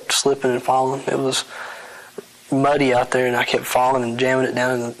and I kept slipping and falling. It was muddy out there and I kept falling and jamming it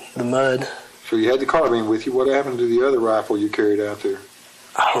down in the mud. So you had the carbine with you. What happened to the other rifle you carried out there?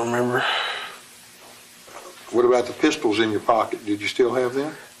 I don't remember. What about the pistols in your pocket? Did you still have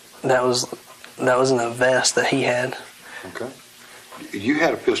them? That was in a vest that he had. Okay. You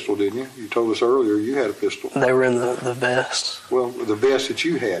had a pistol, didn't you? You told us earlier you had a pistol. They were in the vest. Well, the vest that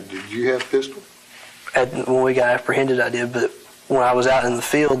you had, did you have a pistol? When we got apprehended, I did, but when I was out in the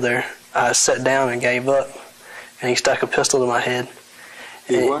field there, I sat down and gave up, and he stuck a pistol to my head.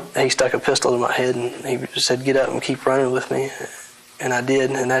 He stuck a pistol to my head, and he said, "Get up and keep running with me," and I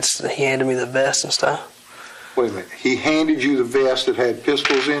did, and he handed me the vest and stuff. Wait a minute. He handed you the vest that had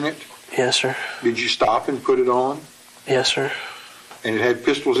pistols in it? Yes, sir. Did you stop and put it on? Yes, sir. And it had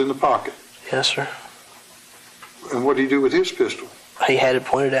pistols in the pocket? Yes, sir. And what did he do with his pistol? He had it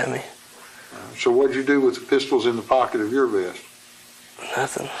pointed at me. So what did you do with the pistols in the pocket of your vest?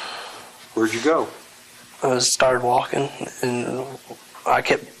 Nothing. Where'd you go? I started walking, and I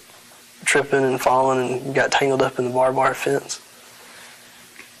kept tripping and falling and got tangled up in the barbed wire fence.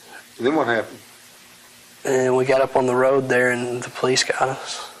 And then what happened? And we got up on the road there, and the police got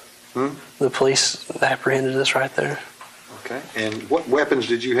us. The police apprehended us right there. Okay. And what weapons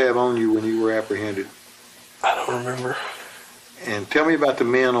did you have on you when you were apprehended? I don't remember. And tell me about the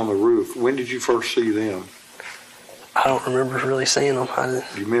men on the roof. When did you first see them? I don't remember really seeing them. Do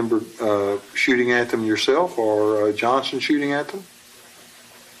you remember shooting at them yourself or Johnson shooting at them?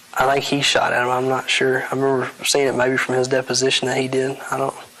 I think he shot at him. I'm not sure. I remember seeing it maybe from his deposition that he did. I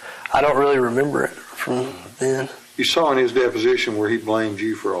don't really remember it from then. You saw in his deposition where he blamed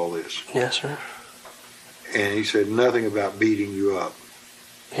you for all this. Yes, sir. And he said nothing about beating you up.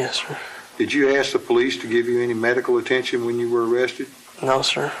 Yes, sir. Did you ask the police to give you any medical attention when you were arrested? No,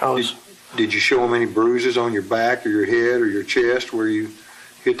 sir. Did you show them any bruises on your back or your head or your chest where you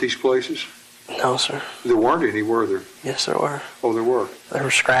hit these places? No, sir. There weren't any, were there? Yes, there were. Oh, there were? There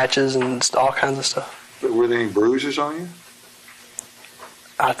were scratches and all kinds of stuff. But were there any bruises on you?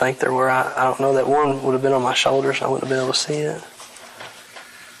 I think there were. I don't know. That one would have been on my shoulders. I wouldn't have been able to see it.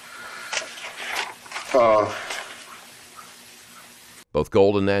 Both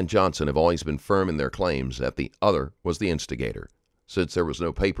Golden and Johnson have always been firm in their claims that the other was the instigator. Since there was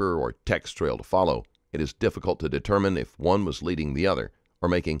no paper or text trail to follow, it is difficult to determine if one was leading the other or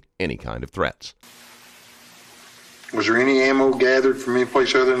making any kind of threats. Was there any ammo gathered from any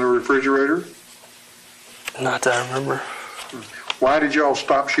place other than the refrigerator? Not that I remember. Why did y'all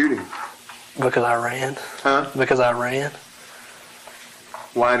stop shooting? Because I ran. Huh? Because I ran.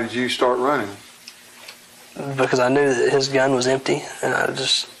 Why did you start running? Because I knew that his gun was empty, and I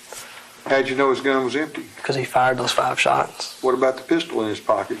just... How'd you know his gun was empty? Because he fired those 5 shots. What about the pistol in his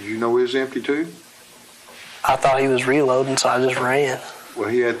pocket? Did you know it was empty too? I thought he was reloading, so I just ran. Well,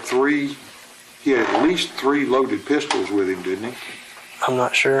 he had at least 3 loaded pistols with him, didn't he? I'm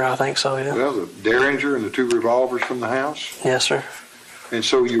not sure. I think so, yeah. Well, the Derringer and the 2 revolvers from the house? Yes, sir. And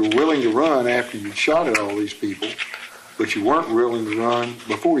so you were willing to run after you'd shot at all these people, but you weren't willing to run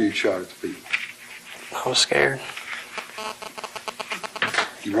before you shot at the people. I was scared.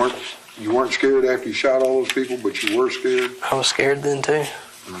 You weren't scared after you shot all those people, but you were scared? I was scared then too.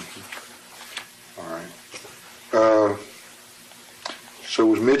 All right. So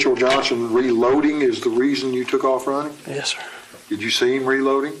was Mitchell Johnson reloading is the reason you took off running? Yes, sir. Did you see him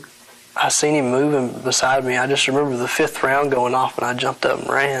reloading? I seen him moving beside me. I just remember the 5th round going off and I jumped up and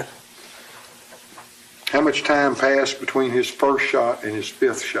ran. How much time passed between his first shot and his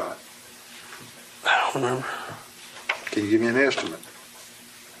 5th shot? I don't remember. Can you give me an estimate?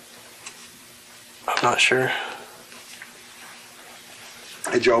 I'm not sure.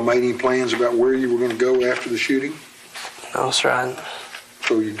 Had y'all made any plans about where you were going to go after the shooting? No, sir. I didn't.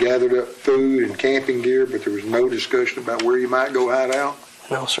 So you gathered up food and camping gear, but there was no discussion about where you might go hide out?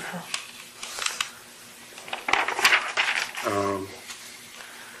 No, sir.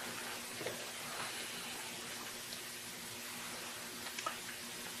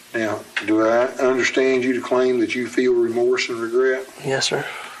 Now, do I understand you to claim that you feel remorse and regret? Yes, sir.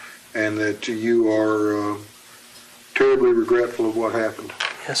 And that you are terribly regretful of what happened?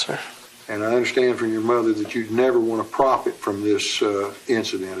 Yes, sir. And I understand from your mother that you'd never want to profit from this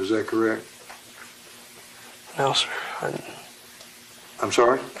incident. Is that correct? No, sir. I'm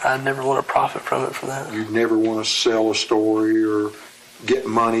sorry? I'd never want to profit from it from that. You'd never want to sell a story or get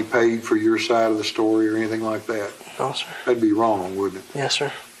money paid for your side of the story or anything like that? No, sir. That'd be wrong, wouldn't it? Yes,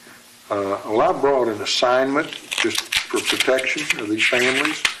 sir. Well, I brought an assignment just for protection of these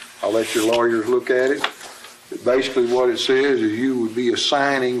families. I'll let your lawyers look at it. Basically what it says is you would be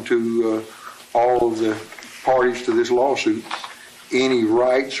assigning to all of the parties to this lawsuit any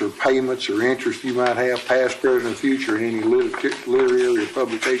rights or payments or interest you might have, past, present, and future, in any literary or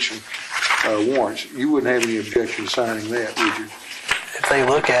publication warrants. You wouldn't have any objection to signing that, would you? If they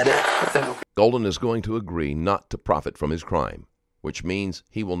look at it. Golden is going to agree not to profit from his crime, which means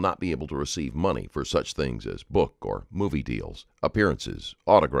he will not be able to receive money for such things as book or movie deals, appearances,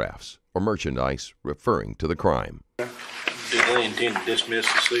 autographs, or merchandise referring to the crime. Did they intend to dismiss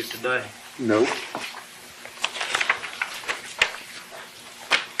the suit today? No.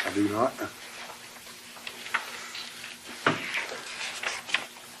 I do not.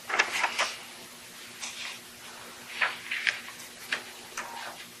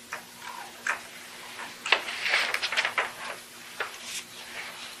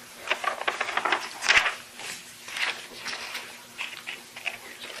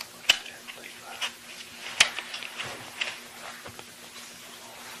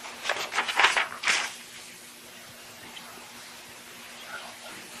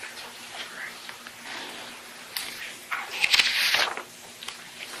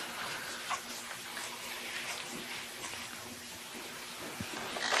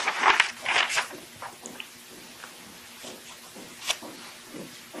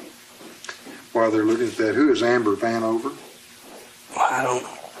 While they're looking at that, who is Amber Vanover? I don't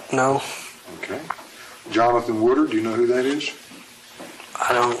know. Okay. Jonathan Woodard, do you know who that is?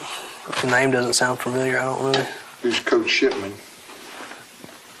 I don't. The name doesn't sound familiar. I don't really. Who's Coach Shipman?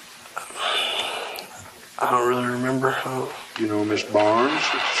 I don't really remember. You know Miss Barnes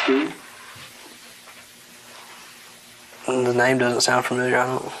at the school? The name doesn't sound familiar. I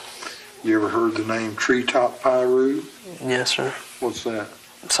don't. You ever heard the name Treetop Pyru? Yes, sir. What's that?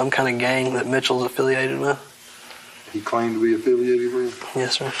 Some kind of gang that Mitchell's affiliated with. He claimed to be affiliated with?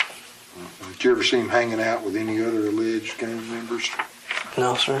 Yes, sir. Did you ever see him hanging out with any other alleged gang members?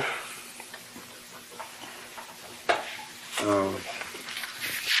 No, sir.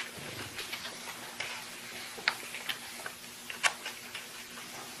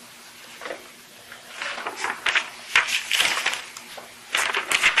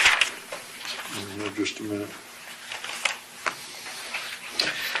 Just a minute.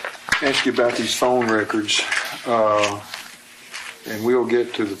 Ask you about these phone records, and we'll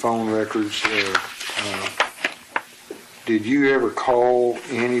get to the phone records. Did you ever call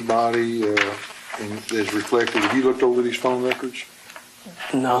anybody that's reflected? Have you looked over these phone records?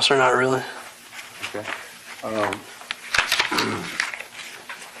 No, sir, not really. Okay.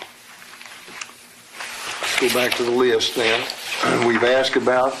 Let's go back to the list then. We've asked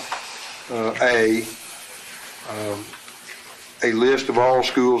about a list of all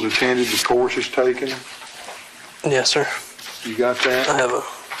schools attended, the courses taken. Yes, sir. You got that? I have a.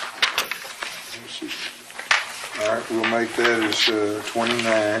 All right, we'll make that as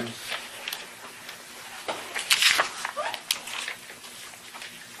 29.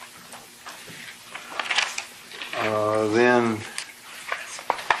 Then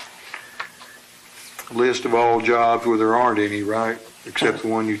list of all jobs where there aren't any, right? except the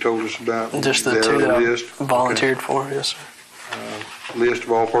one you told us about? Just the Is two a that I list? volunteered for, yes, sir. Okay. List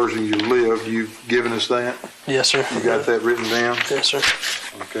of all persons you lived, you've given us that? Yes, sir. You got that written down? Yes, sir.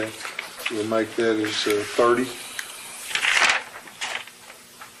 Okay. We'll make that as 30.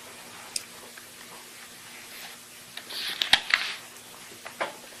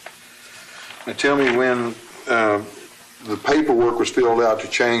 Now tell me, when the paperwork was filled out to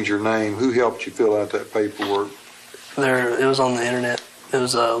change your name, who helped you fill out that paperwork? It was on the internet. It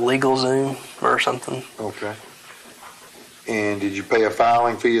was a legal Zoom or something. Okay. And did you pay a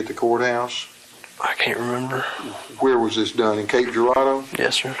filing fee at the courthouse? I can't remember. Where was this done, in Cape Girardeau?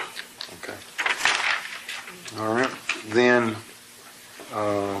 Yes, sir. Okay. All right. Then,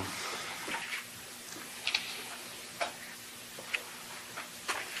 I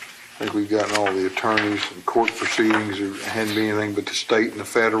think we've gotten all the attorneys and court proceedings. There hadn't been anything but the state and the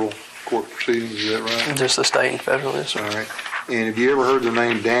federal court proceedings. Is that right? Just the state and federal, yes, sir. All right. And have you ever heard the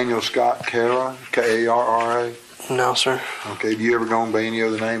name Daniel Scott Carra, K-A-R-R-A? No, sir. Okay. Have you ever gone by any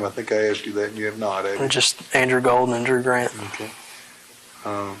other name? I think I asked you that, and you have not, have you? Just Andrew Golden and Drew Grant. Okay.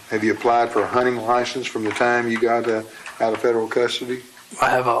 Have you applied for a hunting license from the time you got out of federal custody? I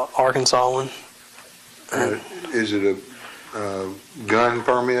have a Arkansas one. Is it a gun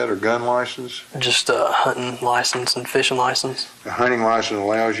permit or gun license? Just a hunting license and fishing license. A hunting license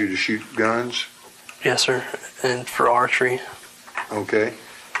allows you to shoot guns? Yes, sir. And for archery. Okay.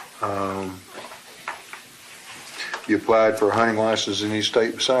 You applied for a hunting license in any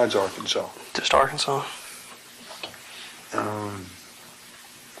state besides Arkansas? Just Arkansas.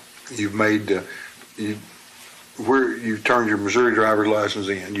 You've made, you've turned your Missouri driver's license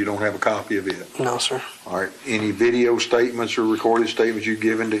in. You don't have a copy of it? No, sir. All right. Any video statements or recorded statements you've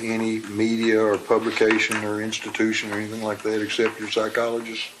given to any media or publication or institution or anything like that except your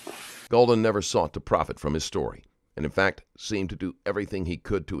psychologist? Golden never sought to profit from his story, and in fact seemed to do everything he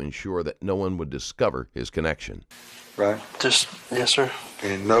could to ensure that no one would discover his connection. Right? Just, yes, sir.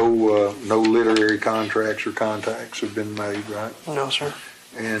 And no literary contracts or contacts have been made, right? No, sir.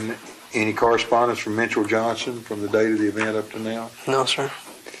 And any correspondence from Mitchell Johnson from the date of the event up to now? No, sir.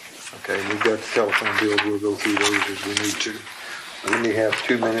 Okay, we've got the telephone bills. We'll go through those as we need to. Let me have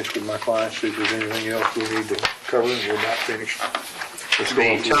 2 minutes with my clients, see if there's anything else we need to cover, and we're about finished. Let's go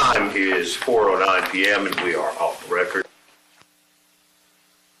on The through. time is 4:09 p.m. and we are off the record.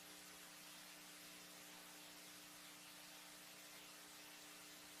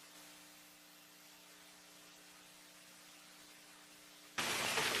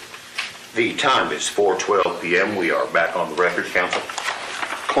 The time is 4:12 p.m. We are back on the record, counsel.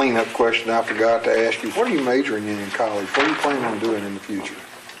 Cleanup question I forgot to ask you. What are you majoring in college? What are you planning on doing in the future?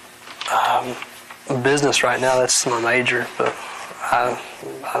 Business right now, that's my major, but I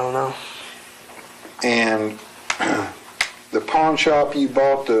don't know. And the pawn shop you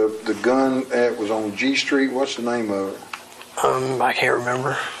bought the gun at was on G Street. What's the name of it? I can't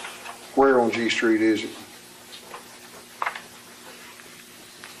remember. Where on G Street is it?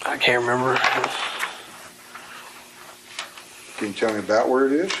 I can't remember. Can you tell me about where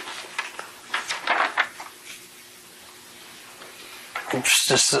it is?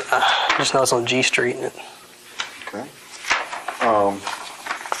 Just know it's on G Street. Okay.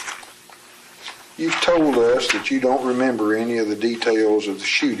 You've told us that you don't remember any of the details of the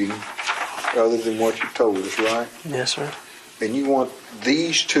shooting other than what you told us, right? Yes, sir. And you want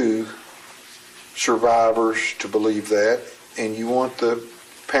these two survivors to believe that, and you want the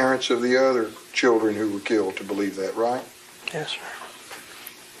parents of the other children who were killed to believe that, right? Yes, sir.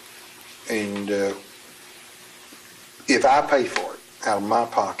 And if I pay for it out of my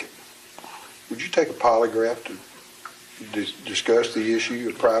pocket, would you take a polygraph to discuss the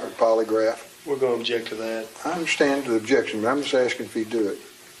issue, a private polygraph? We're going to object to that. I understand the objection, but I'm just asking if you do it.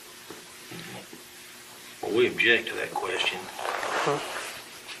 Well, we object to that question.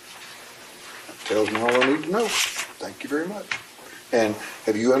 Tells me all I need to know. Thank you very much. And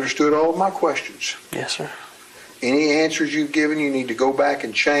have you understood all of my questions? Yes, sir. Any answers you've given, you need to go back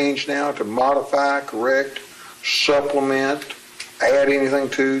and change now to modify, correct, supplement, add anything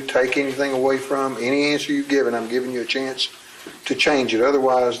to, take anything away from. Any answer you've given, I'm giving you a chance to change it.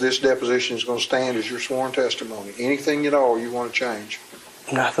 Otherwise, this deposition is going to stand as your sworn testimony. Anything at all you want to change?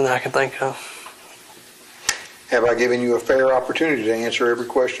 Nothing I can think of. Have I given you a fair opportunity to answer every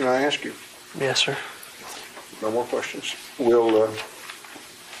question I ask you? Yes, sir. No more questions. We'll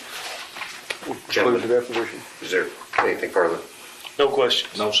conclude the deposition. Is there anything further? No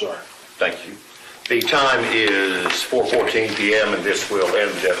questions. No, sir. Thank you. The time is 4:14 p.m. and this will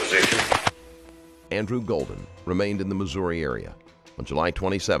end the deposition. Andrew Golden remained in the Missouri area. On July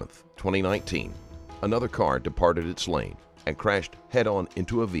 27, 2019, another car departed its lane, and crashed head-on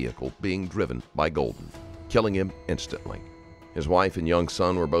into a vehicle being driven by Golden, killing him instantly. His wife and young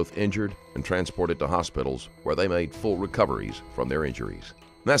son were both injured and transported to hospitals where they made full recoveries from their injuries.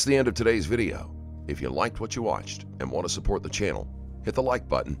 And that's the end of today's video. If you liked what you watched and want to support the channel, hit the like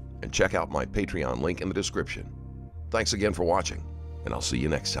button and check out my Patreon link in the description. Thanks again for watching, and I'll see you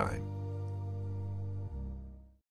next time.